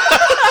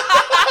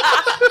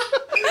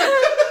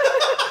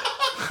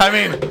 I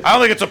mean, I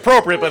don't think it's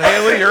appropriate, but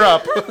Haley, you're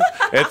up.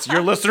 It's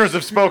your listeners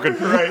have spoken.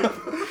 Right.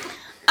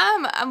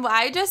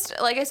 I just,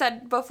 like I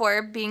said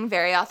before, being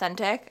very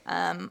authentic.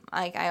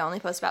 I only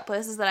post about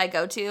places that I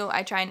go to.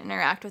 I try and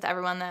interact with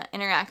everyone that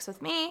interacts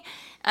with me.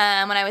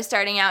 When I was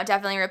starting out,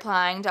 definitely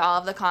replying to all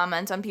of the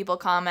comments when people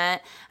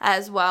comment,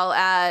 as well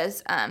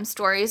as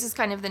stories is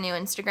kind of the new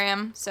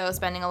Instagram. So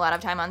spending a lot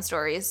of time on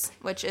stories,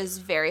 which is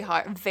very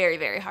hard, very,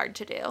 very hard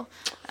to do.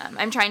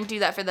 I'm trying to do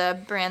that for the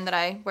brand that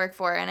I work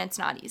for, and it's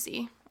not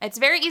easy. It's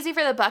very easy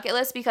for the bucket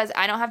list because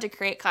I don't have to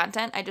create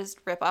content. I just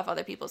rip off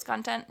other people's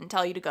content and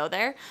tell you to go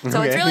there.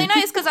 So It's really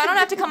nice because I don't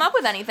have to come up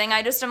with anything.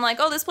 I just am like,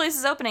 oh, this place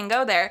is opening,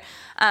 go there.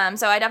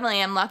 So I definitely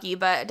am lucky,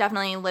 but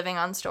definitely living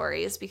on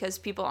stories because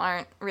people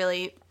aren't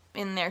really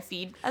in their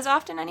feed as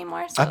often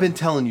anymore. So. I've been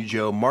telling you,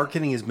 Joe,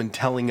 marketing has been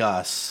telling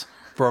us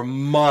for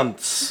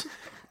months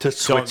to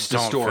switch to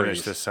don't stories.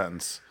 Finish this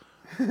sentence.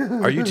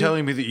 Are you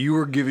telling me that you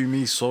were giving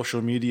me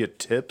social media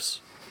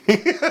tips?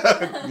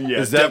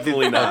 Yes,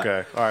 definitely not.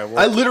 Okay, all right. Well,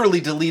 I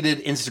literally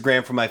deleted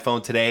Instagram from my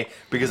phone today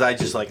because I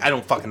just I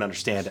don't fucking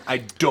understand it. I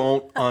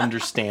don't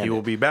understand you it.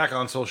 will be back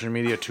on social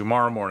media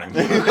tomorrow morning.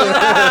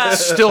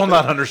 Still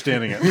not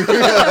understanding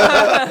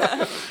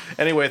it.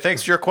 Anyway,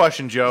 thanks for your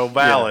question, Joe.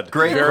 Valid. Yeah,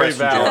 great Very question,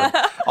 valid.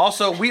 Joe.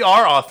 Also, we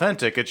are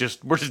authentic.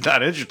 We're just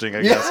not interesting,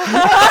 I guess.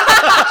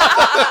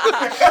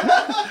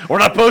 We're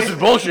not posting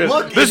bullshit.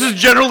 Look, this is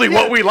generally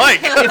what we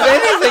like. If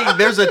anything,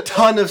 there's a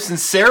ton of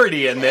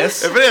sincerity in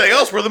this. If anything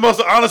else, we're the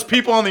most honest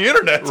people on the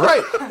internet.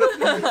 Right.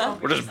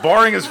 We're just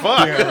boring as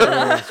fuck.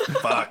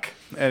 Fuck.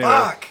 Anyway,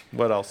 Fuck.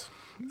 What else?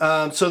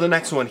 So the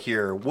next one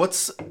here.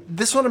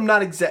 This one? I'm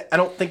not exact. I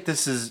don't think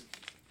this is.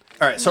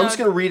 All right. So I'm just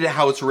gonna read it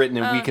how it's written,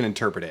 and we can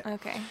interpret it.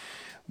 Okay.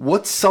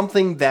 What's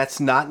something that's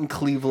not in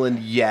Cleveland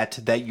yet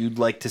that you'd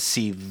like to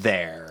see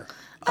there?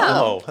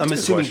 Oh, I'm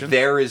assuming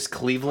there is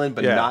Cleveland,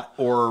 but not.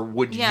 Or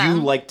would you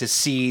like to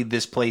see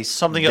this place?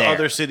 Something there? that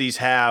other cities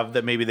have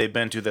that maybe they've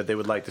been to that they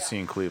would like to see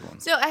in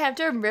Cleveland. So I have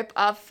to rip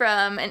off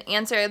from an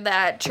answer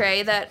that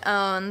Trey that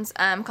owns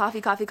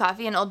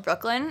Coffee in Old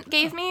Brooklyn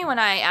gave me when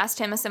I asked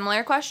him a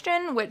similar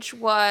question, which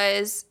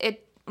was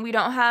we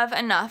don't have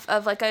enough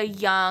of a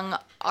young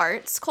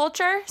arts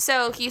culture.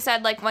 So he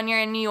said when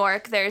you're in New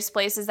York, there's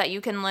places that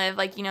you can live,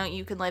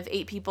 you can live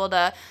 8 people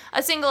to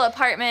a single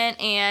apartment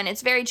and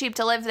it's very cheap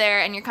to live there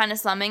and you're kind of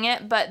slumming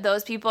it. But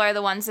those people are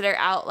the ones that are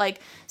out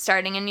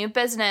starting a new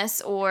business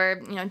or,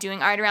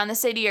 doing art around the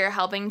city or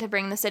helping to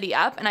bring the city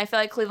up. And I feel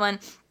like Cleveland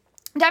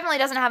definitely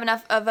doesn't have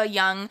enough of a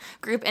young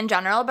group in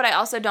general, but I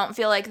also don't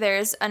feel like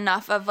there's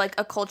enough of a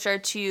culture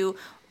to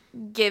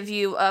give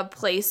you a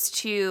place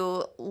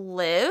to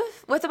live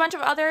with a bunch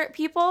of other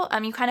people.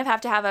 You kind of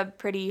have to have a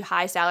pretty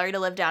high salary to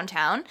live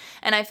downtown.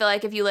 And I feel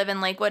like if you live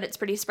in Lakewood, it's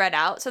pretty spread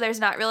out. So there's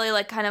not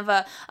really kind of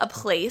a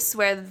place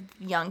where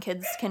young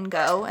kids can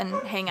go and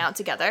hang out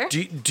together.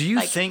 Do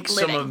you think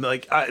living. Some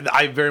of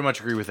I very much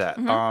agree with that.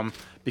 Mm-hmm.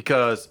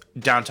 Because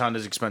downtown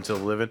is expensive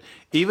to live in.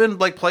 Even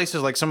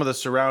places like some of the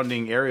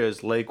surrounding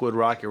areas, Lakewood,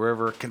 Rocky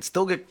River, can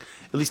still get,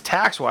 at least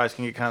tax-wise,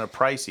 can get kind of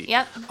pricey.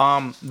 Yep.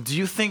 Do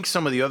you think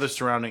some of the other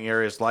surrounding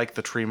areas like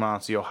the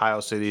Tremonts, the Ohio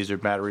Cities, or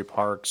Battery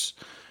Parks,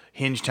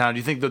 Hingetown, do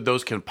you think that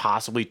those can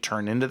possibly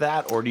turn into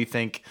that? Or do you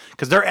think,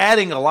 because they're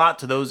adding a lot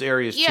to those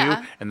areas too,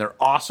 and they're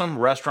awesome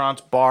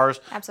restaurants,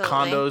 bars, Absolutely.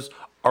 condos,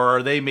 Or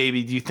are they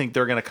maybe, do you think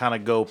they're going to kind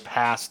of go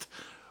past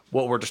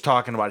what we're just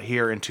talking about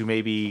here into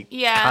maybe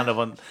kind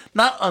of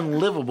not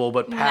unlivable,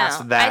 but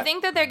past that? I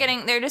think that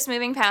they're just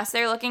moving past.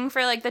 They're looking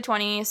for like the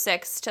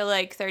 26 to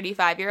like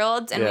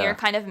 35-year-olds, and we are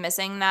kind of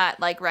missing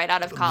that like right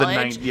out of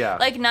college.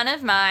 Like none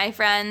of my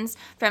friends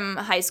from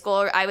high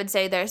school, I would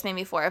say there's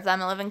maybe 4 of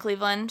them that live in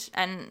Cleveland,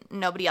 and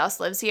nobody else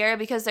lives here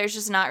because there's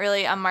just not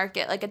really a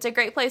market. Like it's a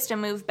great place to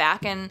move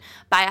back and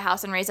buy a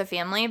house and raise a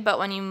family, but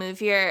when you move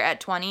here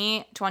at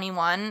 20,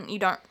 21,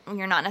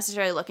 you're not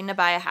necessarily looking to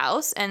buy a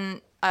house,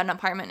 and an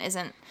apartment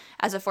isn't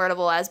as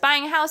affordable as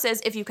buying a house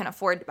is if you can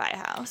afford to buy a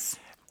house.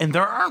 And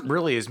there aren't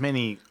really as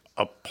many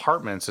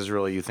apartments as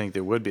really you think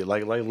there would be.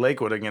 Like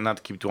Lakewood, again, not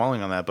to keep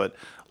dwelling on that, but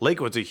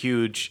Lakewood's it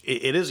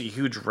is a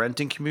huge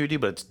renting community,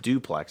 but it's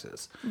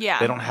duplexes. Yeah.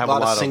 They don't have a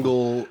lot of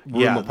single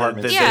room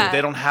apartments.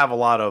 They don't have a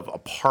lot of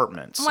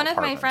apartments. One of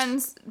my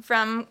friends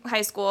from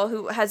high school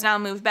who has now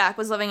moved back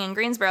was living in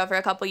Greensboro for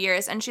a couple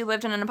years, and she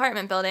lived in an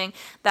apartment building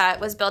that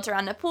was built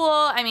around a pool.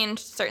 I mean,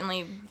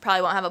 certainly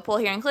probably won't have a pool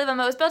here in Cleveland,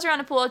 but it was built around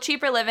a pool,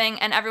 cheaper living,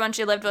 and everyone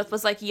she lived with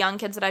was like young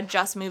kids that had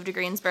just moved to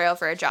Greensboro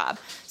for a job.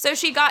 So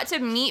she got to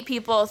meet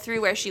people through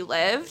where she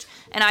lived,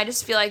 and I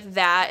just feel like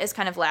that is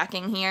kind of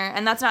lacking here,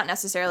 and that's not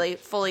necessarily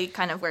fully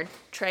kind of where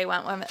Trey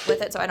went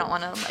with it, so I don't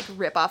want to like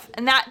rip off.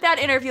 And that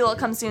interview will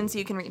come soon, so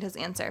you can read his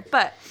answer.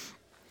 But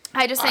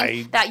I just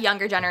think that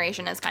younger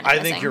generation is kind of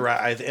missing. I think you're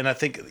right, and I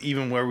think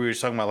even where we were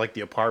talking about like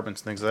the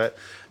apartments and things like that,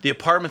 the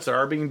apartments that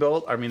are being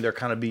built, I mean, they're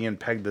kind of being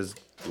pegged as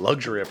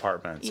luxury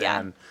apartments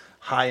and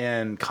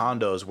high-end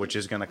condos, which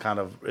is going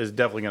to is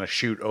definitely going to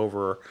shoot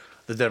over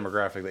the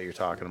demographic that you're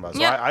talking about.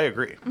 So I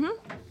agree.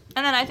 Mm-hmm.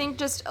 And then I think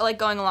just like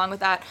going along with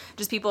that,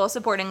 just people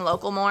supporting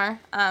local more.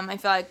 I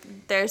feel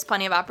like there's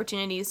plenty of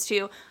opportunities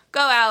to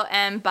go out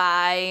and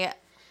buy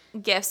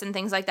gifts and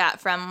things like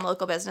that from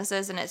local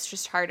businesses, and it's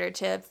just harder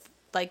to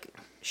like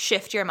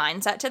shift your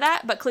mindset to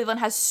that. But Cleveland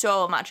has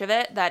so much of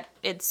it that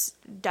it's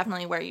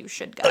definitely where you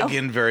should go.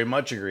 Again, very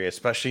much agree,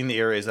 especially in the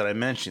areas that I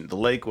mentioned, the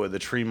Lakewood, the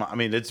Tremont. I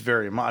mean, it's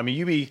very much. I mean,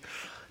 you'd be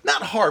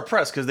not hard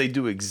pressed because they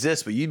do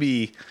exist, but you'd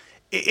be.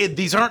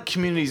 These aren't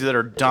communities that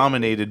are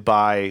dominated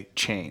by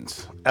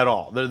chains at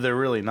all. They're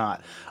really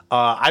not.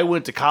 I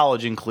went to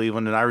college in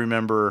Cleveland, and I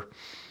remember,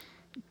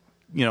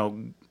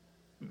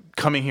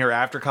 coming here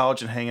after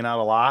college and hanging out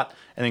a lot,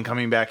 and then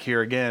coming back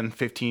here again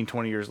 15,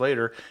 20 years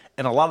later,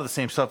 and a lot of the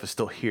same stuff is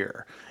still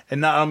here.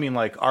 And I don't mean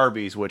like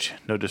Arby's, which,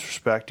 no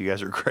disrespect, you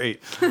guys are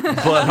great.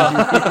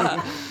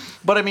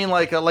 But I mean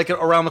like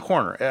around the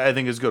corner, I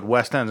think is good.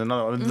 West End's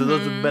another. Mm-hmm.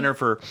 Those have been here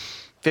for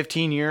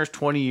 15 years,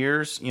 20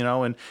 years,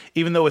 and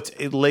even though it's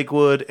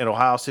Lakewood and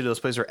Ohio City,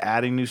 those places are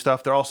adding new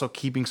stuff, they're also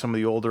keeping some of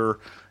the older,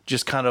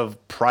 just kind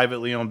of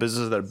privately owned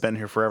businesses that have been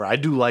here forever. I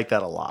do like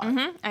that a lot.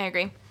 Mm-hmm. I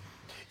agree.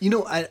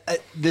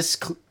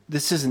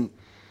 This isn't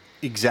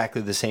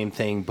exactly the same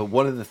thing, but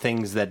one of the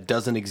things that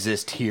doesn't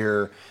exist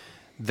here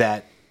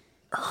that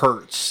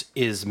hurts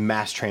is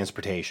mass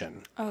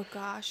transportation. Oh,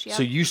 gosh, yeah.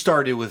 So you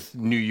started with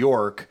New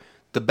York.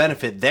 The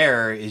benefit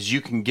there is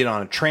you can get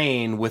on a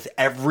train with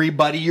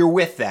everybody you're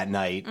with that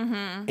night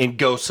and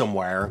go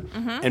somewhere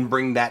and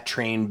bring that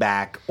train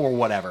back or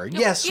whatever.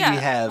 Yes, we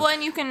have... Well,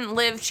 and you can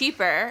live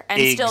cheaper and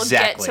still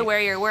get to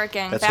where you're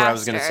working faster. That's what I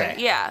was going to say.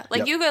 Yeah,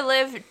 like you could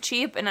live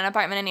cheap in an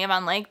apartment in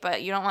Avon Lake,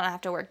 but you don't want to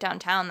have to work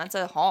downtown. That's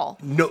a haul.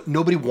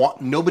 Nobody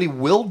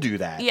will do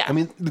that. Yeah. I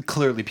mean,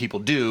 clearly people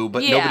do,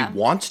 but nobody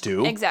wants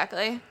to.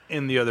 Exactly.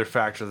 And the other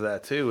factor of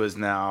that, too, is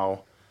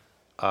now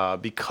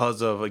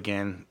because of,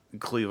 again...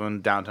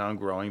 Cleveland downtown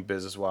growing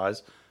business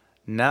wise.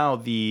 Now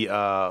the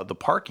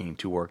parking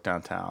to work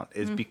downtown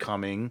is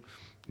becoming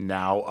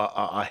now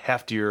a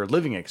heftier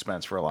living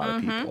expense for a lot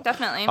of people.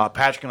 Definitely.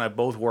 Patrick and I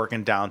both work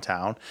in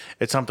downtown.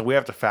 It's something we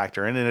have to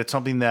factor in, and it's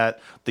something that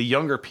the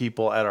younger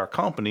people at our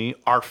company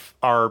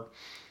are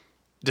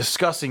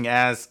discussing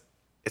as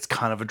it's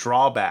kind of a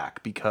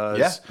drawback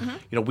because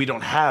we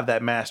don't have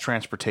that mass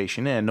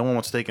transportation in. No one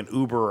wants to take an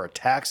Uber or a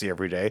taxi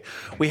every day.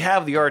 We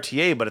have the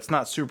RTA, but it's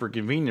not super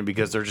convenient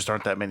because there just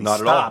aren't that many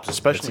stops,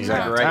 especially in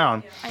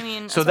downtown. Right. I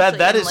mean, so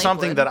that is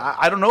something that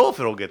I don't know if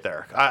it'll get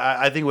there.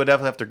 I think we'd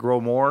definitely have to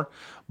grow more,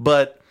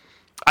 but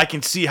I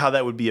can see how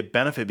that would be a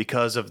benefit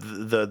because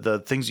of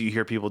the things you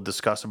hear people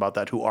discuss about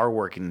that who are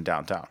working in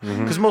downtown.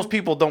 Because most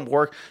people don't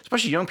work,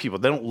 especially young people,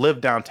 they don't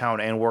live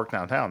downtown and work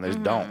downtown. They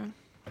just don't.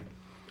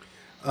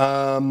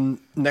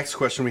 Next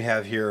question we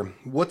have here.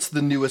 What's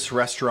the newest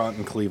restaurant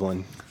in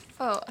Cleveland?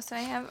 Oh, so I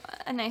have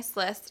a nice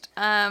list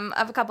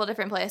of a couple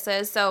different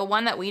places. So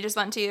one that we just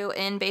went to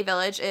in Bay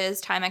Village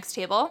is Timex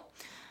Table.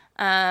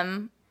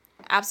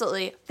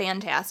 Absolutely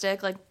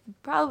fantastic. Like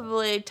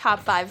probably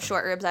top 5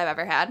 short ribs I've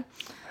ever had.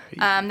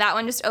 That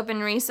one just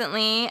opened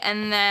recently,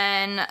 and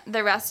then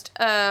the rest,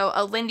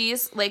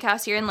 Lindy's Lake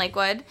House here in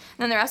Lakewood. And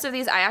then the rest of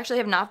these I actually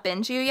have not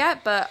been to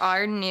yet, but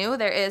are new.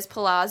 There is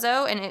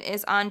Palazzo, and it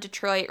is on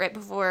Detroit right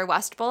before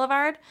West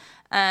Boulevard.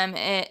 And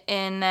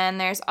then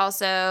there's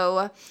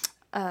also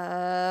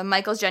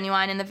Michael's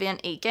Genuine in the Van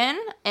Aken,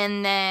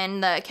 and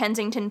then the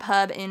Kensington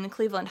Pub in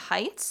Cleveland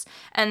Heights,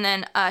 and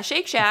then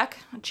Shake Shack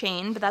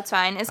chain, but that's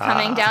fine, is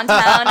coming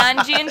downtown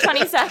on June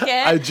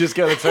 22nd. I just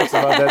got a text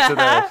about that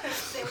today.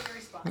 Say what your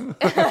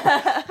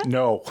response.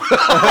 No.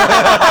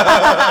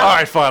 All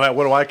right, fine.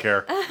 What do I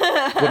care?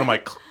 What am I,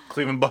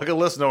 Cleveland bucket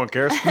list? No one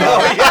cares.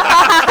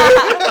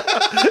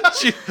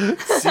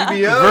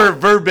 CBO.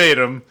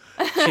 Verbatim.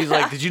 She's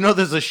like, did you know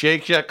there's a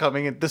Shake Shack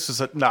coming in? This is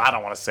a... No, I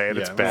don't want to say it.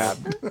 It's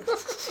bad.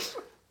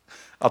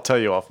 I'll tell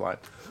you offline.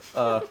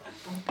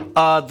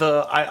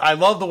 I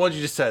love the ones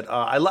you just said.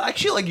 I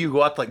actually like you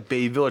go out to like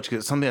Bay Village because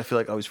it's something I feel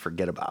like I always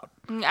forget about.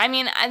 I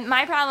mean,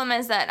 my problem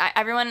is that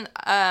everyone...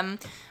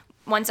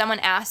 when someone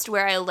asked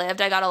where I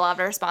lived, I got a lot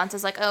of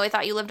responses like, oh, I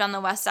thought you lived on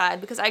the west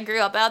side, because I grew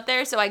up out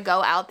there, so I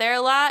go out there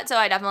a lot. So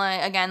I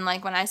definitely, again,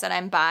 like when I said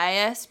I'm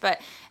biased, but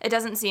it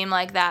doesn't seem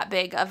like that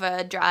big of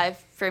a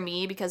drive for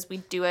me because we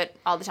do it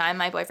all the time.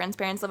 My boyfriend's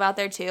parents live out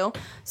there too.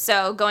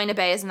 So going to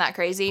Bay isn't that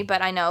crazy,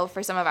 but I know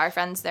for some of our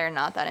friends, they're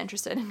not that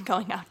interested in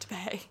going out to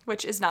Bay,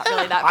 which is not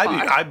really that far.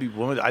 I'd be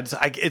willing.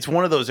 It's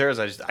one of those areas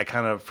I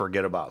kind of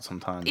forget about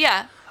sometimes.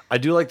 Yeah. I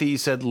do like that you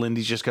said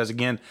Lindy's just because,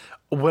 again,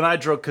 when I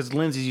drove, because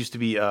Lindsay's used to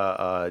be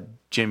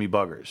Jamie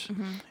Buggers,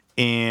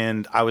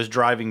 and I was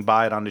driving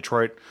by it on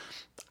Detroit.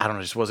 I don't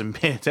know, just wasn't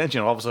paying attention.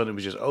 All of a sudden, it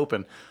was just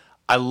open.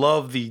 I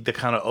love the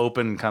kind of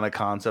open kind of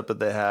concept that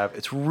they have.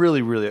 It's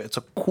really, really, it's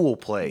a cool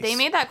place. They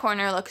made that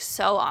corner look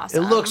so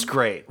awesome. It looks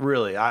great,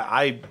 really.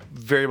 I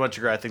very much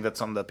agree. I think that's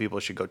something that people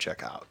should go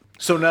check out.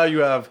 So now you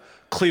have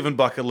Cleveland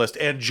Bucket List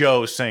and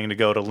Joe saying to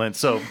go to Lynn.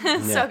 So,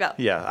 So go.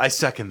 yeah, I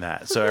second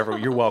that. So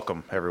you're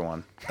welcome,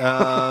 everyone.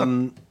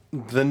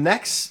 The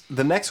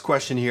next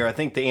question here, I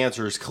think the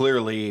answer is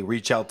clearly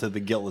reach out to the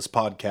Guiltless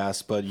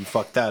podcast, but you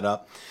fucked that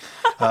up.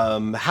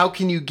 How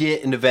can you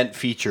get an event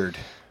featured?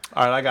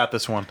 All right, I got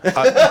this one.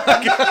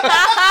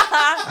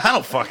 I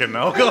don't fucking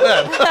know. Go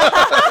ahead.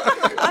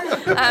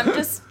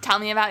 Just tell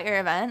me about your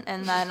event,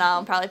 and then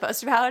I'll probably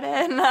post about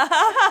it.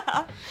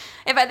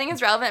 If I think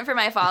it's relevant for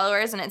my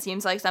followers and it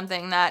seems like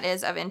something that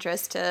is of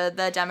interest to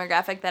the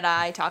demographic that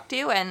I talk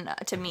to and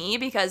to me,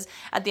 because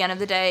at the end of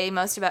the day,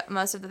 most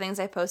of the things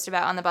I post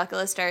about on the bucket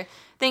list are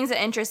things that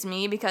interest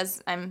me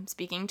because I'm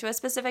speaking to a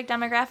specific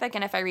demographic,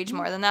 and if I reach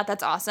more than that,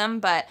 that's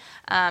awesome. But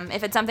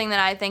if it's something that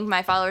I think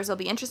my followers will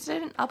be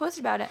interested in, I'll post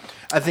about it.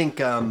 I think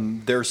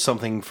there's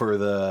something for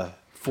the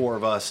four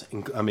of us,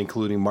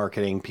 including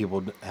marketing.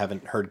 People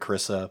haven't heard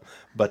Carissa,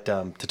 but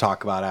to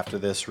talk about after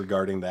this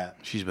regarding that.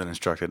 She's been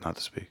instructed not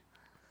to speak.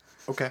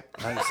 Okay.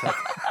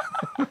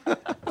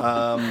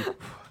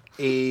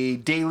 A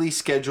daily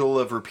schedule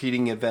of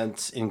repeating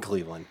events in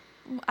Cleveland.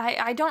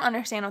 I don't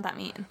understand what that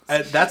means.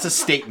 That's a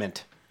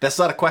statement. That's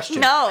not a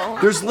question. No.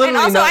 There's literally and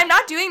also, no... I'm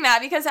not doing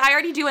that because I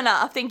already do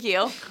enough. Thank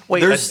you.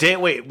 Wait, There's-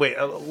 wait.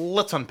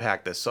 Let's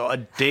unpack this. So a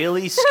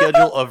daily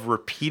schedule of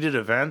repeated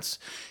events.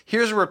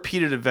 Here's a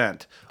repeated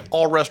event.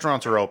 All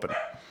restaurants are open.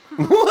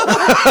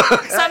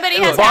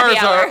 Somebody has Bars happy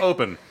hour. are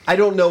open. I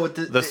don't know what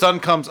The sun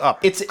comes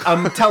up.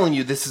 I'm telling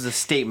you, this is a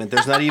statement.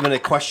 There's not even a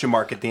question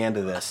mark at the end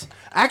of this.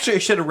 Actually, I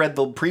should have read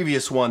the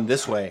previous one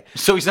this way.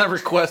 So he's not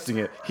requesting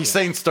it. He's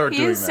saying start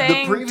doing that.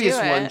 saying- The previous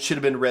do one it. should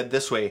have been read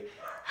this way.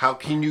 How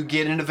can you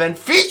get an event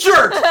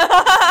featured?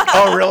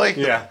 Oh, really?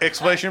 Yeah.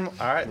 Exclamation.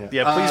 All right.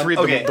 Yeah, please read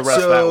Okay, the rest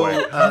that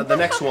way. The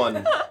next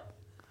one.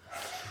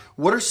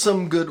 What are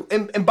some good...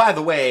 And by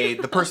the way,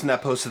 the person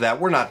that posted that,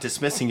 we're not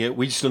dismissing it.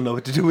 We just don't know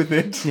what to do with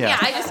it. Yeah,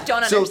 I just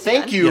don't So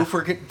understand. thank you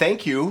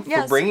for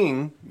Yes.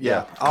 bringing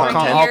I'll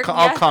content.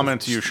 Yeah.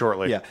 comment to you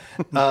shortly.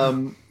 Yeah.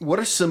 What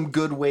are some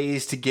good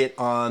ways to get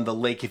on the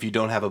lake if you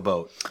don't have a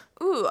boat?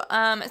 Ooh,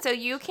 so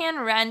you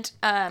can rent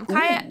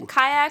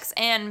kayaks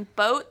and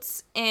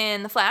boats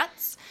in the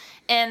flats.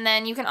 And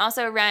then you can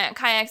also rent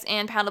kayaks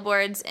and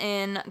paddleboards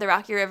in the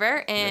Rocky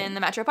River in the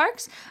metro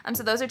parks.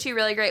 So those are two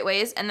really great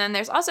ways. And then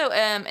there's also,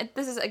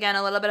 this is again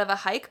a little bit of a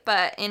hike,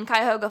 but in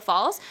Cuyahoga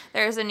Falls,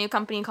 there's a new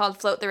company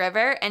called Float the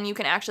River, and you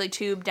can actually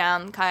tube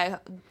down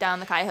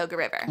the Cuyahoga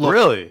River.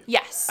 Really?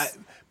 Yes.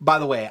 By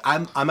the way,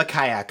 I'm a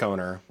kayak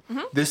owner.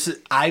 This is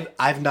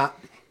I've not,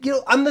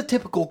 I'm the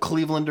typical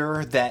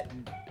Clevelander that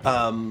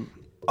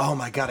oh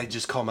my god, I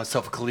just called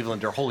myself a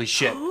Clevelander. Holy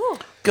shit.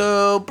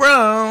 Go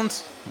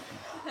Browns.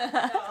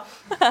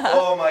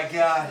 Oh my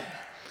god.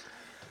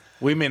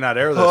 We may not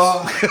air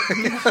this.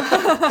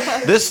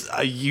 This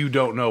you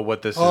don't know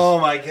what this is. Oh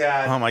my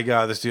god. Oh my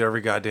god, this dude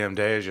every goddamn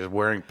day is just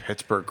wearing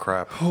Pittsburgh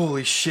crap.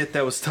 Holy shit,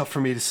 that was tough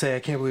for me to say. I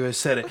can't believe I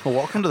said it. Well,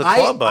 welcome to the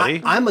club,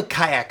 buddy. I'm a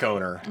kayak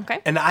owner. Okay.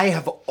 And I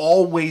have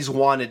always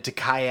wanted to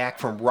kayak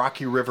from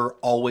Rocky River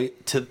all the way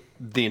to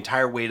the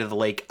entire way to the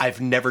lake.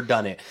 I've never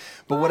done it.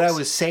 But what I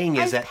was saying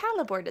is I've that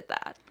paddleboarded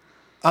that.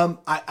 I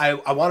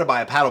want to buy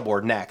a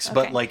paddleboard next,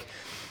 but Okay. like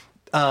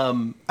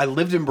I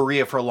lived in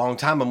Berea for a long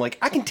time. I'm like,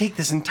 I can take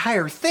this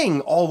entire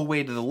thing all the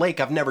way to the lake.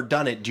 I've never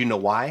done it. Do you know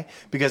why?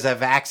 Because I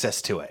have access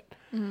to it.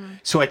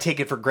 So I take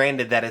it for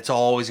granted that it's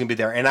always going to be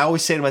there. And I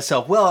always say to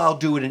myself, well, I'll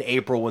do it in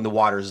April when the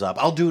water's up.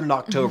 I'll do it in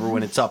October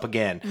when it's up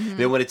again.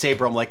 Then when it's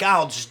April, I'm like,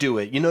 I'll just do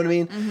it. You know what I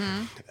mean?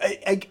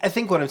 I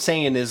think what I'm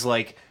saying is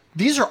like,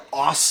 these are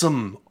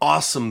awesome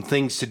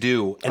things to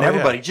do, and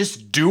everybody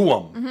just do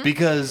them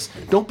because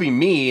don't be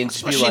me and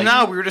just be Especially like,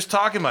 now, we were just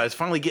talking about it. It's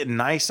finally getting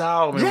nice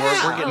out. I mean,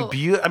 we're getting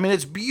beautiful. I mean,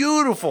 it's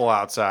beautiful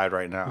outside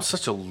right now.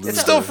 such a loser. It's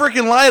still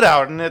freaking light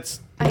out, and it's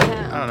I know.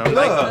 I don't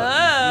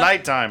know,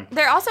 nighttime.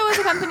 There also was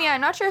a company, I'm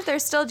not sure if they're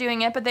still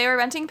doing it, but they were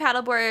renting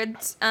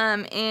paddleboards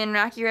in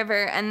Rocky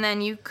River, and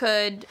then you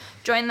could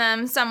join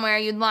them somewhere.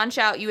 You'd launch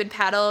out, you would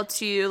paddle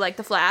to like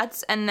the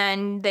flats, and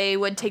then they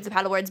would take the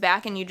paddleboards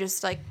back, and you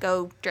just like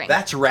go drink.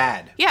 That's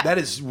rad. Yeah. That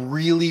is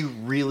really,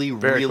 really,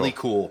 really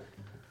cool.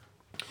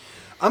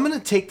 I'm going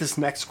to take this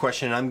next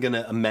question and I'm going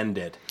to amend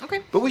it. Okay.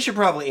 But we should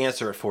probably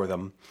answer it for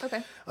them.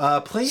 Okay.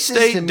 Places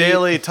State to meet-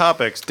 daily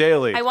topics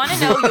daily. I want to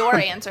know your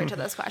answer to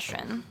this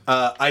question.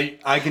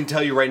 I can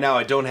tell you right now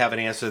I don't have an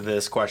answer to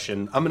this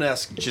question. I'm going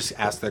to just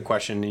ask the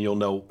question and you'll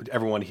know,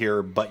 everyone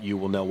here but you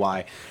will know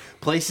why.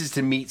 Places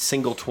to meet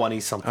single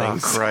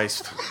 20-somethings. Oh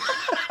Christ,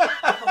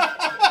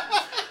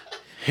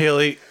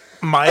 Haley.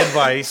 My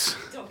advice: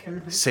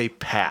 say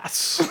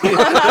pass.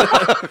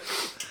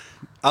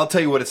 I'll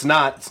tell you what it's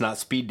not. It's not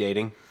speed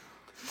dating.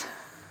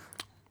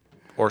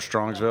 Or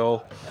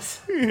Strongsville.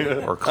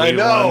 Or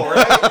Cleveland.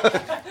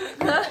 I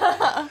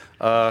know,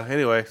 right?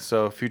 Anyway,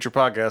 so future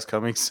podcast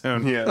coming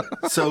soon. Yeah.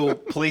 So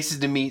places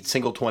to meet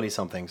single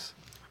 20-somethings.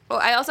 Well,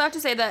 I also have to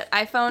say that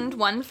I phoned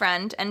one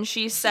friend, and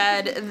she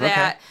said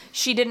that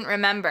she didn't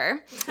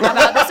remember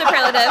about the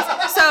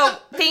superlatives. So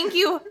thank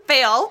you,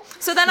 fail.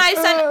 So then I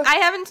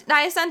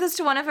sent this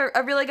to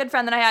a really good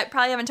friend that I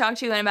probably haven't talked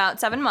to in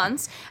about 7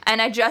 months,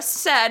 and I just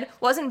said,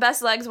 wasn't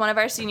best legs one of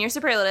our senior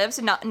superlatives?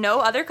 No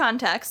other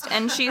context.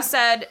 And she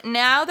said,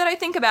 now that I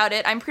think about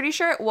it, I'm pretty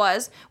sure it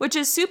was, which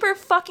is super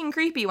fucking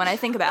creepy when I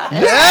think about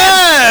it.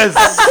 Yes.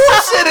 Of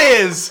course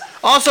it is.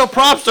 Also,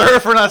 props to her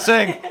for not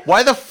saying,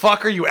 "Why the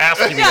fuck are you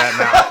asking me that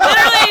now?"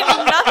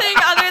 Literally nothing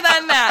other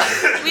than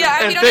that. We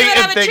don't even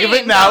have a think of chain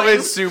it now going.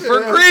 it's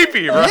super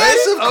creepy, right?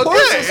 Yes, of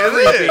course Okay, it's it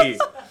creepy.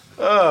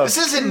 is.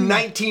 This isn't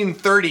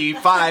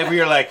 1935 where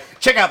you're like,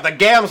 check out the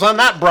gams on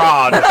that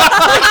broad.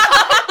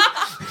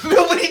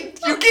 Nobody,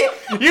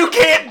 you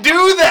can't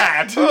do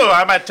that. Oh,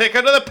 I might take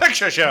her to the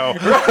picture show.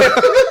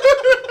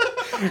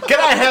 Can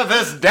I have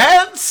this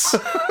dance?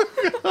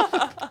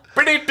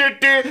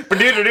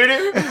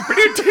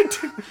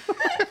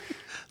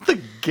 The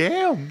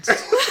gams.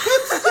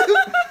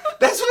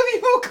 That's what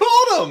people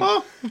called them.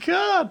 Oh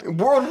God.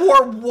 World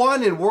War I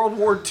and World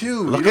War II.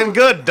 Looking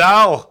good,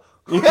 Dow.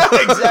 Yeah,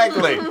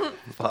 exactly.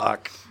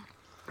 Fuck.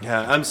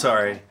 Yeah, I'm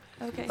sorry.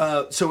 Okay.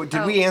 So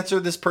did we answer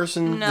this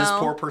person, this No.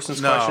 poor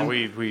person's No, question?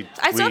 we.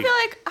 I still feel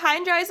like High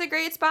and Dry is a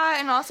great spot,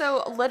 and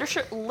also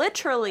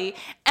literally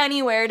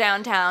anywhere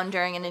downtown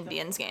during an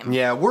Indians game.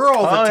 Yeah, we're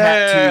all the Oh,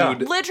 yeah.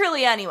 tattooed.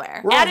 Literally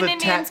anywhere. We're all At an the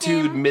Indians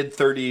tattooed game.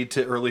 mid-30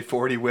 to early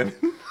 40 women.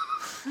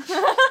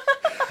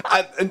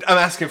 I'm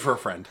asking for a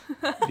friend.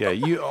 Yeah,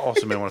 you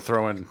also may want to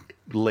throw in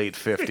late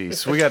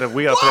 50s. We gotta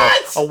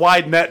throw a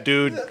wide net,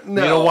 dude.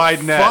 Need a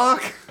wide net.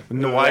 Fuck. A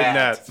wide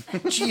net.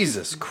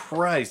 Jesus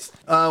Christ.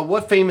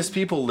 What famous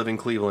people live in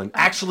Cleveland?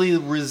 Actually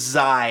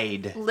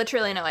reside.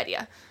 Literally no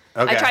idea.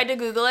 Okay. I tried to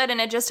Google it,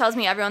 and it just tells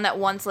me everyone that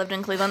once lived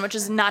in Cleveland, which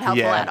is not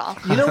helpful Yeah. at all.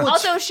 You know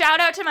what's- Also,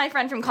 shout out to my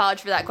friend from college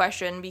for that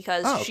question,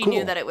 because Oh, she cool.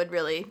 knew that it would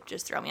really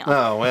just throw me off.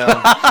 Oh, well.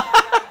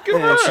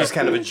 Yeah, she's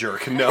kind of a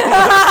jerk. No.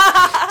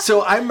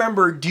 So I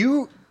remember,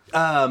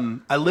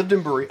 I lived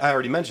in Berea. I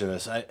already mentioned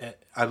this.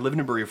 I lived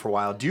in Berea for a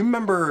while. Do you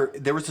remember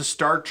there was a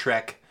Star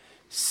Trek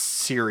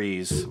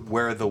series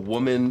where the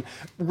woman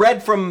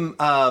read from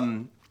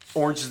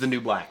Orange is the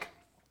New Black?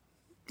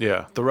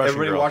 Yeah, the Russian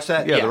Everybody girl. watch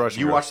that? Yeah, the Russian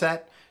You girl. watched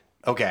that?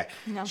 Okay.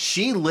 No.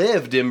 She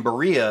lived in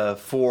Berea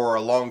for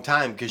a long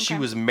time because she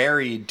Okay. was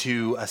married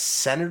to a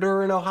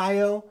senator in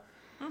Ohio.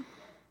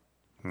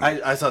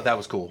 I thought that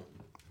was cool.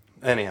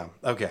 Anyhow,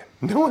 okay.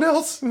 No one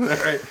else? All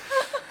right.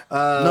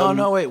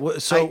 No,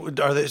 wait. So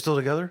are they still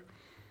together?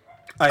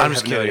 I'm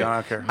just have no kidding. idea. I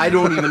don't care. I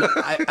don't even.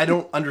 I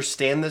don't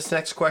understand this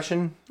next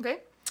question. Okay.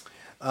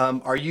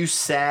 Are you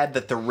sad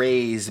that the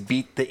Rays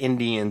beat the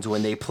Indians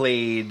when they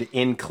played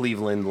in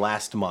Cleveland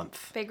last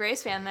month? Big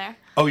Rays fan there.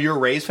 Oh, you're a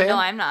Rays fan? No,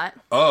 I'm not.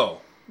 Oh,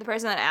 The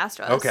person that asked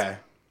was. okay.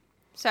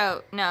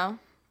 So, no.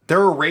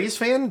 They're a Rays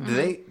fan? Do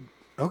they?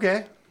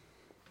 Okay.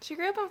 She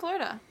grew up in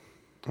Florida.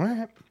 All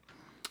right.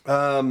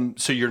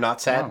 So you're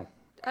not sad? Wow.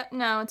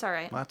 No, it's all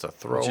right. That's a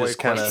throwaway Just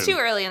kinda- It's question. too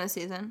early in the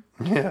season.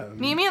 Yeah.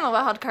 Me and the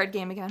wild card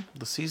game again.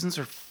 The seasons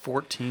are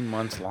 14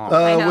 months long.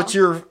 I know.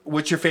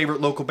 What's your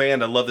favorite local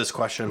band? I love this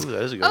question. Ooh,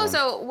 that is a good Oh, one.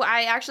 so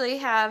I actually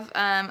have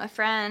a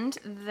friend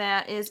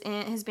that is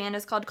in, his band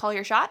is called Call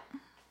Your Shot.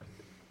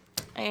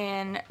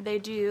 And they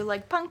do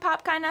like punk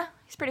pop kind of.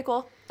 He's pretty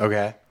cool.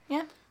 Okay.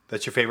 Yeah.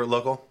 That's your favorite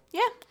local?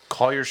 Yeah.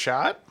 Call your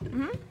shot?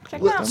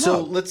 Check it out.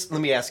 So let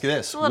me ask you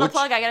this. a little Which-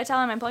 plug. I got to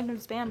tell him I plugged into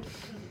his band.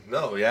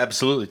 No, yeah,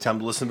 absolutely. Time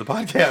to listen to the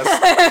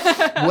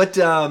podcast.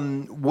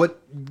 What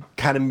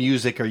kind of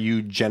music are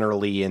you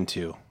generally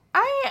into?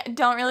 I I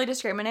don't really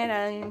discriminate.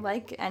 I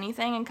like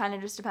anything and kind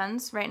of just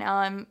depends. Right now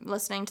I'm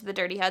listening to the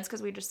Dirty Heads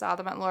because we just saw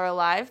them at Laurel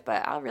Live,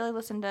 but I'll really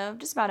listen to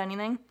just about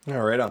anything.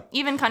 All right, on.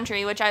 Even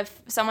country, which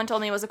someone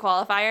told me was a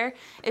qualifier.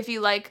 If you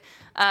like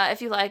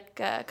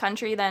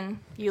country, then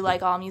you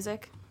like all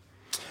music.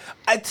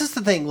 It's just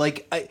the thing.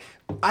 Like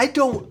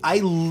I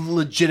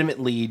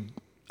legitimately.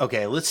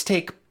 Okay, let's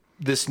take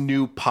this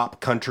new pop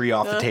country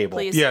off the table.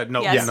 Please. Yeah,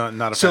 no, Yes. yeah,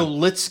 not a So fan.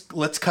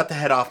 let's cut the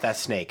head off that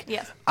snake.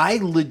 Yes. I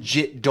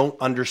legit don't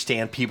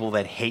understand people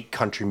that hate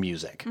country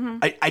music. Mm-hmm.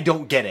 I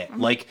don't get it.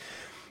 Like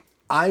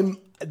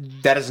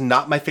that is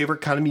not my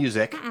favorite kind of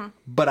music,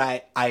 but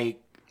I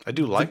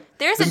do like.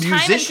 There's the a time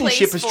and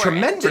musicianship place is for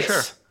tremendous. it.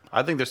 Sure.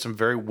 I think there's some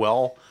very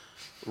well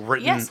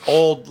written Yes.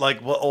 old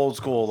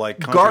school like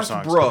country Garth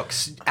songs.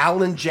 Brooks,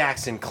 Alan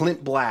Jackson,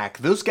 Clint Black,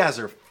 those guys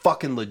are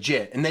fucking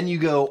legit. And then you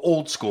go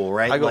old school,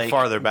 right? I go Like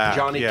farther back.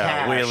 Johnny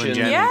Yeah, Cash. Waylon and-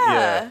 Jennings.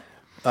 Yeah.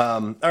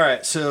 Yeah. All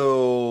right,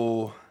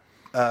 so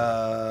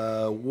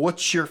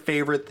what's your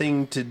favorite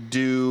thing to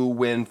do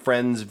when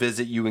friends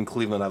visit you in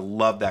Cleveland? I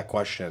love that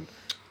question.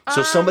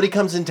 So somebody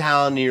comes in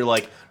town and you're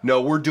like,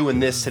 no, we're doing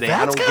this today.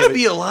 I That's don't got to give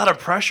be a lot of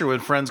pressure when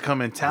friends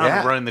come in town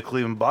Yeah. running the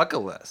Cleveland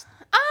bucket list.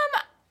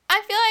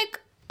 I feel like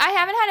I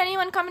haven't had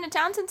anyone come into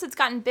town since it's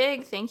gotten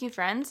big. Thank you,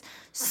 friends.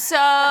 So,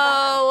 and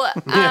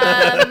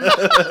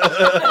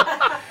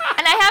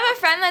I have a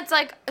friend that's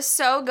like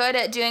so good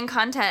at doing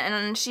content,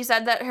 and she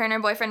said that her and her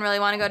boyfriend really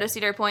want to go to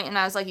Cedar Point, and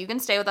I was like, you can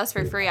stay with us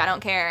for free. I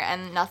don't care,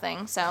 and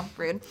nothing. So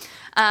rude.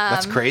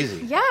 That's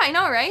crazy. Yeah, I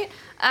know, right?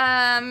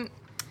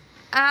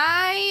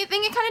 I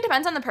think it kind of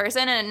depends on the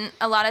person, and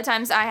a lot of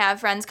times I have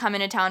friends come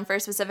into town for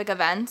specific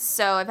events.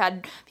 So I've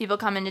had people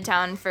come into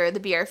town for the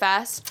Beer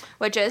Fest,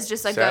 which is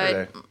just a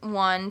Saturday. good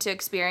one to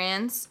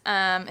experience.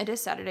 It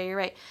is Saturday, you're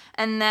right.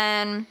 And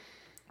then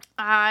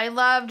I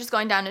love just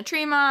going down to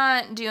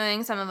Tremont,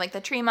 doing some of like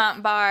the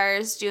Tremont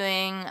bars,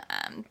 doing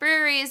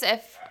breweries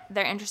if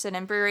they're interested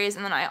in breweries.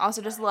 And then I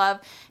also just love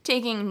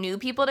taking new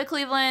people to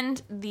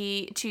Cleveland,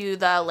 to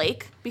the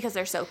lake, because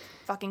they're so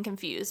fucking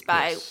confused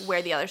by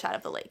where the other side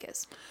of the lake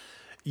is.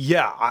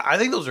 Yeah, I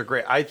think those are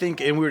great. I think,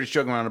 and we were just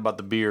joking around about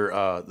the beer,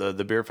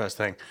 the beer fest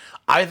thing.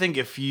 I think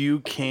if you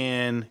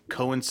can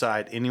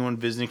coincide anyone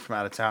visiting from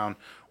out of town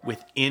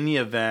with any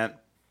event,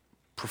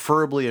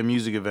 preferably a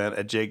music event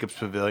at Jacobs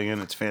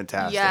Pavilion, it's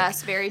fantastic.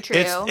 Yes, very true.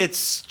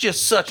 It's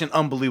just such an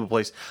unbelievable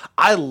place.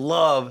 I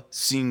love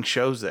seeing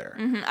shows there.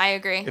 I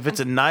agree. If it's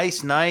a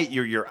nice night,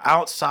 you're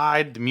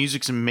outside, the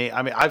music's amazing.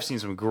 I mean, I've seen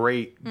some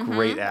great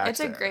acts. It's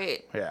a there.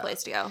 great Yeah.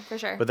 place to go, for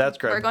sure. But that's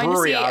great. We're going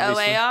Brewery, to see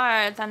obviously. OAR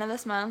at the end of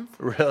this month.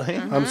 Really?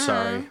 I'm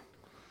sorry.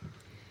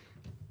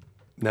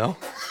 No?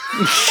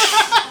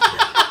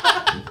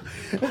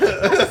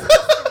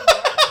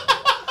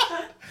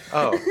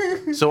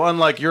 Oh, so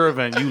unlike your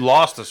event, you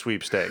lost the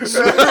sweepstakes.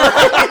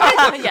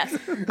 Yes.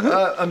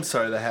 I'm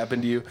sorry that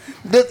happened to you.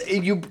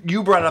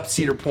 You brought up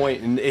Cedar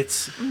Point, and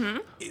it's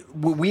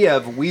we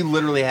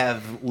literally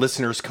have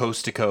listeners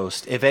coast to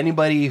coast. If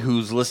anybody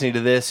who's listening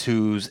to this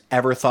who's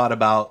ever thought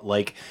about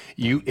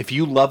if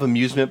you love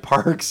amusement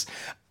parks,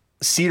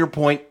 Cedar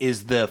Point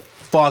is the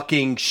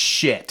fucking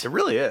shit. It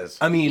really is.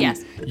 I mean,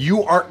 Yes.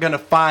 you aren't going to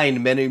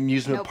find many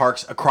amusement Nope.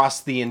 parks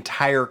across the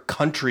entire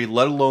country,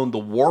 let alone the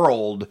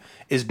world,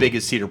 as big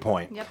as Cedar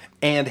Point. Yep.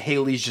 And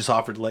Haley's just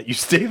offered to let you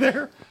stay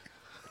there.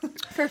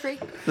 For free.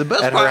 The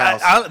best At her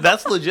part, house.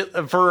 that's legit.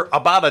 For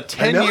about a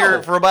 10-year,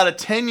 know. for about a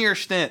 10-year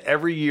stint,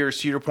 every year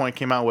Cedar Point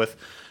came out with.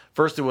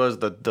 First, it was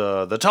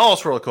the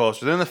tallest roller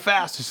coaster, then the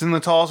fastest, and the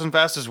tallest and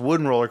fastest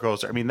wooden roller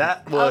coaster. I mean,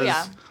 that was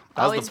yeah. that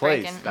was Always the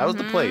place. breaking. That was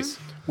the place.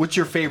 What's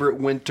your favorite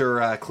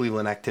winter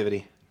Cleveland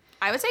activity?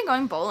 I would say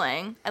going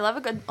bowling. I love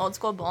a good old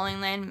school bowling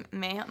lane.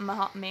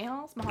 Mahals?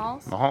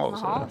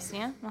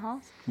 Yeah,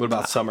 Mahals. What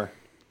about summer?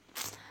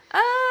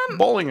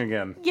 Bowling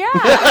again. Yeah.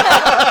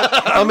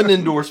 I'm an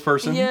indoors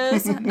person.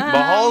 Yes.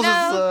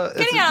 Mahals is,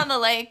 getting out on the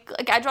lake,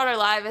 like Edgewater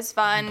Live, is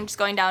fun. Just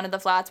going down to the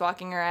flats,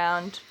 walking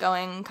around,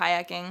 going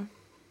kayaking.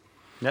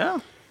 Yeah.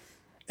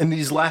 And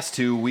these last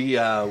two, we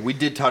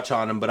did touch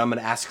on them, but I'm going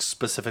to ask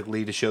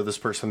specifically to show this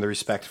person the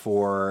respect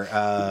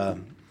for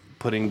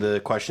putting the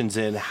questions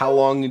in. How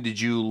long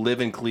did you live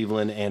in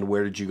Cleveland, and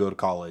where did you go to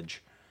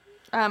college?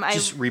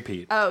 Just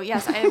repeat. Oh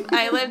yes,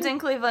 I lived in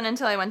Cleveland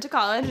until I went to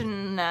college,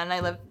 and then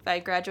I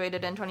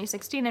graduated in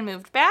 2016 and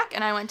moved back,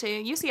 and I went to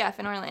UCF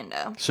in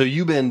Orlando. So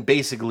you've been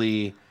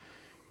basically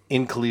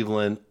in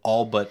Cleveland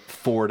all but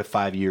 4 to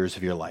 5 years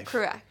of your life.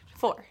 Correct.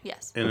 4.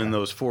 Yes. And in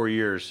those 4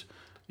 years,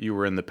 you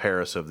were in the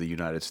Paris of the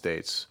United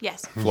States,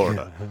 Yes.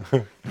 Florida.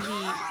 The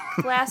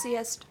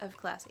classiest of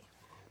classy.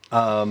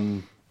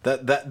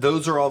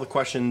 Those are all the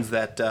questions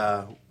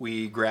that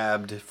we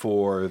grabbed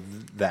for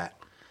that.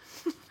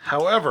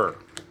 However,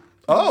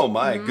 Oh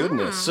my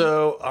goodness!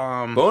 so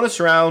Bonus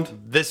round.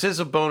 this is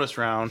a bonus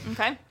round,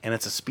 Okay. and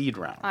it's a speed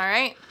round. All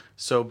right.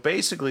 So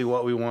basically,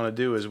 what we want to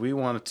do is we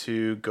want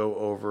to go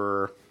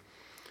over.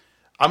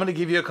 I'm going to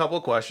give you a couple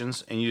of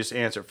questions, and you just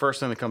answer first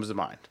thing that comes to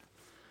mind.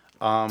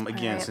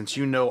 Again, right. since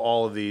you know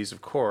all of these,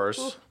 of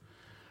course.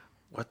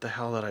 What the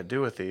hell did I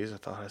do with these? I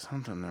thought I had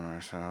something to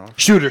myself.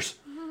 Shooters.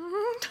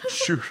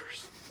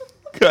 Shooters.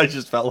 I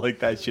just felt like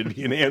that should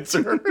be an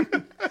answer.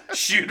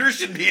 Shooters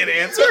should be an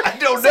answer? I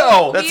don't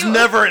know. That's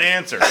never an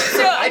answer.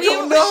 I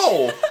don't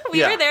know.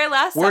 We were there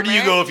last summer. Where do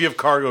you go if you have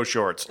cargo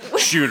shorts?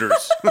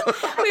 Shooters. We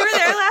were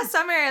there last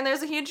summer, and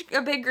there's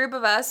a big group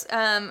of us,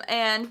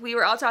 and we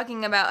were all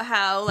talking about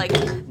how like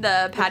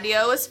the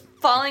patio was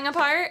falling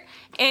apart,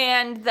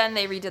 and then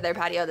they redid their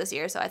patio this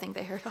year, so I think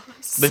they heard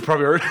us. They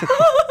probably heard.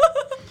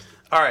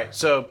 All right,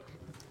 so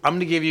I'm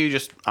going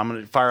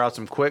to fire out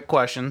some quick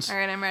questions. All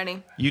right, I'm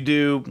ready. You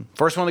do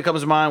first one that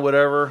comes to mind,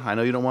 whatever. I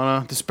know you don't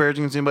want to disparage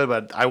against anybody,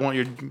 but I want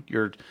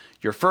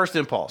your first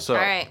impulse. So, All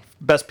right.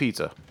 Best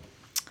pizza.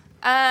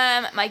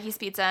 Mikey's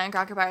Pizza in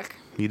Crocker Park.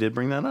 You did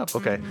bring that up.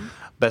 Okay.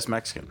 Best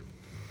Mexican.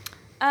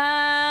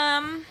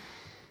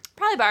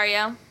 Probably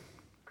Barrio.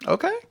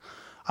 Okay.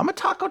 I'm a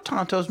Taco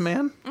Tontos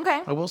man.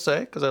 Okay. I will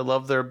say, because I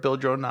love their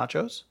build your own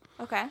nachos.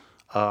 Okay.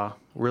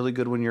 Really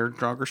good when you're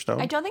drunk or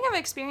stoned. I don't think I've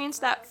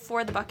experienced that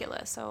for the bucket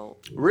list, so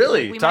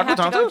Really? we Taco might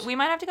have to Tontos? go. We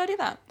might have to go do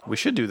that. We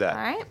should do that.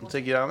 All right. We'll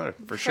take you down there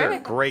for sure.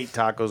 Perfect. Great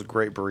tacos,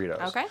 great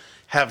burritos. Okay.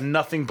 Have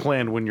nothing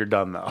planned when you're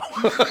done though.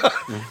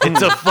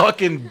 It's a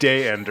fucking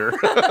day ender.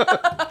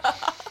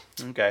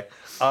 Okay.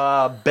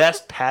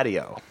 Best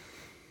patio.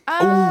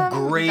 Oh,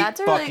 great That's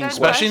a really fucking good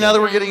Especially now that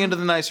we're question. getting into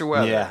the nicer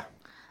weather. Yeah.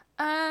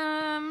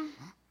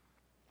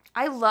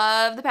 I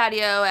love the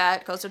patio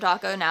at Coastal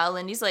Taco, now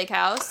Lindy's Lake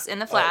House in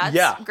the Flats.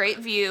 yeah. Great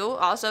view.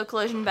 Also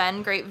Collision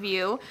Bend, great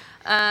view.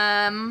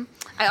 I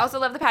also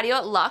love the patio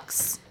at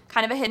Lux,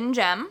 kind of a hidden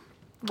gem.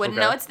 Wouldn't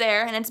Okay. know it's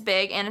there, and it's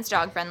big and it's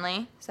dog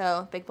friendly,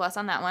 so big plus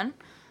on that one.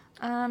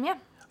 Yeah.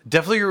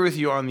 Definitely agree with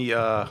you on the.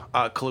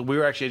 We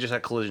were actually just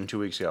at Collision 2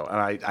 weeks ago, and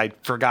I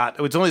forgot.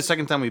 It's only the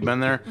second time we've been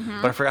there,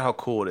 but I forgot how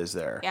cool it is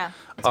there. Yeah.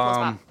 It's a cool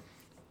spot.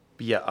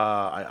 Yeah,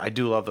 I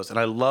do love those, and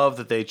I love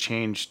that they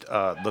changed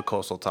the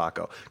Coastal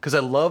Taco because I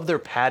love their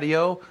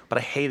patio, but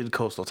I hated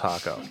Coastal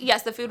Taco.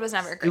 Yes, the food was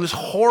never great. It was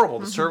horrible.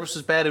 The service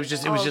was bad. It was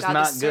just Oh, God,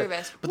 not the good.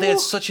 service. But they had Woo.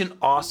 such an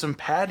awesome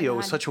patio. It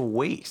was God. such a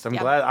waste. I'm Yeah.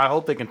 glad. I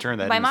hope they can turn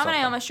that. My into mom and I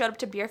something. almost showed up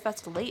to Beer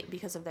Fest late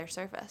because of their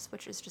service,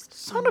 which is just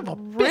Son of a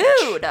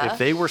rude. bitch. If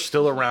they were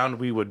still around,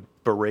 we would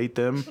berate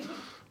them.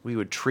 We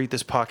would treat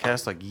this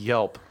podcast like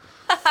Yelp.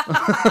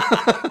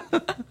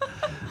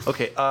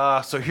 Okay,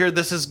 so here,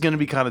 this is going to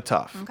be kind of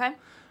tough. Okay.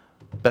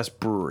 Best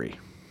brewery.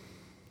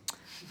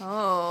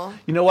 Oh.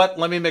 You know what?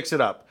 Let me mix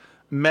it up.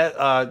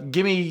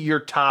 Give me your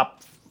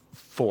top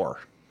 4.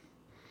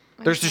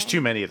 There's just too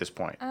many at this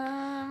point.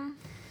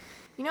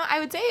 You know, I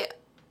would say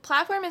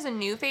Platform is a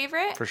new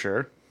favorite. For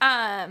sure.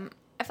 I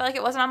feel like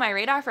it wasn't on my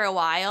radar for a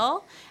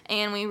while,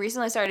 and we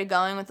recently started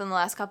going within the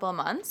last couple of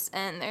months,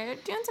 and they're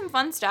doing some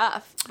fun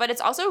stuff. But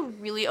it's also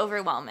really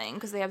overwhelming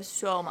because they have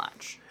so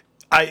much.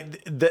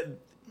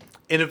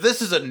 And if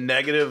this is a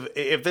negative,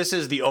 if this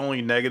is the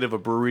only negative a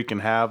brewery can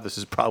have, this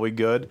is probably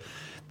good.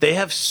 They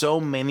have so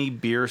many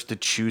beers to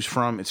choose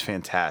from. It's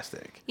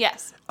fantastic.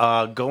 Yes.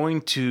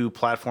 Going to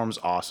Platform's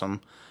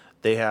awesome.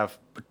 They have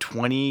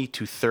 20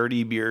 to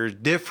 30 beers,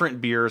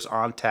 different beers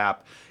on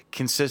tap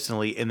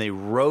consistently, and they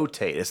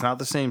rotate. It's not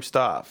the same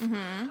stuff.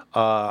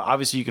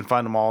 Obviously, you can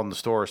find them all in the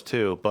stores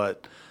too,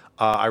 but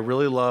I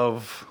really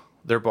love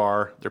their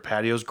bar. Their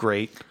patio's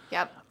great.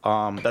 Yep.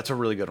 That's a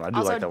really good one. I do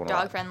Also like that one a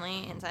lot. dog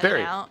friendly inside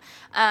Very. and out.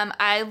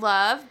 I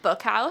love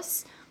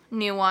Bookhouse,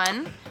 new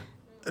one.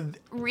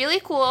 Really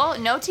cool.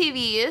 No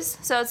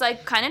TVs, so it's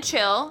like kind of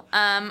chill.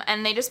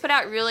 And they just put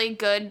out really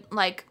good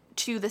like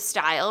to the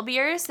style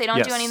beers. They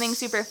don't do Yes. anything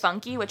super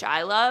funky, which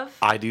I love.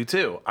 I do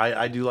too.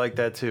 I do like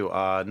that too.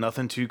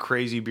 Nothing too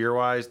crazy beer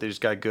wise. They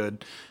just got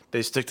good.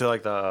 They stick to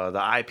like the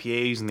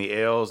IPAs and the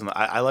ales, and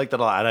I like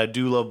that a lot. And I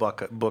do love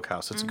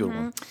Bookhouse. That's a good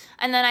one.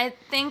 And then I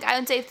think I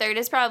would say third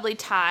is probably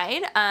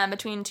tied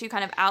between two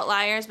kind of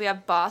outliers. We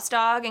have Boss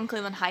Dog and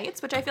Cleveland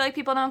Heights, which I feel like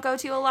people don't go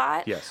to a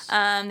lot. Yes.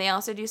 They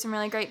also do some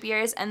really great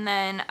beers. And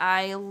then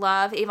I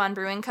love Avon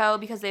Brewing Co.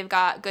 because they've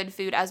got good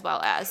food as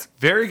well as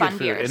Very fun good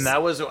food. beers. And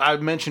that was I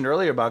mentioned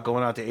earlier about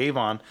going out to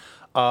Avon.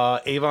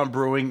 Avon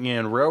Brewing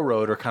and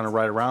Railroad are kind of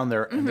right around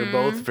there, and they're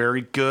both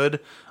very good,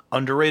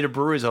 underrated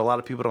breweries that a lot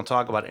of people don't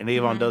talk about. And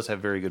Avon does have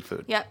very good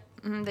food. Yep.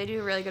 They do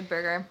a really good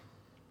burger.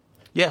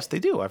 Yes, they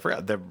do. I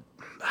forgot. We've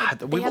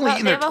They only have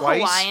eaten there a twice.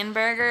 Hawaiian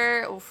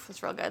burger. Oof,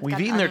 it's real good. It's We've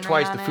got eaten there onion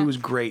twice. ring The on food it. was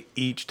great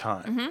each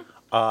time.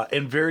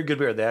 And very good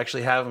beer. They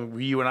actually have,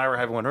 you and I were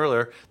having one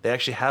earlier, they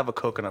actually have a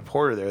coconut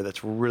porter there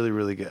that's really,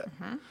 really good.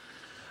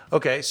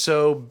 Okay,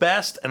 so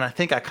best, and I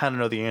think I kind of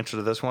know the answer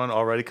to this one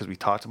already because we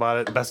talked about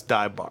it, best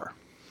dive bar.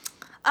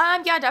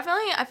 Yeah,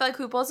 definitely. I feel like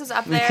Hooples is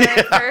up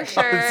there for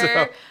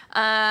sure.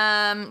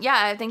 Yeah,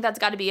 I think that's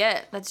got to be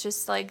it. That's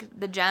just like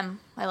the gem.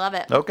 I love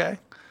it. Okay.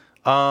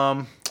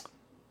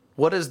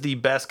 What is the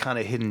best kind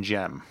of hidden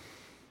gem?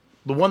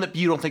 The one that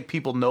you don't think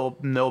people know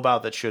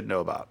about that should know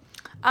about?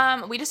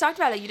 We just talked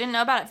about it. You didn't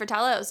know about it.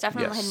 Fratello's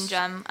definitely a Yes.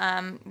 hidden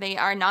gem. They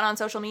are not on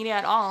social media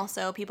at all,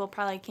 so people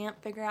probably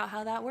can't figure out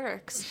how that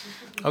works.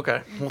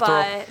 Okay. We'll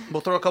But-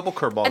 throw a couple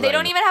curveballs And they at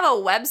don't you. even have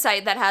a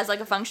website that has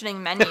like a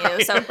functioning menu,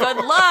 so good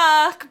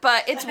luck,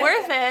 but it's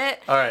worth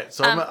it. All right,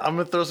 so I'm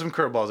gonna throw some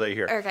curveballs at you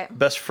here. Okay.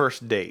 Best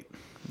first date.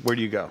 Where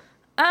do you go?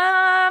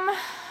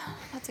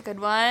 That's a good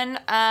one.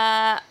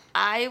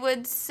 I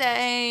would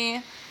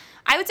say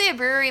a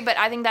brewery, but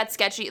I think that's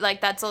sketchy.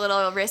 Like, that's a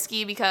little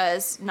risky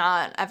because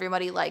not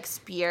everybody likes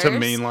beers. To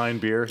mainline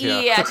beer?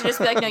 Yeah, to just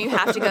be like, no, you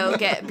have to go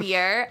get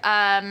beer.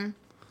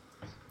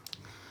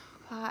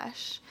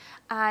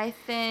 I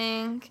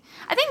think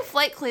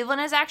Flight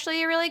Cleveland is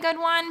actually a really good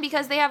one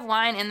because they have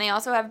wine and they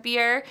also have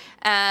beer,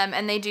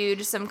 and they do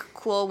just some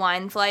cool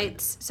wine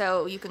flights,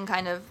 so you can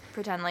kind of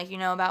pretend like you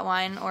know about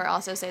wine or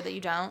also say that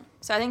you don't.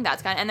 So I think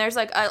that's and there's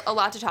like a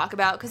lot to talk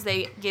about because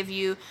they give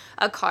you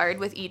a card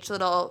with each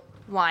little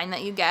wine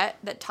that you get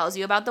that tells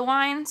you about the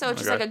wine, so it's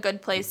just Okay. like a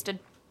good place to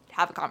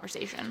have a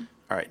conversation.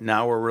 All right,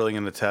 now we're really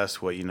going to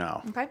test what you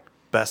know. Okay.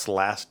 Best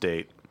last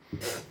date.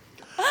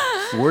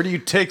 Where do you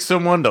take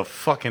someone to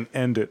fucking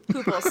end it?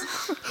 Pooples.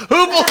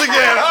 Hooples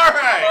again. All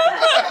right.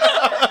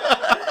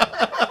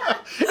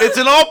 It's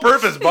an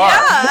all-purpose bar.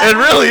 Yeah, It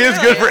really is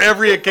really good for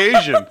every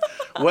occasion,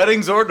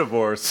 weddings or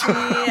divorce.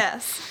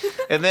 Yes.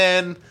 And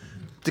then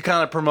to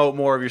kind of promote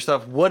more of your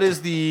stuff, what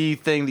is the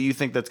thing that you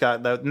think that's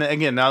got that?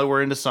 Again, now that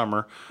we're into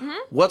summer,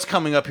 what's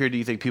coming up here? Do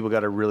you think people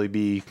got to really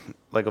be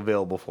like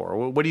available for?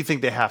 What do you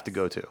think they have to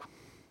go to?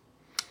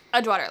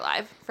 Edgewater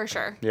Live for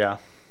sure. Yeah.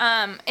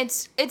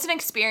 It's an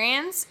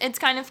experience. It's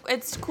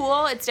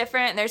cool. It's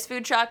different. There's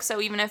food trucks,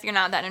 so even if you're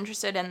not that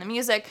interested in the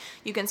music,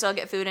 you can still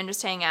get food and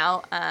just hang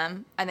out.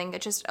 I think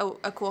it's just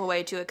a cool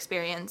way to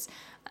experience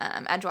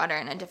Edgewater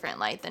in a different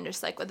light than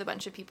just like with a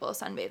bunch of people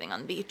sunbathing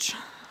on the beach.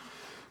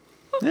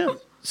 Yeah.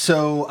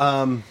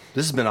 So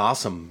this has been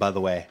awesome, by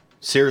the way.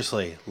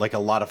 Seriously, like a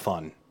lot of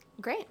fun.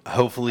 Great.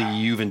 Hopefully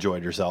you've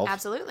enjoyed yourself.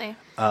 Absolutely.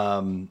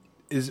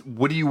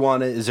 What do you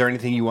want to? Is there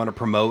anything you want to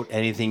promote?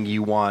 Anything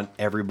you want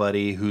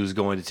everybody who's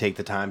going to take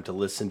the time to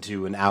listen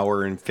to an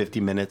hour and 50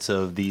 minutes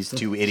of these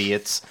two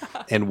idiots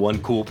and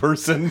one cool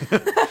person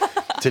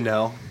to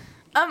know?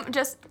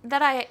 Just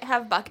that I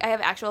have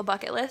actual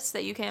bucket lists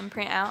that you can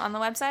print out on the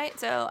website,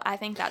 so I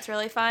think that's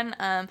really fun.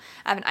 I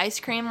have an ice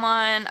cream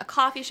one, a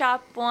coffee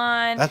shop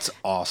one. That's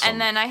awesome.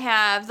 And then I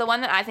have the one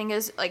that I think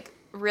is like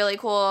really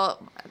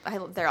cool.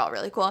 They're all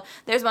really cool.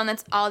 There's one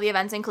that's all the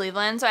events in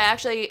Cleveland. So I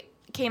actually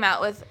came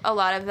out with a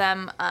lot of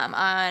them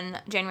on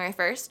January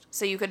 1st.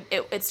 So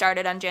it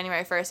started on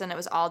January 1st and it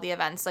was all the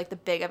events, like the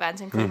big events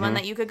in Cleveland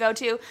that you could go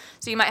to.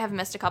 So you might have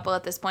missed a couple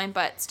at this point,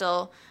 but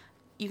still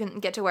you can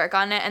get to work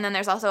on it. And then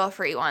there's also a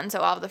free one.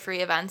 So all of the free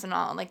events and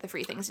all like the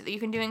free things that you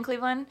can do in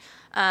Cleveland.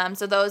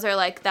 So those are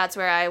like, that's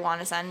where I want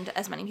to send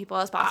as many people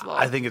as possible.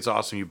 I think it's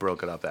awesome you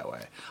broke it up that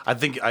way. I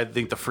think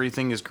the free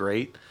thing is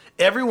great.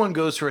 Everyone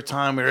goes through a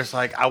time where it's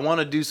like, I want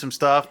to do some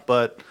stuff,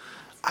 but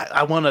I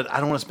don't want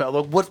to spend.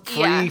 Look, what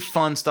free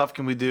fun stuff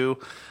can we do?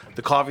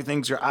 The coffee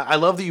things are. I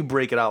love that you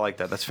break it out like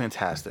that. That's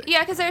fantastic. Yeah,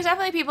 because there's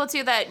definitely people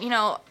too that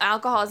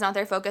alcohol is not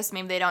their focus.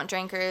 Maybe they don't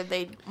drink or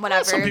they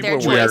whatever some people their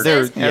are weird.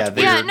 choices.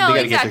 They gotta no, get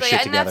their exactly,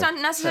 shit and that's together.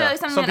 not necessarily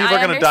something Some that people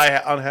I are going to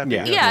die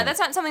unhappy. Yeah. That's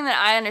not something that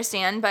I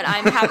understand, but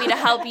I'm happy to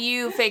help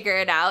you figure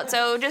it out.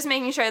 So just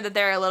making sure that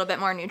they're a little bit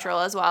more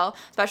neutral as well,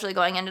 especially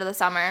going into the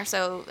summer.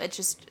 So it's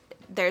just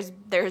there's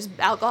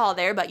alcohol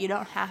there, but you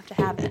don't have to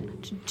have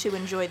it to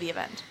enjoy the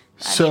event.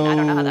 I don't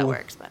know how that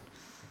works, but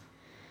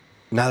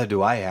Neither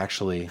do I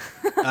actually.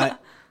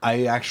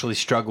 I actually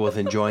struggle with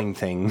enjoying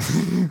things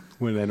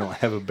when I don't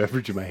have a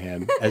beverage in my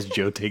hand as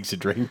Joe takes a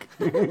drink.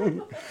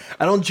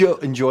 I don't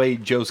enjoy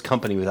Joe's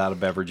company without a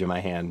beverage in my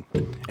hand.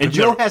 And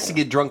Joe has to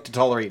get drunk to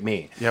tolerate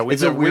me. Yeah,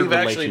 it's a weird we've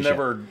actually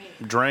relationship.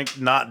 never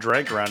not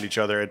drank around each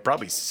other. It'd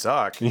probably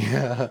suck.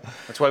 Yeah.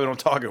 That's why we don't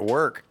talk at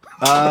work.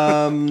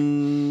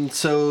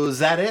 So is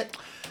that it?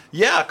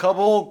 Yeah, a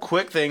couple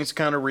quick things to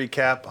kind of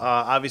recap.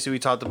 Obviously, we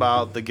talked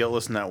about the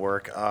Guiltless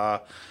Network.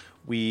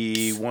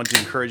 We want to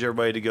encourage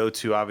everybody to go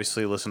to,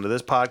 obviously, listen to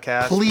this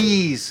podcast.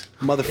 Please,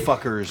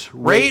 motherfuckers,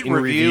 Rate, and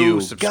review,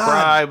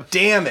 subscribe. God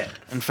damn it.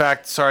 In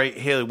fact, sorry,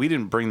 Haley, we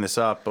didn't bring this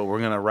up, but we're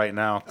going to right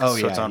now. Oh,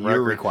 so it's yeah, on you're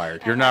record.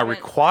 required. You're not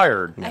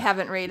required. I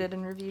haven't rated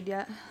and reviewed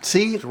yet.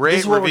 See, this Rate,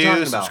 is what we're review,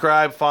 talking about.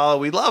 subscribe, follow.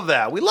 We love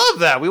that. We love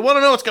that. We want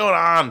to know what's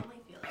going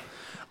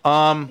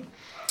on.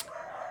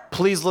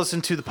 Please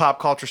listen to the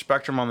Pop Culture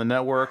Spectrum on the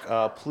network.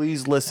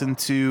 Please listen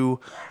to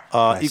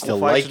Equal Still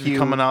Fights Like You.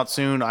 coming out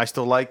soon. I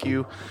Still Like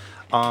You.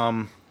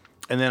 And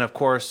then, of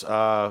course,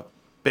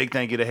 big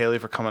thank you to Haley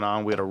for coming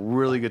on. We had a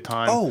really good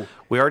time. Oh.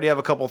 We already have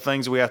a couple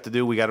things we have to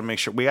do. We got to make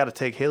sure. We got to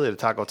take Haley to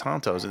Taco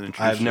Tantos and introduce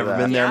I've her to never that.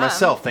 been there Yeah.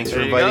 myself. Thanks for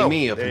There you inviting go.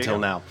 me up There you until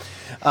go.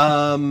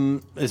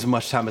 now. As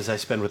much time as I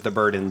spend with the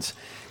burdens.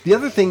 The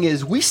other thing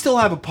is, we still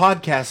have a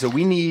podcast that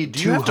we need Do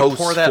two you have to hosts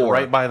pour that for.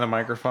 right by the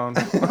microphone?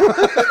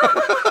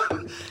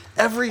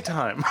 Every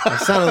time. It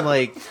sounded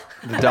like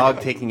the dog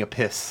taking a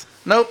piss.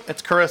 Nope,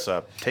 it's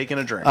Carissa taking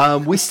a drink.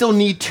 We still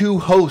need two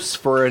hosts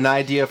for an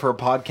idea for a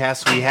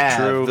podcast we have.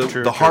 True, the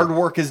true, the true. hard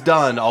work is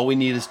done. All we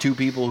need is two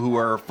people who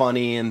are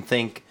funny and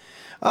think,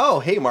 oh,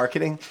 hey,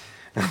 marketing.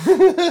 All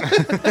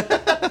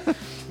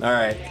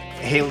right.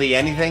 Haley,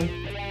 anything?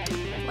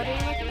 What are you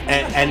looking for?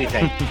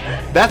 Anything.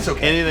 That's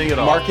okay. Anything at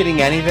all.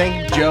 Marketing,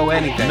 anything? Joe,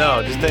 anything?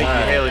 No, just thank you, All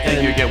right. Haley.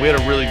 Thank you again. We had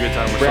a really good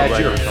time. We're Brad, so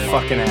glad you're you a were coming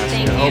on. fucking asshole.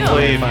 Thank you.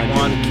 Hopefully, if you Fine,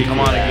 want, kick come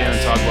your on again ass.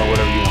 and talk about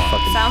whatever